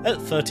 RAM at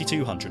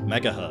 3200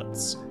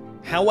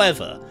 MHz.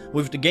 However,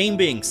 with the game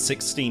being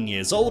 16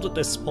 years old at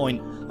this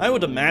point, I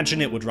would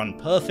imagine it would run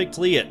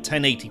perfectly at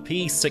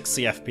 1080p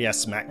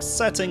 60fps max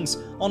settings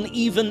on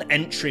even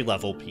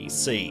entry-level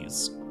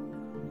PCs.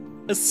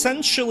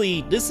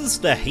 Essentially, this is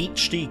the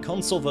HD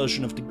console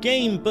version of the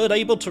game, but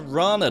able to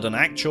run at an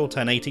actual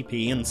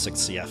 1080p and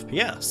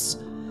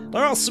 60fps.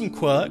 There are some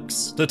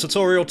quirks. The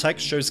tutorial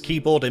text shows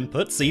keyboard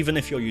inputs even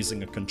if you're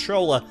using a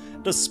controller,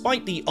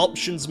 despite the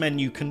options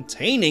menu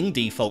containing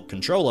default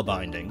controller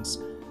bindings,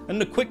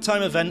 and the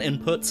QuickTime event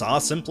inputs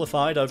are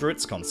simplified over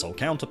its console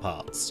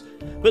counterparts.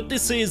 But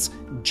this is,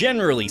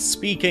 generally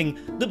speaking,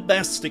 the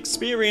best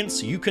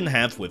experience you can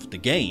have with the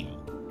game.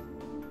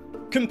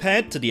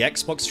 Compared to the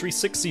Xbox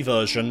 360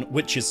 version,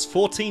 which is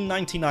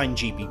 $14.99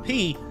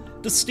 GBP,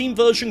 the Steam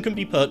version can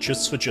be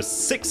purchased for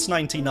just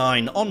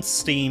 $6.99 on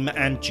Steam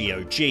and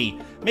GOG,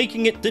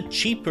 making it the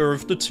cheaper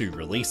of the two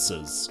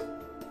releases.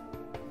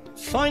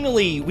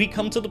 Finally, we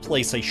come to the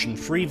PlayStation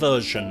 3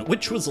 version,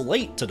 which was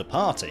late to the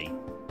party.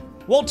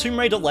 While Tomb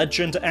Raider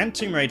Legend and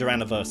Tomb Raider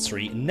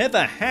Anniversary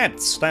never had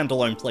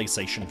standalone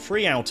PlayStation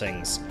 3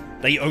 outings,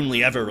 they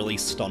only ever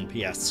released on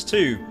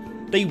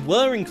PS2, they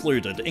were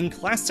included in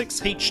Classics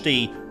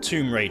HD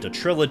Tomb Raider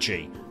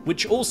Trilogy,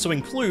 which also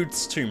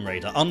includes Tomb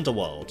Raider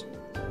Underworld.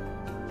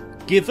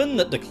 Given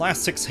that the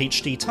Classics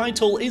HD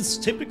title is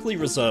typically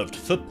reserved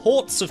for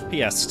ports of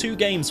PS2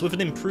 games with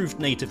an improved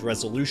native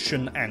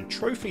resolution and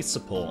trophy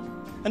support,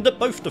 and that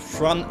both the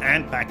front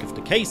and back of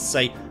the case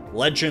say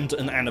Legend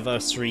and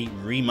Anniversary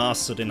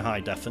remastered in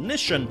high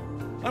definition,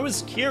 I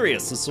was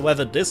curious as to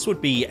whether this would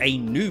be a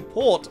new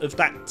port of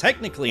that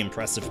technically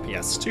impressive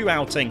PS2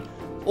 outing,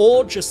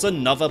 or just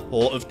another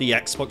port of the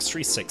Xbox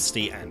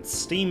 360 and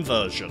Steam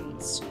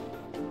versions.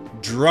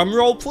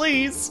 Drumroll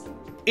please!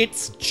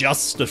 It's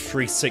just the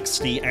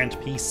 360 and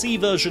PC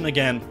version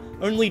again,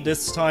 only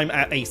this time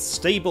at a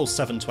stable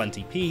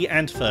 720p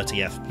and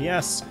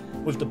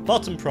 30fps, with the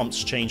button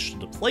prompts changed to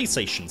the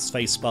PlayStation's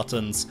face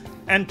buttons,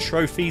 and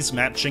trophies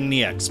matching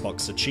the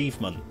Xbox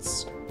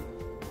achievements.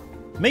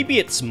 Maybe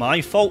it's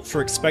my fault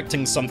for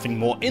expecting something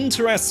more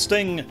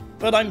interesting,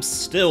 but I'm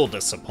still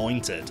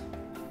disappointed.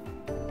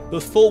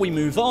 Before we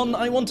move on,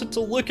 I wanted to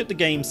look at the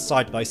games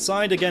side by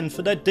side again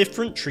for their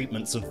different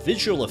treatments of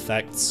visual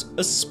effects,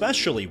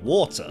 especially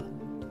water.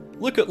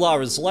 Look at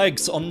Lara's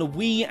legs on the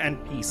Wii and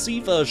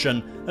PC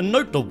version, and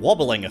note the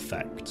wobbling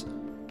effect.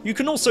 You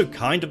can also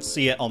kind of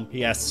see it on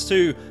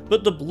PS2,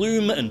 but the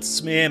bloom and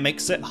smear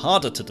makes it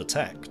harder to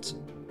detect.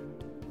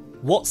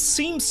 What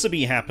seems to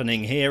be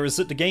happening here is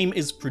that the game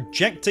is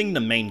projecting the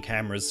main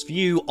camera's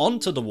view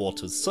onto the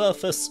water's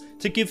surface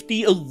to give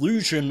the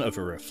illusion of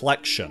a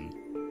reflection.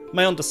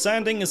 My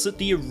understanding is that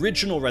the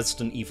original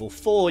Resident Evil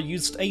 4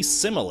 used a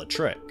similar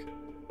trick.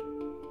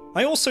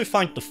 I also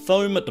find the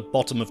foam at the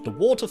bottom of the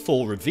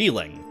waterfall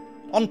revealing.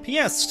 On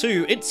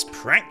PS2, it's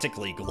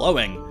practically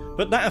glowing,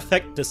 but that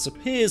effect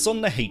disappears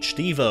on the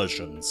HD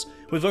versions,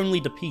 with only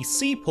the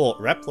PC port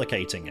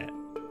replicating it.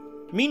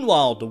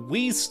 Meanwhile, the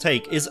Wii's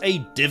take is a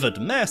divored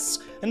mess,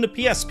 and the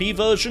PSP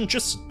version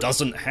just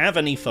doesn't have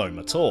any foam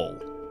at all.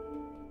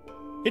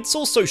 It's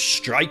also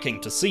striking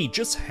to see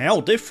just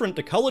how different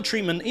the colour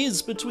treatment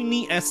is between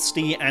the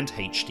SD and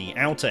HD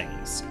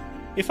outings.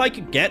 If I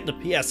could get the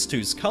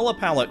PS2's colour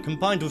palette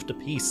combined with the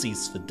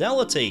PC's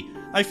fidelity,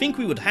 I think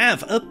we would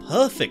have a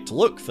perfect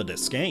look for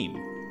this game.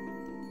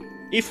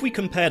 If we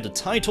compare the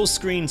title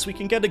screens, we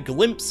can get a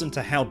glimpse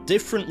into how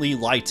differently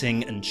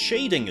lighting and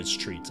shading is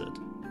treated.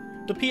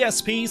 The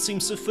PSP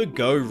seems to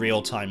forgo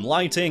real-time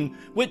lighting,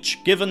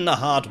 which, given the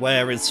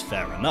hardware, is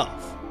fair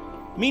enough.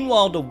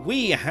 Meanwhile, the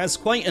Wii has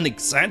quite an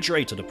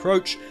exaggerated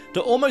approach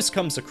that almost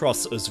comes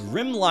across as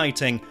rim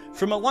lighting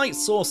from a light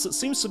source that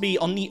seems to be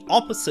on the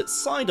opposite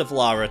side of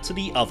Lara to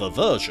the other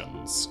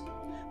versions.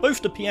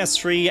 Both the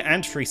PS3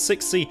 and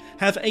 360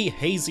 have a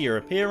hazier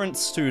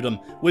appearance to them,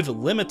 with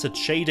limited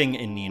shading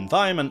in the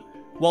environment,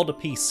 while the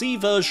PC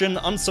version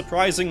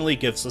unsurprisingly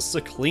gives us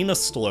the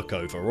cleanest look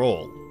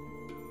overall.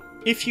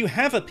 If you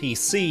have a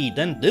PC,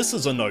 then this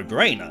is a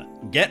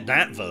no-brainer, get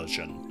that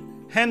version.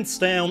 Hands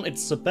down,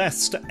 it's the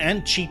best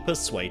and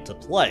cheapest way to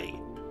play.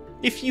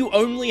 If you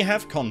only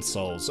have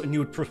consoles and you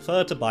would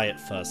prefer to buy it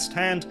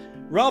first-hand,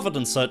 rather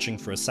than searching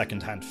for a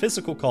second-hand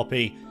physical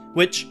copy,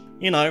 which,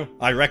 you know,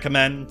 I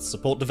recommend,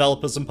 support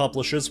developers and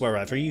publishers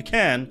wherever you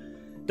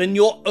can, then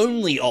your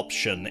only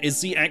option is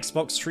the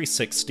Xbox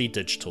 360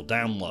 digital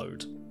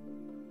download.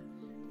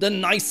 The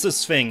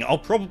nicest thing I'll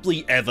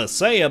probably ever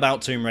say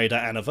about Tomb Raider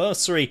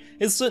Anniversary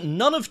is that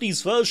none of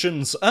these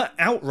versions are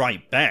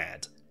outright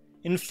bad.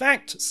 In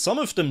fact, some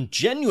of them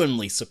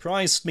genuinely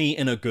surprised me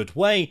in a good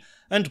way,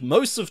 and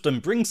most of them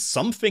bring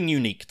something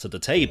unique to the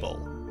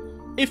table.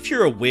 If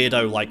you're a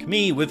weirdo like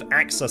me with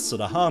access to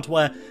the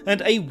hardware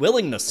and a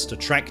willingness to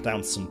track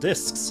down some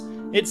discs,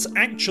 it's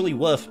actually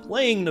worth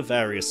playing the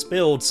various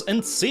builds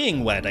and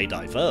seeing where they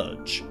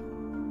diverge.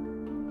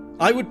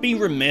 I would be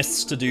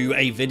remiss to do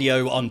a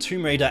video on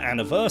Tomb Raider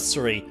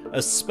Anniversary,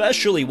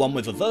 especially one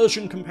with a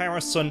version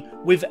comparison,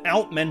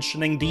 without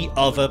mentioning the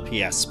other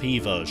PSP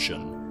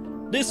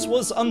version. This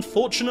was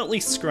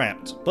unfortunately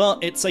scrapped,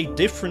 but it's a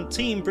different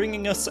team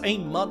bringing us a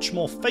much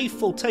more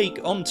faithful take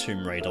on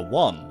Tomb Raider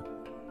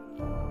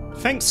 1.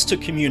 Thanks to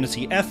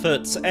community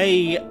efforts,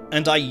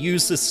 and I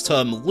use this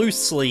term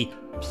loosely,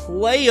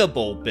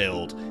 playable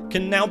build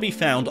can now be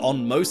found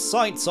on most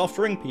sites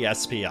offering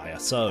PSP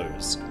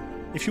ISOs.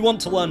 If you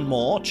want to learn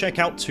more, check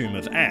out Tomb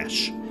of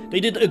Ash. They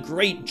did a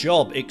great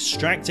job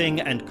extracting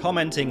and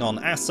commenting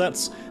on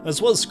assets,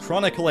 as well as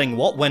chronicling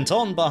what went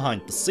on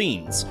behind the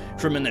scenes,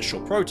 from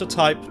initial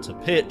prototype to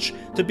pitch,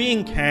 to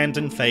being canned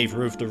in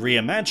favour of the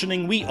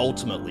reimagining we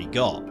ultimately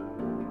got.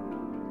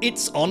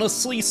 It's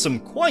honestly some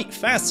quite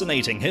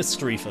fascinating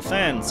history for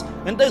fans,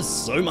 and there's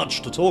so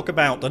much to talk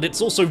about that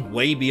it's also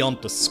way beyond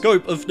the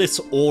scope of this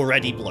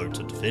already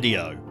bloated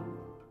video.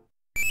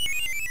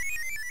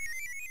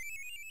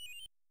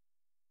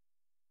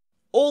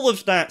 All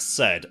of that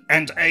said,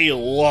 and a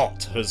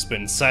lot has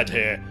been said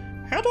here,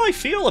 how do I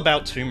feel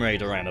about Tomb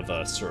Raider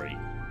Anniversary?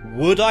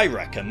 Would I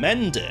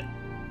recommend it?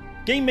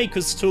 Game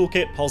Maker's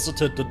Toolkit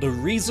posited that the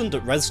reason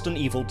that Resident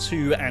Evil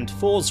 2 and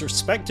 4's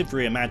respective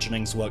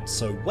reimaginings worked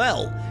so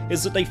well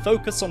is that they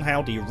focus on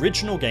how the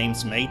original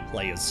games made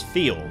players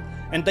feel,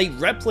 and they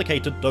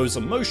replicated those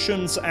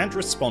emotions and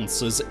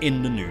responses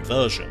in the new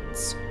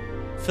versions.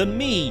 For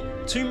me,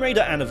 Tomb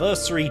Raider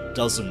Anniversary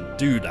doesn't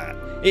do that.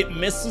 It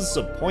misses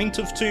the point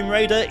of Tomb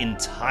Raider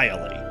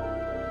entirely.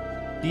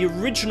 The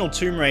original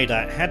Tomb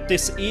Raider had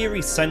this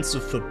eerie sense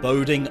of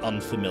foreboding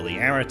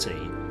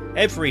unfamiliarity.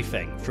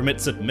 Everything from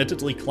its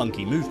admittedly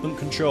clunky movement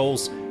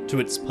controls, to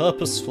its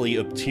purposefully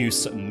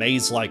obtuse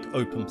maze-like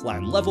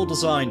open-plan level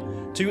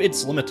design, to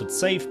its limited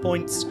save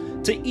points,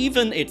 to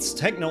even its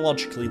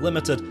technologically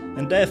limited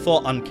and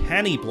therefore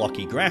uncanny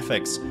blocky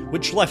graphics,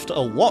 which left a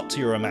lot to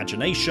your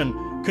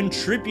imagination,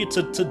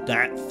 contributed to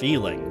that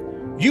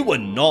feeling. You were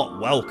not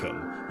welcome.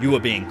 You were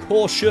being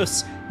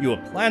cautious, you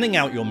were planning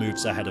out your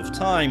moves ahead of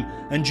time,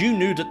 and you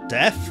knew that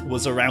death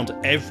was around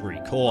every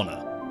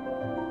corner.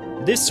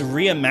 This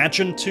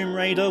reimagined Tomb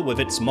Raider, with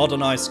its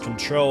modernised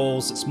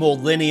controls, its more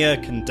linear,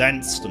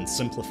 condensed and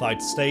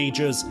simplified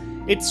stages,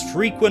 its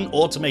frequent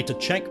automated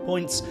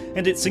checkpoints,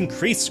 and its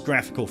increased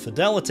graphical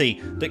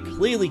fidelity that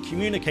clearly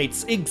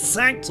communicates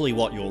exactly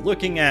what you're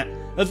looking at,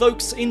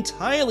 evokes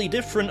entirely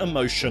different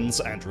emotions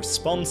and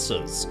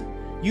responses.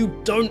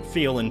 You don't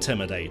feel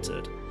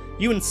intimidated.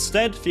 You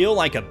instead feel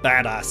like a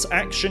badass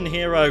action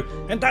hero,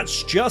 and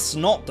that's just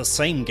not the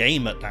same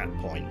game at that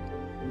point.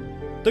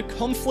 The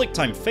conflict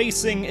I'm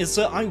facing is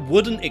that I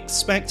wouldn't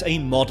expect a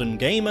modern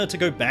gamer to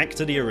go back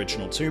to the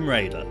original Tomb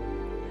Raider.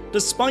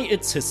 Despite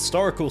its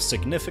historical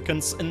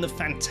significance and the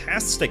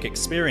fantastic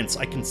experience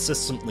I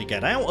consistently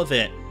get out of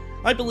it,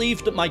 I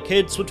believe that my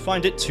kids would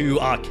find it too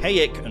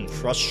archaic and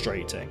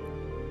frustrating.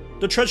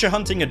 The treasure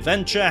hunting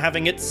adventure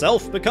having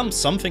itself become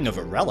something of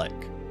a relic.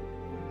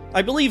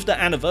 I believe that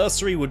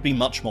Anniversary would be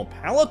much more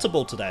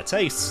palatable to their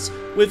tastes,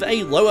 with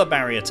a lower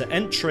barrier to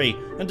entry,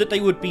 and that they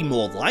would be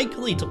more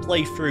likely to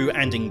play through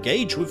and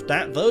engage with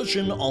that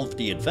version of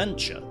the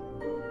adventure.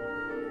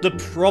 The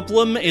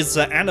problem is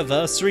that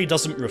Anniversary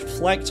doesn't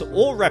reflect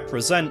or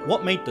represent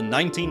what made the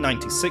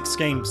 1996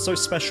 game so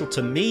special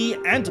to me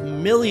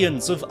and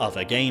millions of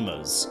other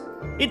gamers.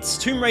 It's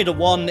Tomb Raider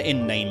 1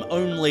 in name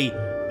only,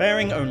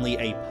 bearing only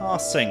a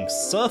passing,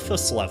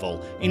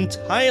 surface-level,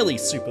 entirely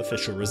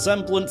superficial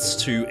resemblance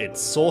to its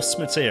source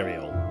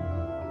material.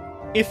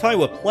 If I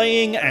were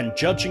playing and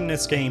judging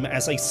this game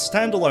as a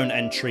standalone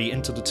entry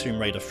into the Tomb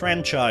Raider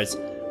franchise,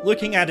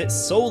 looking at it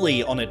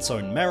solely on its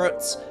own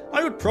merits,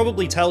 I would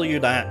probably tell you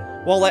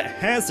that, while it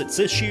has its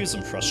issues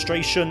and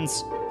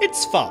frustrations,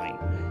 it's fine.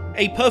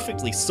 A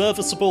perfectly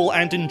serviceable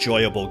and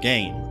enjoyable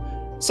game.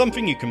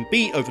 Something you can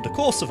beat over the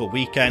course of a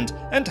weekend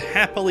and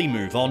happily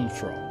move on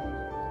from.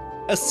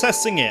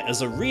 Assessing it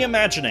as a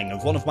reimagining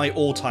of one of my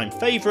all-time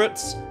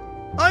favourites,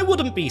 I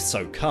wouldn't be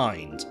so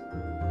kind.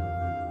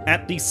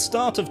 At the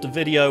start of the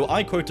video,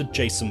 I quoted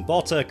Jason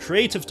Botta,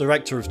 creative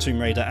director of Tomb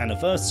Raider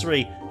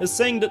Anniversary, as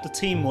saying that the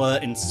team were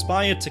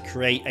inspired to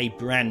create a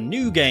brand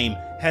new game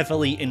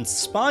heavily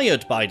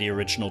inspired by the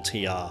original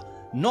TR,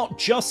 not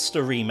just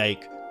a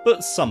remake,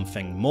 but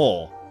something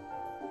more.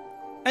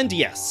 And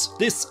yes,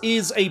 this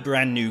is a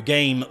brand new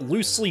game,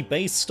 loosely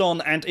based on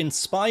and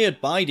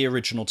inspired by the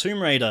original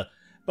Tomb Raider,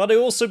 but I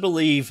also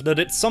believe that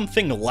it's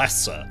something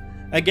lesser,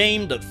 a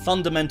game that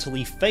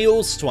fundamentally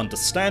fails to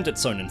understand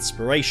its own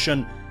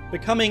inspiration,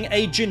 becoming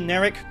a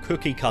generic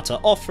cookie-cutter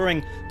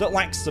offering that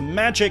lacks the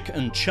magic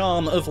and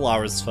charm of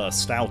Lara's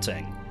first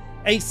outing,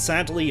 a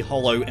sadly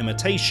hollow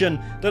imitation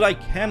that I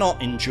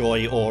cannot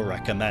enjoy or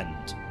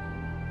recommend.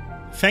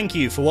 Thank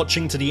you for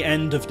watching to the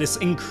end of this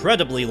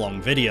incredibly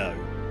long video.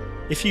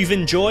 If you've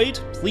enjoyed,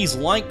 please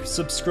like,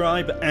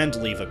 subscribe, and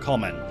leave a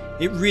comment.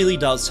 It really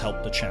does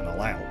help the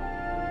channel out.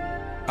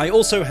 I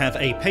also have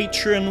a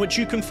Patreon, which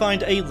you can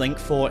find a link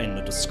for in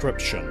the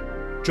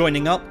description.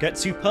 Joining up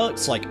gets you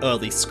perks like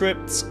early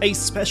scripts, a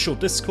special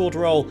Discord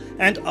role,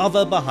 and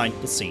other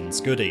behind-the-scenes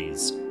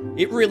goodies.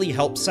 It really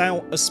helps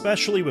out,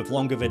 especially with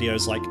longer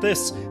videos like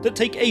this that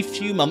take a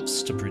few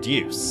months to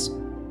produce.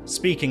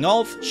 Speaking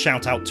of,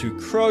 shout out to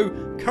Crow,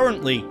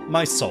 currently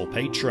my sole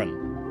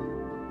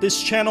patron.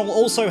 This channel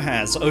also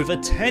has over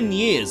 10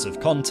 years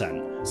of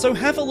content, so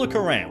have a look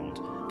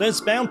around.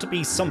 There's bound to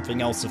be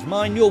something else of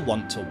mine you'll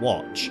want to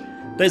watch.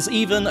 There's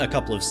even a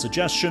couple of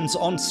suggestions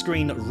on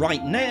screen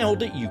right now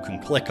that you can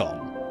click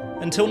on.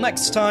 Until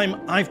next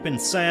time, I've been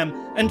Sam,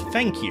 and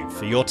thank you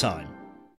for your time.